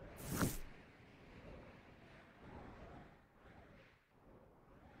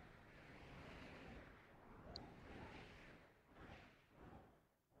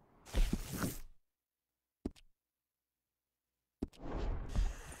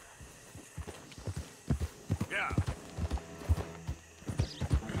 Yeah.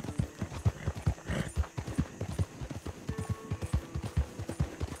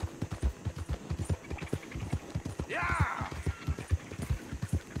 Yeah.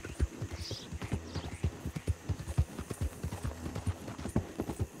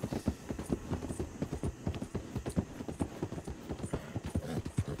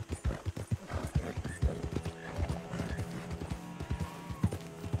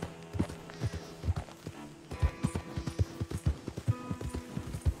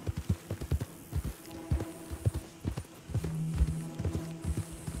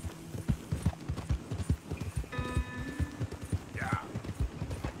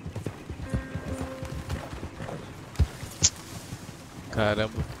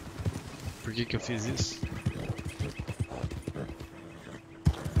 Caramba, por que eu fiz isso?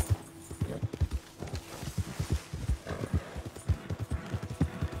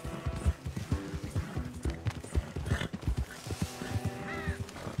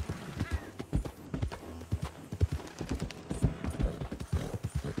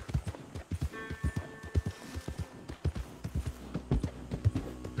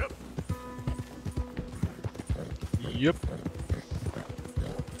 Yep.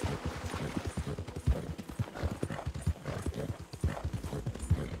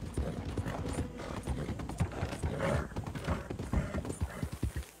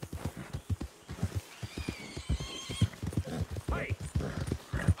 Hey,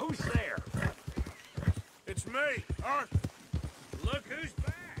 who's there? It's me, Arthur. Look who's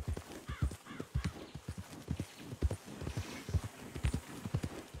back.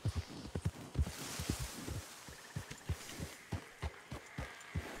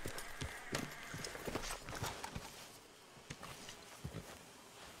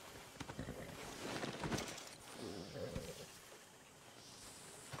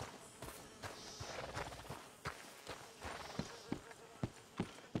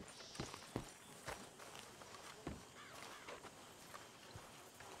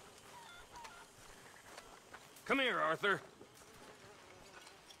 Come here, Arthur.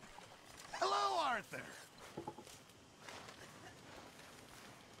 Arthur.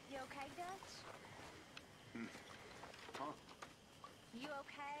 You okay, Dutch? You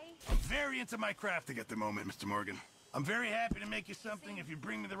okay? I'm very into my crafting at the moment, Mr. Morgan. I'm very happy to make you something if you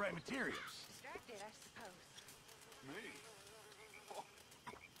bring me the right materials. Distracted, I suppose. Me? Oh,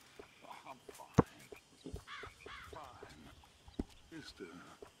 I'm fine. Fine. Just,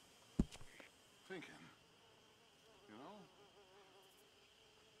 thinking. You know?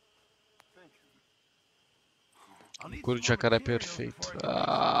 Thinking. I'll need Couro de some more jacaré materials perfeito. before I can make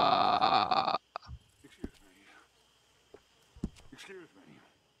Ah! Excuse me. Excuse me.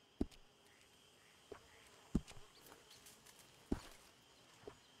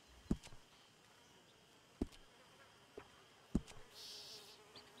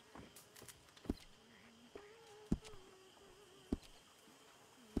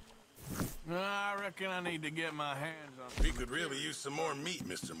 I reckon I need to get my hands on. We could really use some more meat,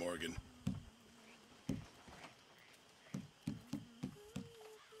 Mr. Morgan.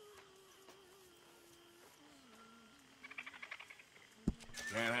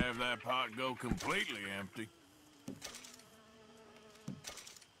 Can't have that pot go completely empty.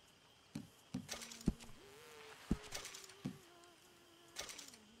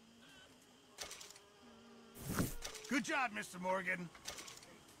 Good job, Mr. Morgan.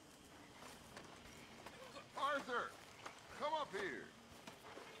 Arthur, come up here.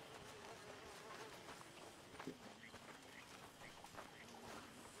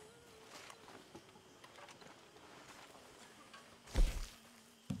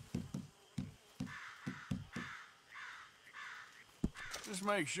 Just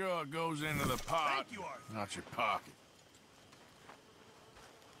make sure it goes into the pot, Thank you, Arthur. not your pocket.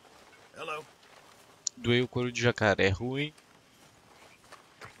 Hello. Doei o couro de jacaré ruim.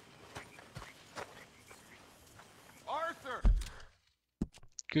 Arthur!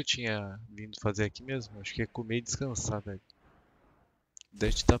 O que eu tinha vindo fazer aqui mesmo? Acho que é comer e descansar, velho.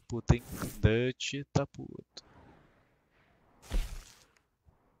 Dutch tá puto, hein? Dutch tá puto.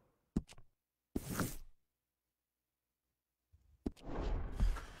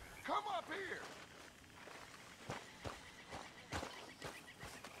 Come up here.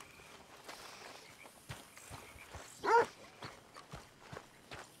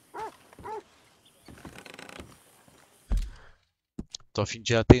 Tô a fim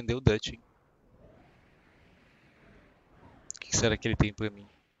de atender o Dutch, hein? O que será que ele tem pra mim?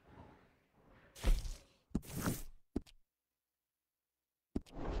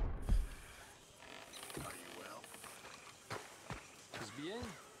 Are you well? Pues bien.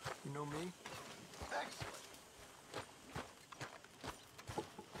 You know me? Excellent.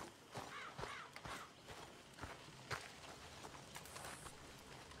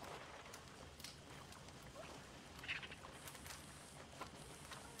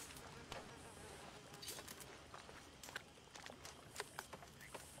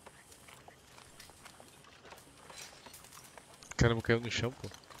 Caramba, caiu no chão, pô.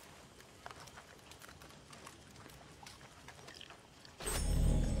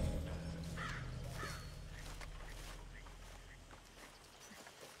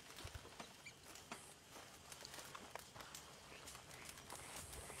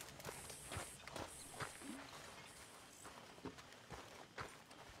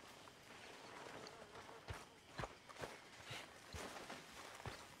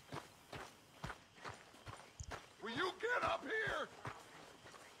 Will you get up here?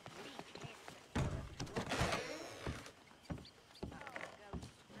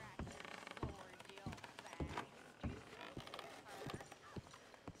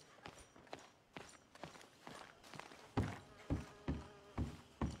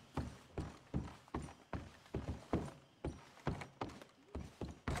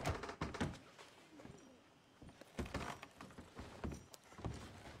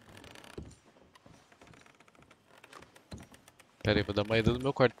 Pera aí, vou dar uma ida no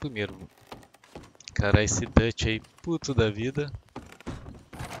meu quarto primeiro. Cara, esse Dutch aí, puto da vida.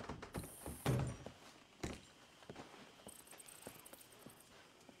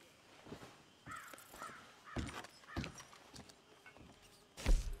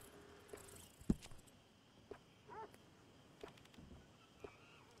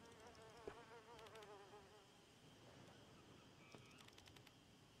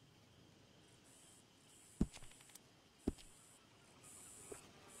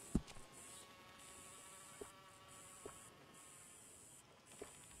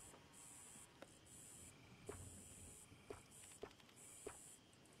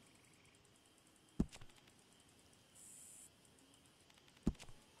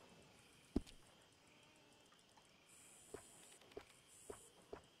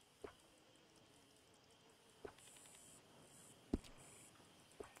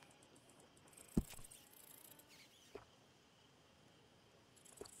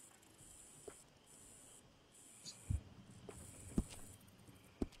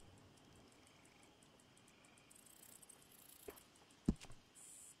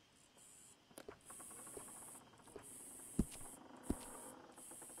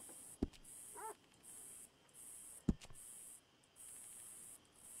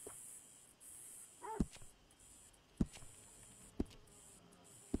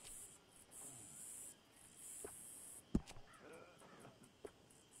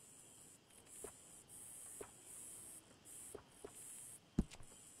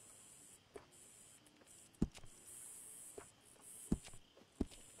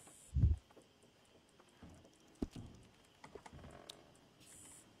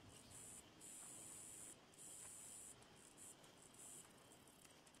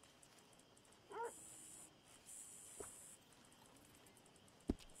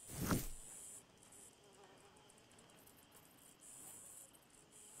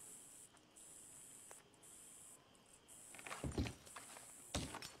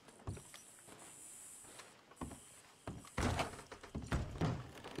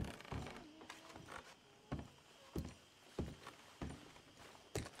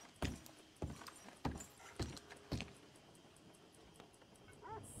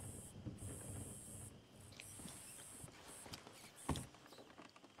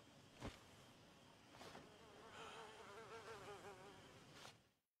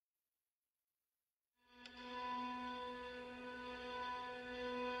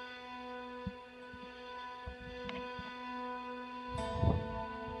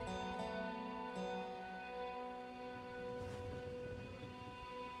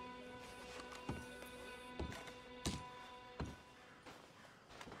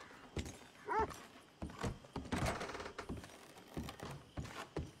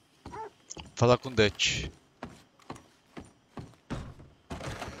 falar com o Dutch.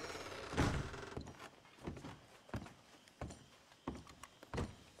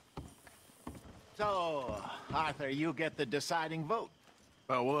 So, Arthur, you get the deciding vote.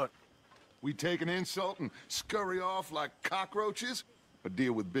 About what? We take an insult and scurry off like cockroaches? Or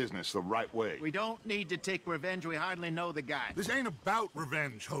deal with business the right way? We don't need to take revenge. We hardly know the guy. This ain't about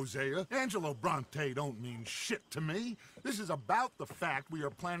revenge, Hosea. Angelo Bronte don't mean shit to me. This is about the fact we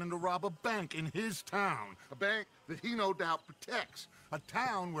are planning to rob a bank in his town. A bank that he no doubt protects. A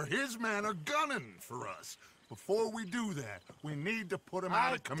town where his men are gunning for us. Before we do that, we need to put him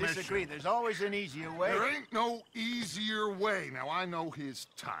out of commission. I disagree. There's always an easier way. There ain't no easier way. Now, I know his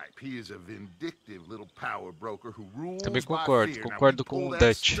type. He is a vindictive little power broker who rules Também by concordo. fear. Concordo Now, com o that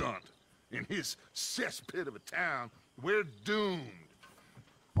Dutch. stunt in his cesspit of a town, we're doomed.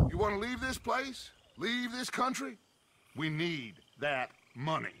 You want to leave this place? Leave this country? We need that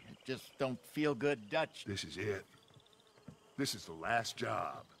money. Just don't feel good, Dutch. This is it. This is the last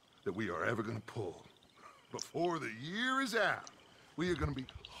job that we are ever going to pull. Before the year is out, we are going to be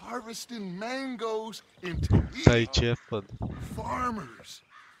harvesting mangoes into Tahiti é foda. farmers.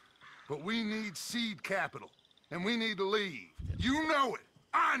 But we need seed capital, and we need to leave. You know it.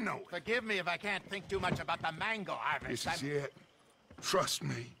 I know it. Forgive me if I can't think too much about the mango harvest. This is it. Trust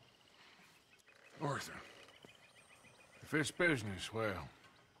me. Arthur. If it's business, well,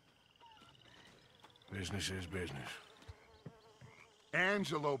 business is business.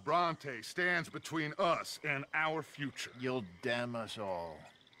 Angelo Bronte stands between us and our future. You'll damn us all.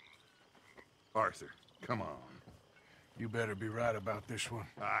 Arthur, come on. You better be right about this one.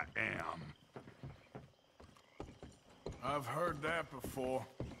 I am. I've heard that before.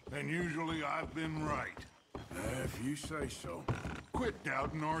 And usually I've been right. If you say so. Quit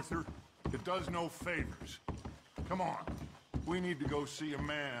doubting, Arthur. It does no favors. Come on. We need to go see a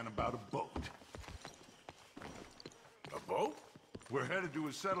man about a boat. A boat? We're headed to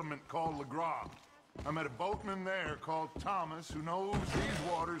a settlement called Le Gras. I met a boatman there called Thomas who knows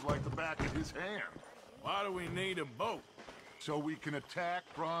these waters like the back of his hand. Why do we need a boat? So we can attack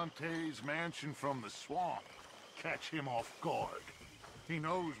Bronte's mansion from the swamp. Catch him off guard. He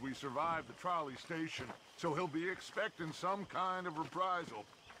knows we survived the trolley station, so he'll be expecting some kind of reprisal.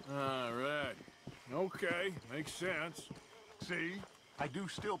 All right. Okay, makes sense. See? I do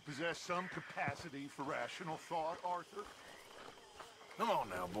still possess some capacity for rational thought, Arthur. Come on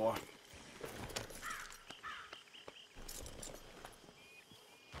now, boy.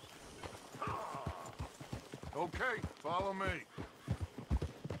 Okay, follow me.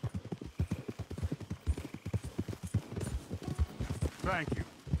 Thank you.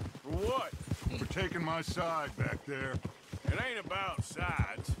 For what? For taking my side back there. It ain't about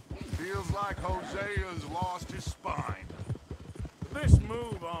sides. Feels like Hosea's lost his spine. This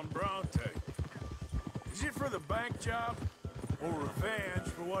move on Bronte, is it for the bank job? Or revenge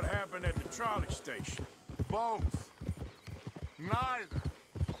for what happened at the trolley station? Both. Neither.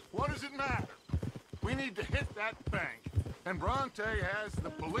 What does it matter? We need to hit that bank. And Bronte has the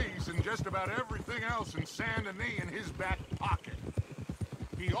police and just about everything else in Saint Denis in his back pocket.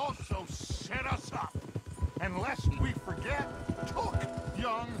 He also set us up. And lest we forget, took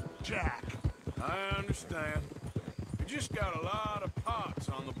young Jack. I understand. We just got a lot of pots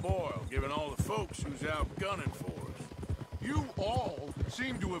on the boil, given all the folks who's out gunning for us. You all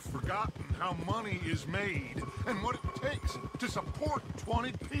seem to have forgotten how money is made and what it takes to support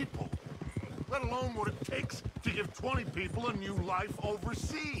 20 people. Let alone what it takes to give 20 people a new life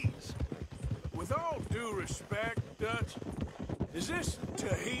overseas. With all due respect, Dutch, is this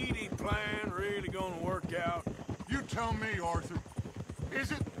Tahiti plan really gonna work out? You tell me, Arthur.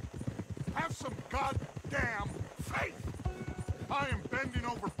 Is it? Have some goddamn faith. I am bending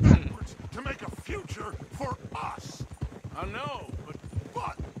over backwards to make a future for us. I know, but...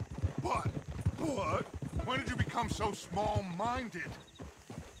 When did you become so small-minded?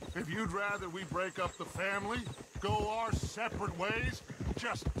 If you'd rather we break up the family, go our separate ways,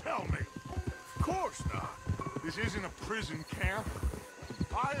 just tell me. Of course not. This isn't a prison camp.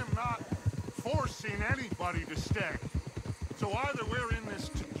 I am not forcing anybody to stay. So either we're in this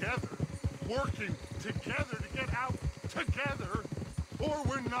together, working together to get out together, or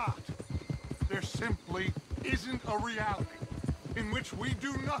we're not. There simply isn't a reality in which we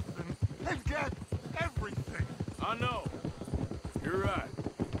do nothing and get everything. I know. You're right.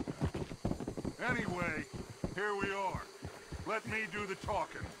 Anyway, here we are. Let me do the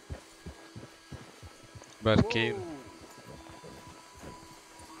talking. Barqueiro.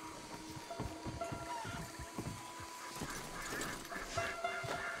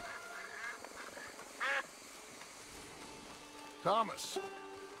 Thomas,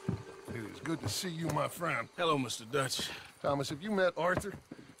 it is good to see you, my friend. Hello, Mr. Dutch. Thomas, have you met Arthur?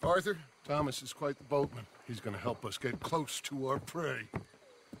 Arthur? Thomas is quite the boatman. He's gonna help us get close to our prey.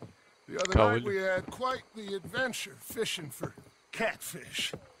 The other night we had quite the adventure fishing for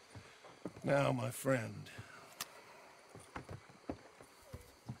catfish. Now, my friend,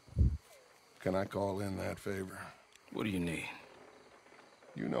 can I call in that favor? What do you need?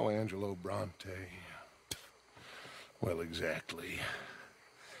 You know Angelo Bronte. Well, exactly.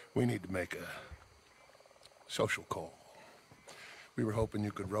 We need to make a social call. We were hoping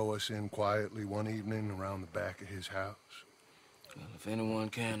you could row us in quietly one evening around the back of his house. Well, if anyone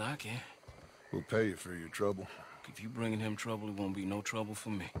can, I can. We'll pay you for your trouble. If you bringing him trouble, it won't be no trouble for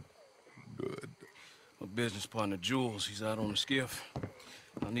me. Good. My business partner, Jules, he's out on the skiff.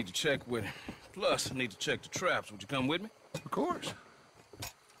 I need to check with him. Plus, I need to check the traps. Would you come with me? Of course.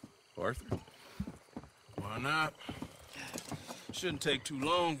 Arthur? Why not? Shouldn't take too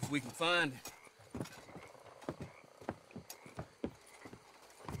long if we can find it.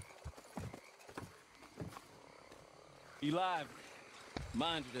 Be lively.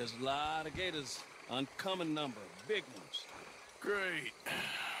 Mind you, there's a lot of gators. Uncommon number. Big ones. Great.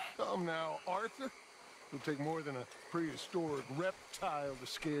 Come now, Arthur. It'll take more than a prehistoric reptile to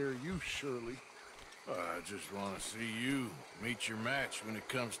scare you, surely. I just want to see you meet your match when it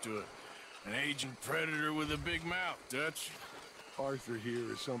comes to an aging predator with a big mouth, Dutch. Arthur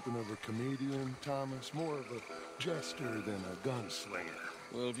here is something of a comedian, Thomas. More of a jester than a gunslinger.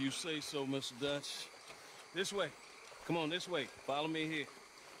 Well, if you say so, Mr. Dutch. This way. Come on, this way. Follow me here.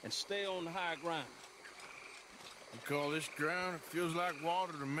 And stay on the high ground. You call this ground? It feels like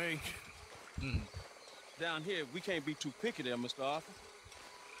water to me. Down here, we can't be too picky there, Mr. Arthur.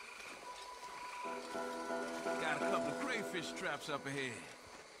 Got a couple of crayfish traps up ahead.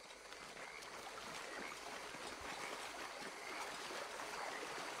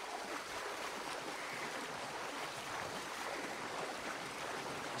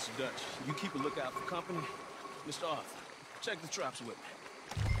 Mr. Dutch, you keep a lookout for company. Mr. Arthur, check the traps with me.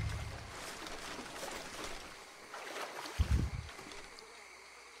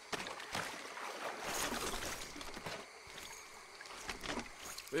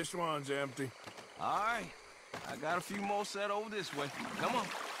 This one's empty. All right. I got a few more set over this way. Come on.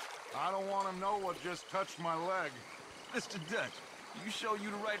 I don't want to know what just touched my leg. Mr. Dutch, you sure you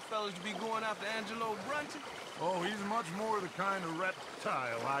the right fellas to be going after Angelo Bronte? Oh, he's much more the kind of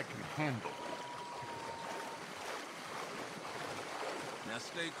reptile I can handle. Now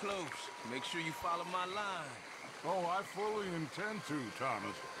stay close. Make sure you follow my line. Oh, I fully intend to,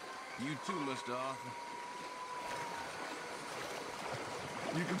 Thomas. You too, Mr. Arthur.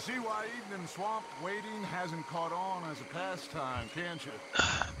 You can see why evening swamp wading hasn't caught on as a pastime, can't you?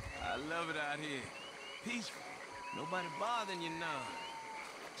 I love it out here. Peaceful. Nobody bothering you now.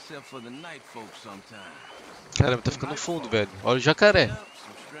 Except for the night folks sometimes. Caramba, tá ficando fundo, velho. Olha o jacaré.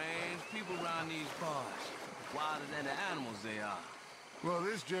 Some strange people around these parts. Wilder than the animals they are. Well,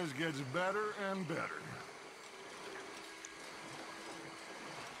 this just gets better and better.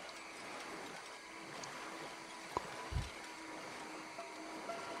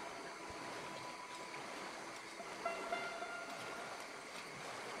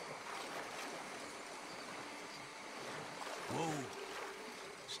 Whoa.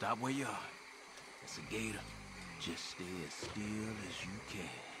 Stop where you are. It's a gator. Just stay as still as you can.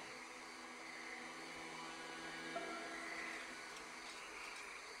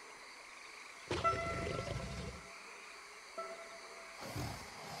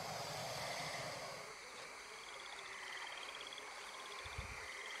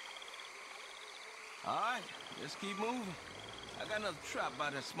 All right, let's keep moving. I got another trap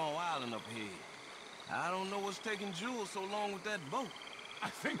by that small island up here. I don't know what's taking Jules so long with that boat. I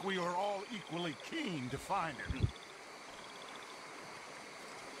think we are all equally keen to find her.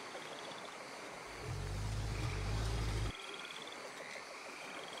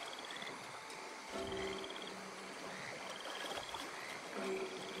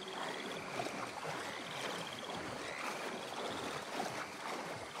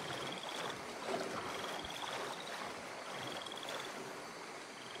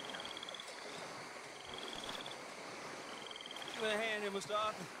 Give me a hand here, Mr.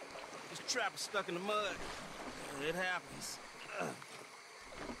 Arthur. This trap is stuck in the mud. It happens.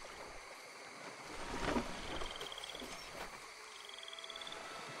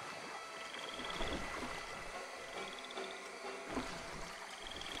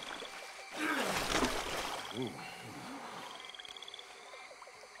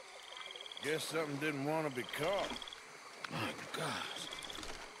 Guess something didn't want to be caught. My gosh.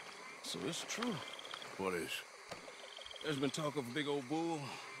 So it's true. What is? There's been talk of a big old bull,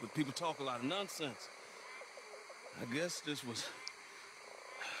 but people talk a lot of nonsense. I guess this was...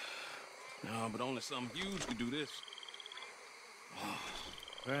 No, but only something huge could do this.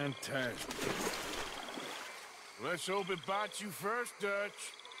 Fantastic. Let's hope it bites you first,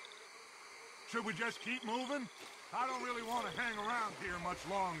 Dutch. Should we just keep moving? I don't really want to hang around here much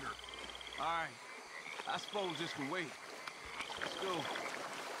longer. All right. I suppose this can wait. Let's go.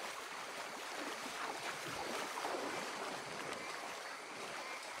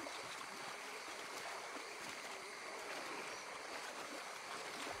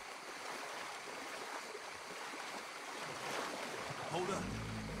 Hold up.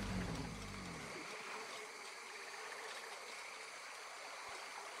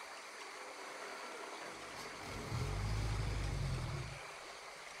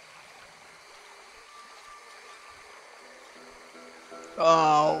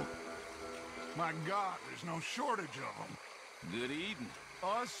 Oh. My God, there's no shortage of them. Good eating.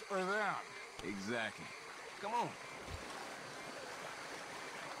 Us or them? Exactly. Come on.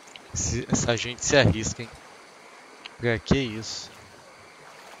 Essa gente se arrisca, hein? Pra que isso?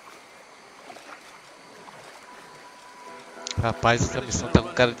 Rapaz, essa missão tá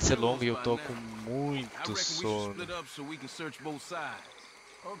com cara de ser longa e eu tô com muito sono.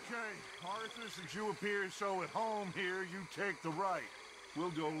 Okay, Arthur, since you appear so at home here, you take the right. We'll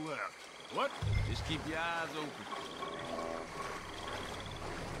go left. What? Just keep your eyes open.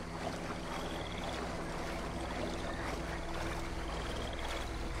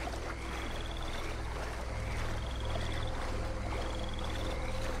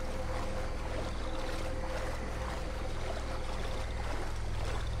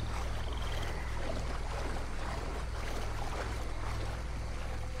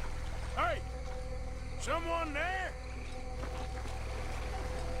 Hey! Someone there?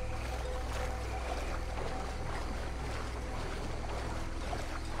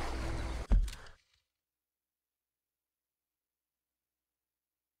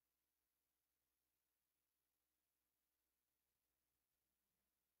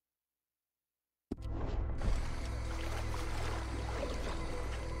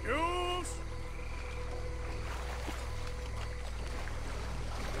 Jules?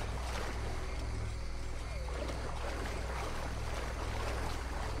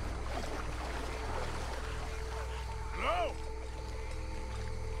 Hello?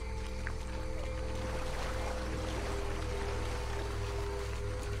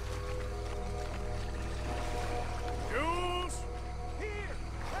 Jules? Here!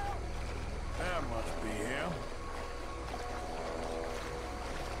 Help! That must be him.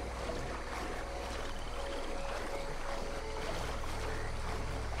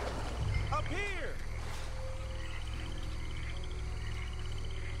 Up here!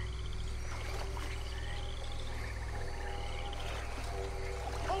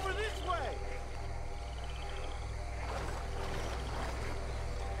 Over this way!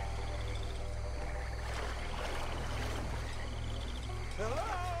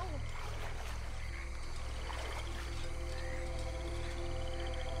 Hello?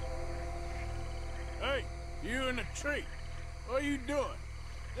 Hey, you in the tree. What are you doing?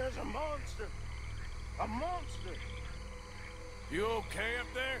 There's a monster! A monster! You okay up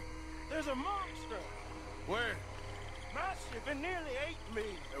there? There's a monster! Where? Massive and nearly ate me!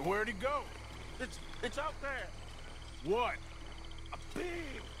 Where'd he go? It's out there! What? A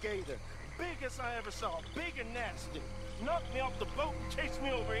big gator! Biggest I ever saw, big and nasty! Knocked me off the boat and chased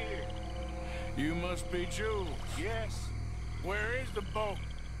me over here! You must be Jules. Yes, Where is the boat?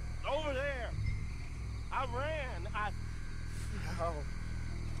 over there! I ran, Oh,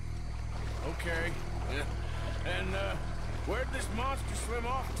 Okay. Yeah. And, where'd this monster swim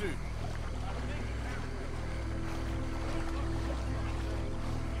off to?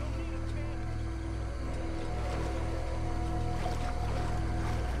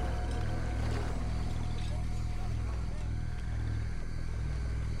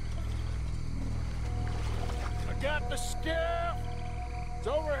 I got the skiff! It's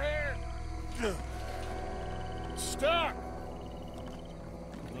over here! Stuck!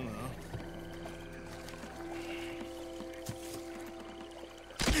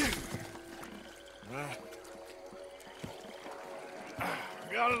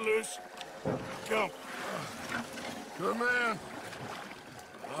 Got it loose. Go. Good man.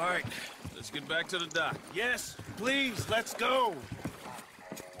 All right, let's get back to the dock. yes, please, let's go!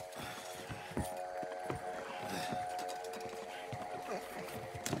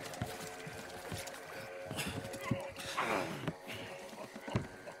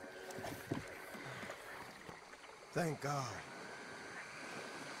 Thank God.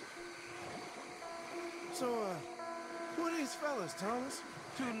 So, Who are these fellas, Thomas?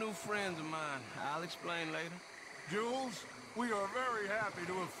 Two new friends of mine. I'll explain later. Jules, we are very happy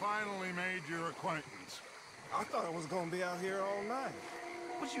to have finally made your acquaintance. I thought I was gonna be out here all night.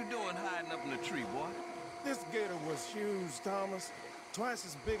 What you doing hiding up in the tree, boy? This gator was huge, Thomas. Twice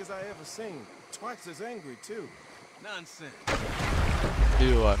as big as I ever seen. Twice as angry, too. Nonsense.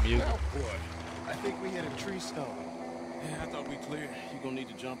 Meu amigo. I think we hit a tree stump. Yeah, I thought we cleared. You're gonna need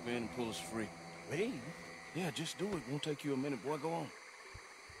to jump in and pull us free. Me? Yeah, just do it. Won't take you a minute, boy. Go on.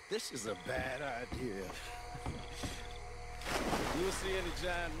 This is a bad idea. You'll see any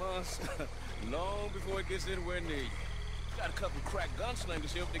giant monster long before it gets anywhere near you. Got a couple crack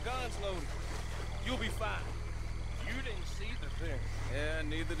gunslingers here with their guns loaded. You'll be fine. You didn't see the thing. Yeah,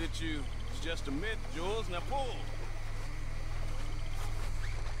 neither did you. It's just a myth, Jules. Now pull.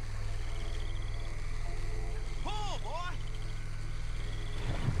 Pull, boy!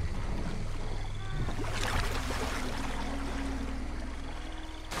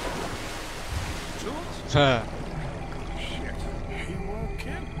 Jules? Shit. He won't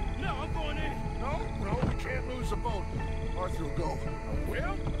kill. No, I'm going in. No, we can't lose the boat. Arthur will go.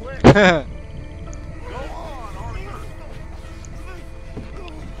 Well, wait. Go on, Arthur.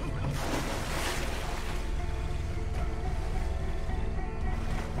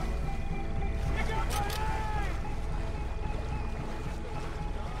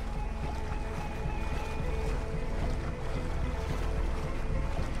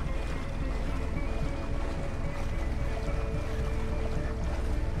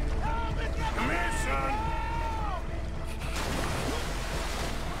 Come here, son.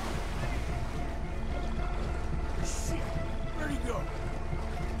 Shit. Where'd he go?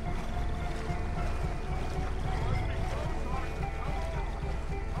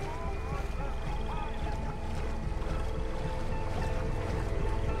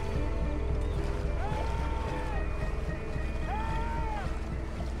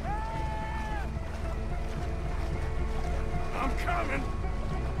 I'm coming.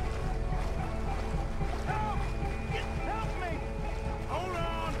 Help me! Hold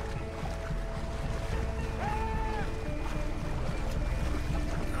on!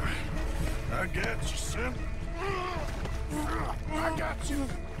 I got you, son. I got you.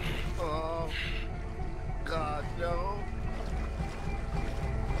 Oh, God, no.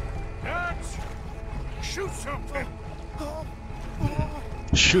 Dutch! Shoot something!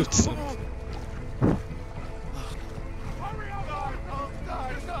 Shoot something. Hurry up! Oh,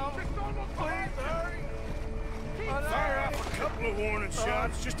 God, no! Please, hurry! Fire off a couple of warning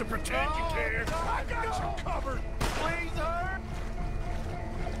shots just to pretend you care. I got you covered! Please, hurry!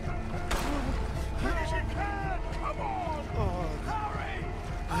 Quick as you can! Come on!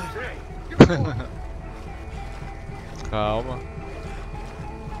 Hurry! Calma.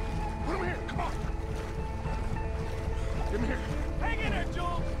 Put him here, come on! Give him here. Hang in there,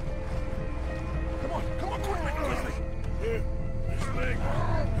 Joel! Come on, quickly! Here, his leg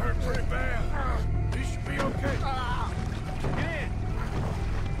hurt pretty bad. He should be okay. Get in!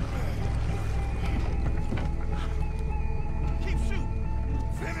 Keep shooting!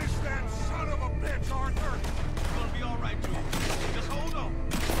 Finish that son of a bitch, Arthur! It's gonna be all right, Jules. Just hold on.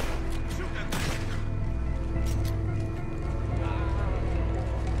 Shoot that thing.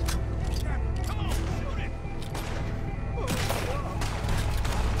 Come on, shoot it!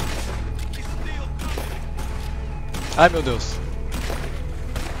 He's still coming. Ai, meu Deus.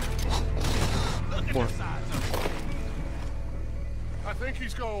 Morre. I think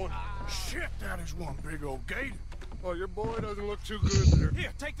he's going. Shit, that is one big old gate. Oh, your boy doesn't look too good there.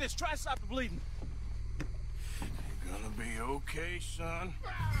 Here, take this. Try to stop the bleeding. You're gonna be okay, son.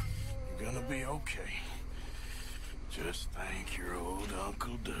 You're gonna be okay. Just thank your old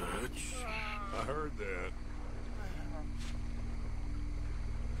Uncle Dutch. I heard that.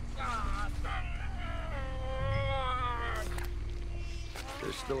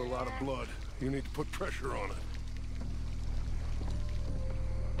 There's still a lot of blood. You need to put pressure on it.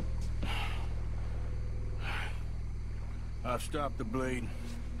 I've stopped the bleeding.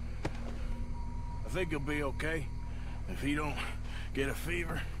 I think he'll be okay. If he don't get a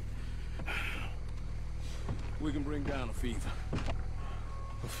fever, We can bring down a fever.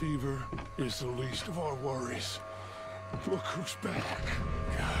 A fever is the least of our worries. Look who's back.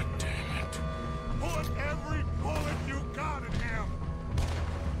 God damn it. Put every bullet you got in him!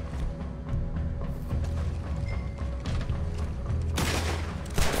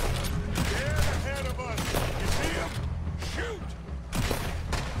 Dead ahead of us! You see him? Shoot!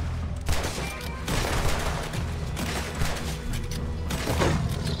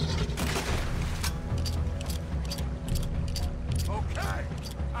 Okay,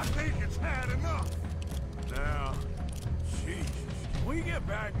 I think it's had enough. Now,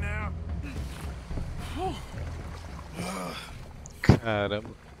 Caramba.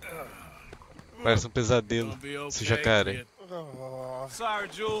 Parece um pesadelo esse jacaré. Sorry,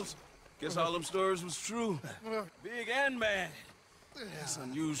 Jules. Guess all them stories was true. Big and mad. That's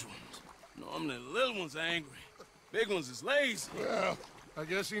unusual. Normally the little ones are angry. Big ones is lazy. Well, I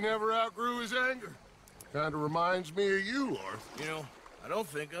guess he never outgrew his anger. Kinda reminds me of you, Arthur. You know, I don't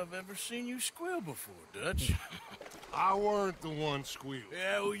think I've ever seen you squeal before, Dutch. I weren't the one squealing.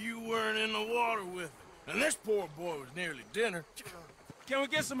 Yeah, well, you weren't in the water with him. And this poor boy was nearly dinner. Can we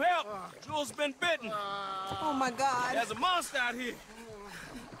get some help? Jules been bitten. Oh, my God. There's a monster out here.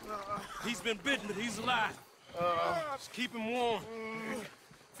 He's been bitten, but he's alive. Just keep him warm.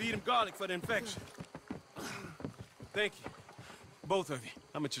 Feed him garlic for the infection. Thank you. Both of you.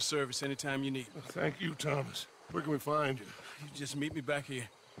 I'm at your service anytime you need. Thank you, Thomas. Where can we find you? You just meet me back here.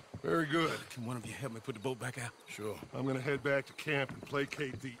 Very good. Can one of you help me put the boat back out? Sure. I'm gonna head back to camp and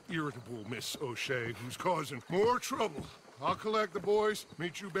placate the irritable Miss O'Shea, who's causing more trouble. I'll collect the boys.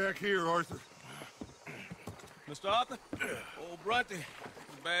 Meet you back here, Arthur. Mr. Arthur? Old Brunty.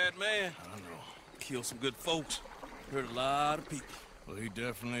 A bad man. I know. Killed some good folks. Hurt a lot of people. Well, he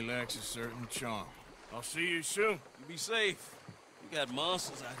definitely lacks a certain charm. I'll see you soon. You be safe. We got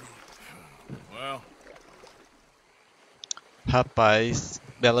monsters out here. Well. Rapaz,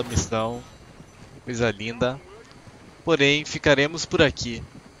 bela missão, coisa linda. Porém, ficaremos por aqui.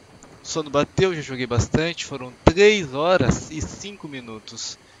 O sono bateu, já joguei bastante. Foram 3 horas e 5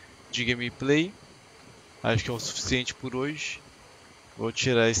 minutos de gameplay. Acho que é o suficiente por hoje. Vou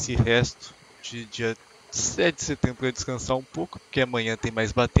tirar esse resto de dia 7 de setembro para descansar um pouco, porque amanhã tem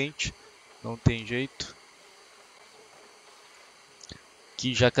mais batente. Não tem jeito.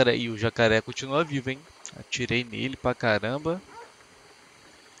 Que jacaré, e o jacaré continua vivo, hein? Atirei nele pra caramba.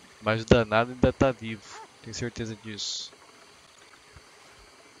 Mas o danado ainda tá vivo. Tenho certeza disso.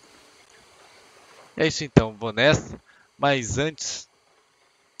 É isso então, vou nessa. Mas antes,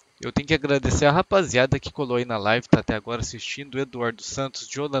 eu tenho que agradecer a rapaziada que colou aí na live, tá até agora assistindo. Eduardo Santos,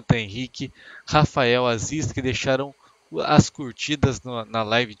 Jonathan Henrique, Rafael Aziz, que deixaram as curtidas na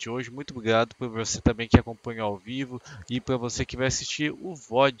live de hoje. Muito obrigado por você também que acompanhou ao vivo e para você que vai assistir o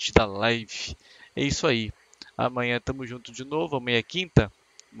VOD da live. É isso aí. Amanhã tamo junto de novo. Amanhã é quinta.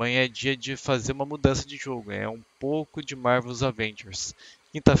 Amanhã é dia de fazer uma mudança de jogo. É um pouco de Marvel's Avengers.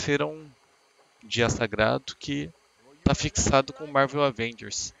 Quinta-feira é um dia sagrado que tá fixado com Marvel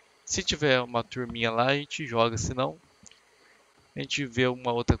Avengers. Se tiver uma turminha lá, a gente joga. Se não, a gente vê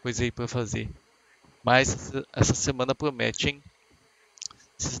uma outra coisa aí para fazer. Mas essa semana promete, hein?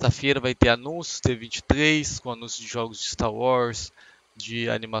 Sexta-feira vai ter anúncios T23, com anúncios de jogos de Star Wars, de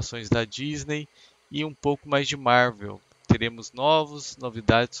animações da Disney e um pouco mais de Marvel. Teremos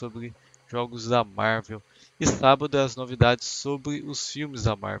novidades sobre jogos da Marvel. E sábado as novidades sobre os filmes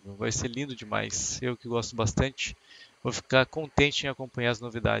da Marvel. Vai ser lindo demais. Eu que gosto bastante, vou ficar contente em acompanhar as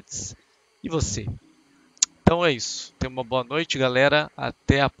novidades. E você? Então é isso. Tenha uma boa noite, galera.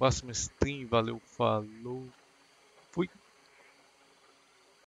 Até a próxima stream. Valeu, falou, fui.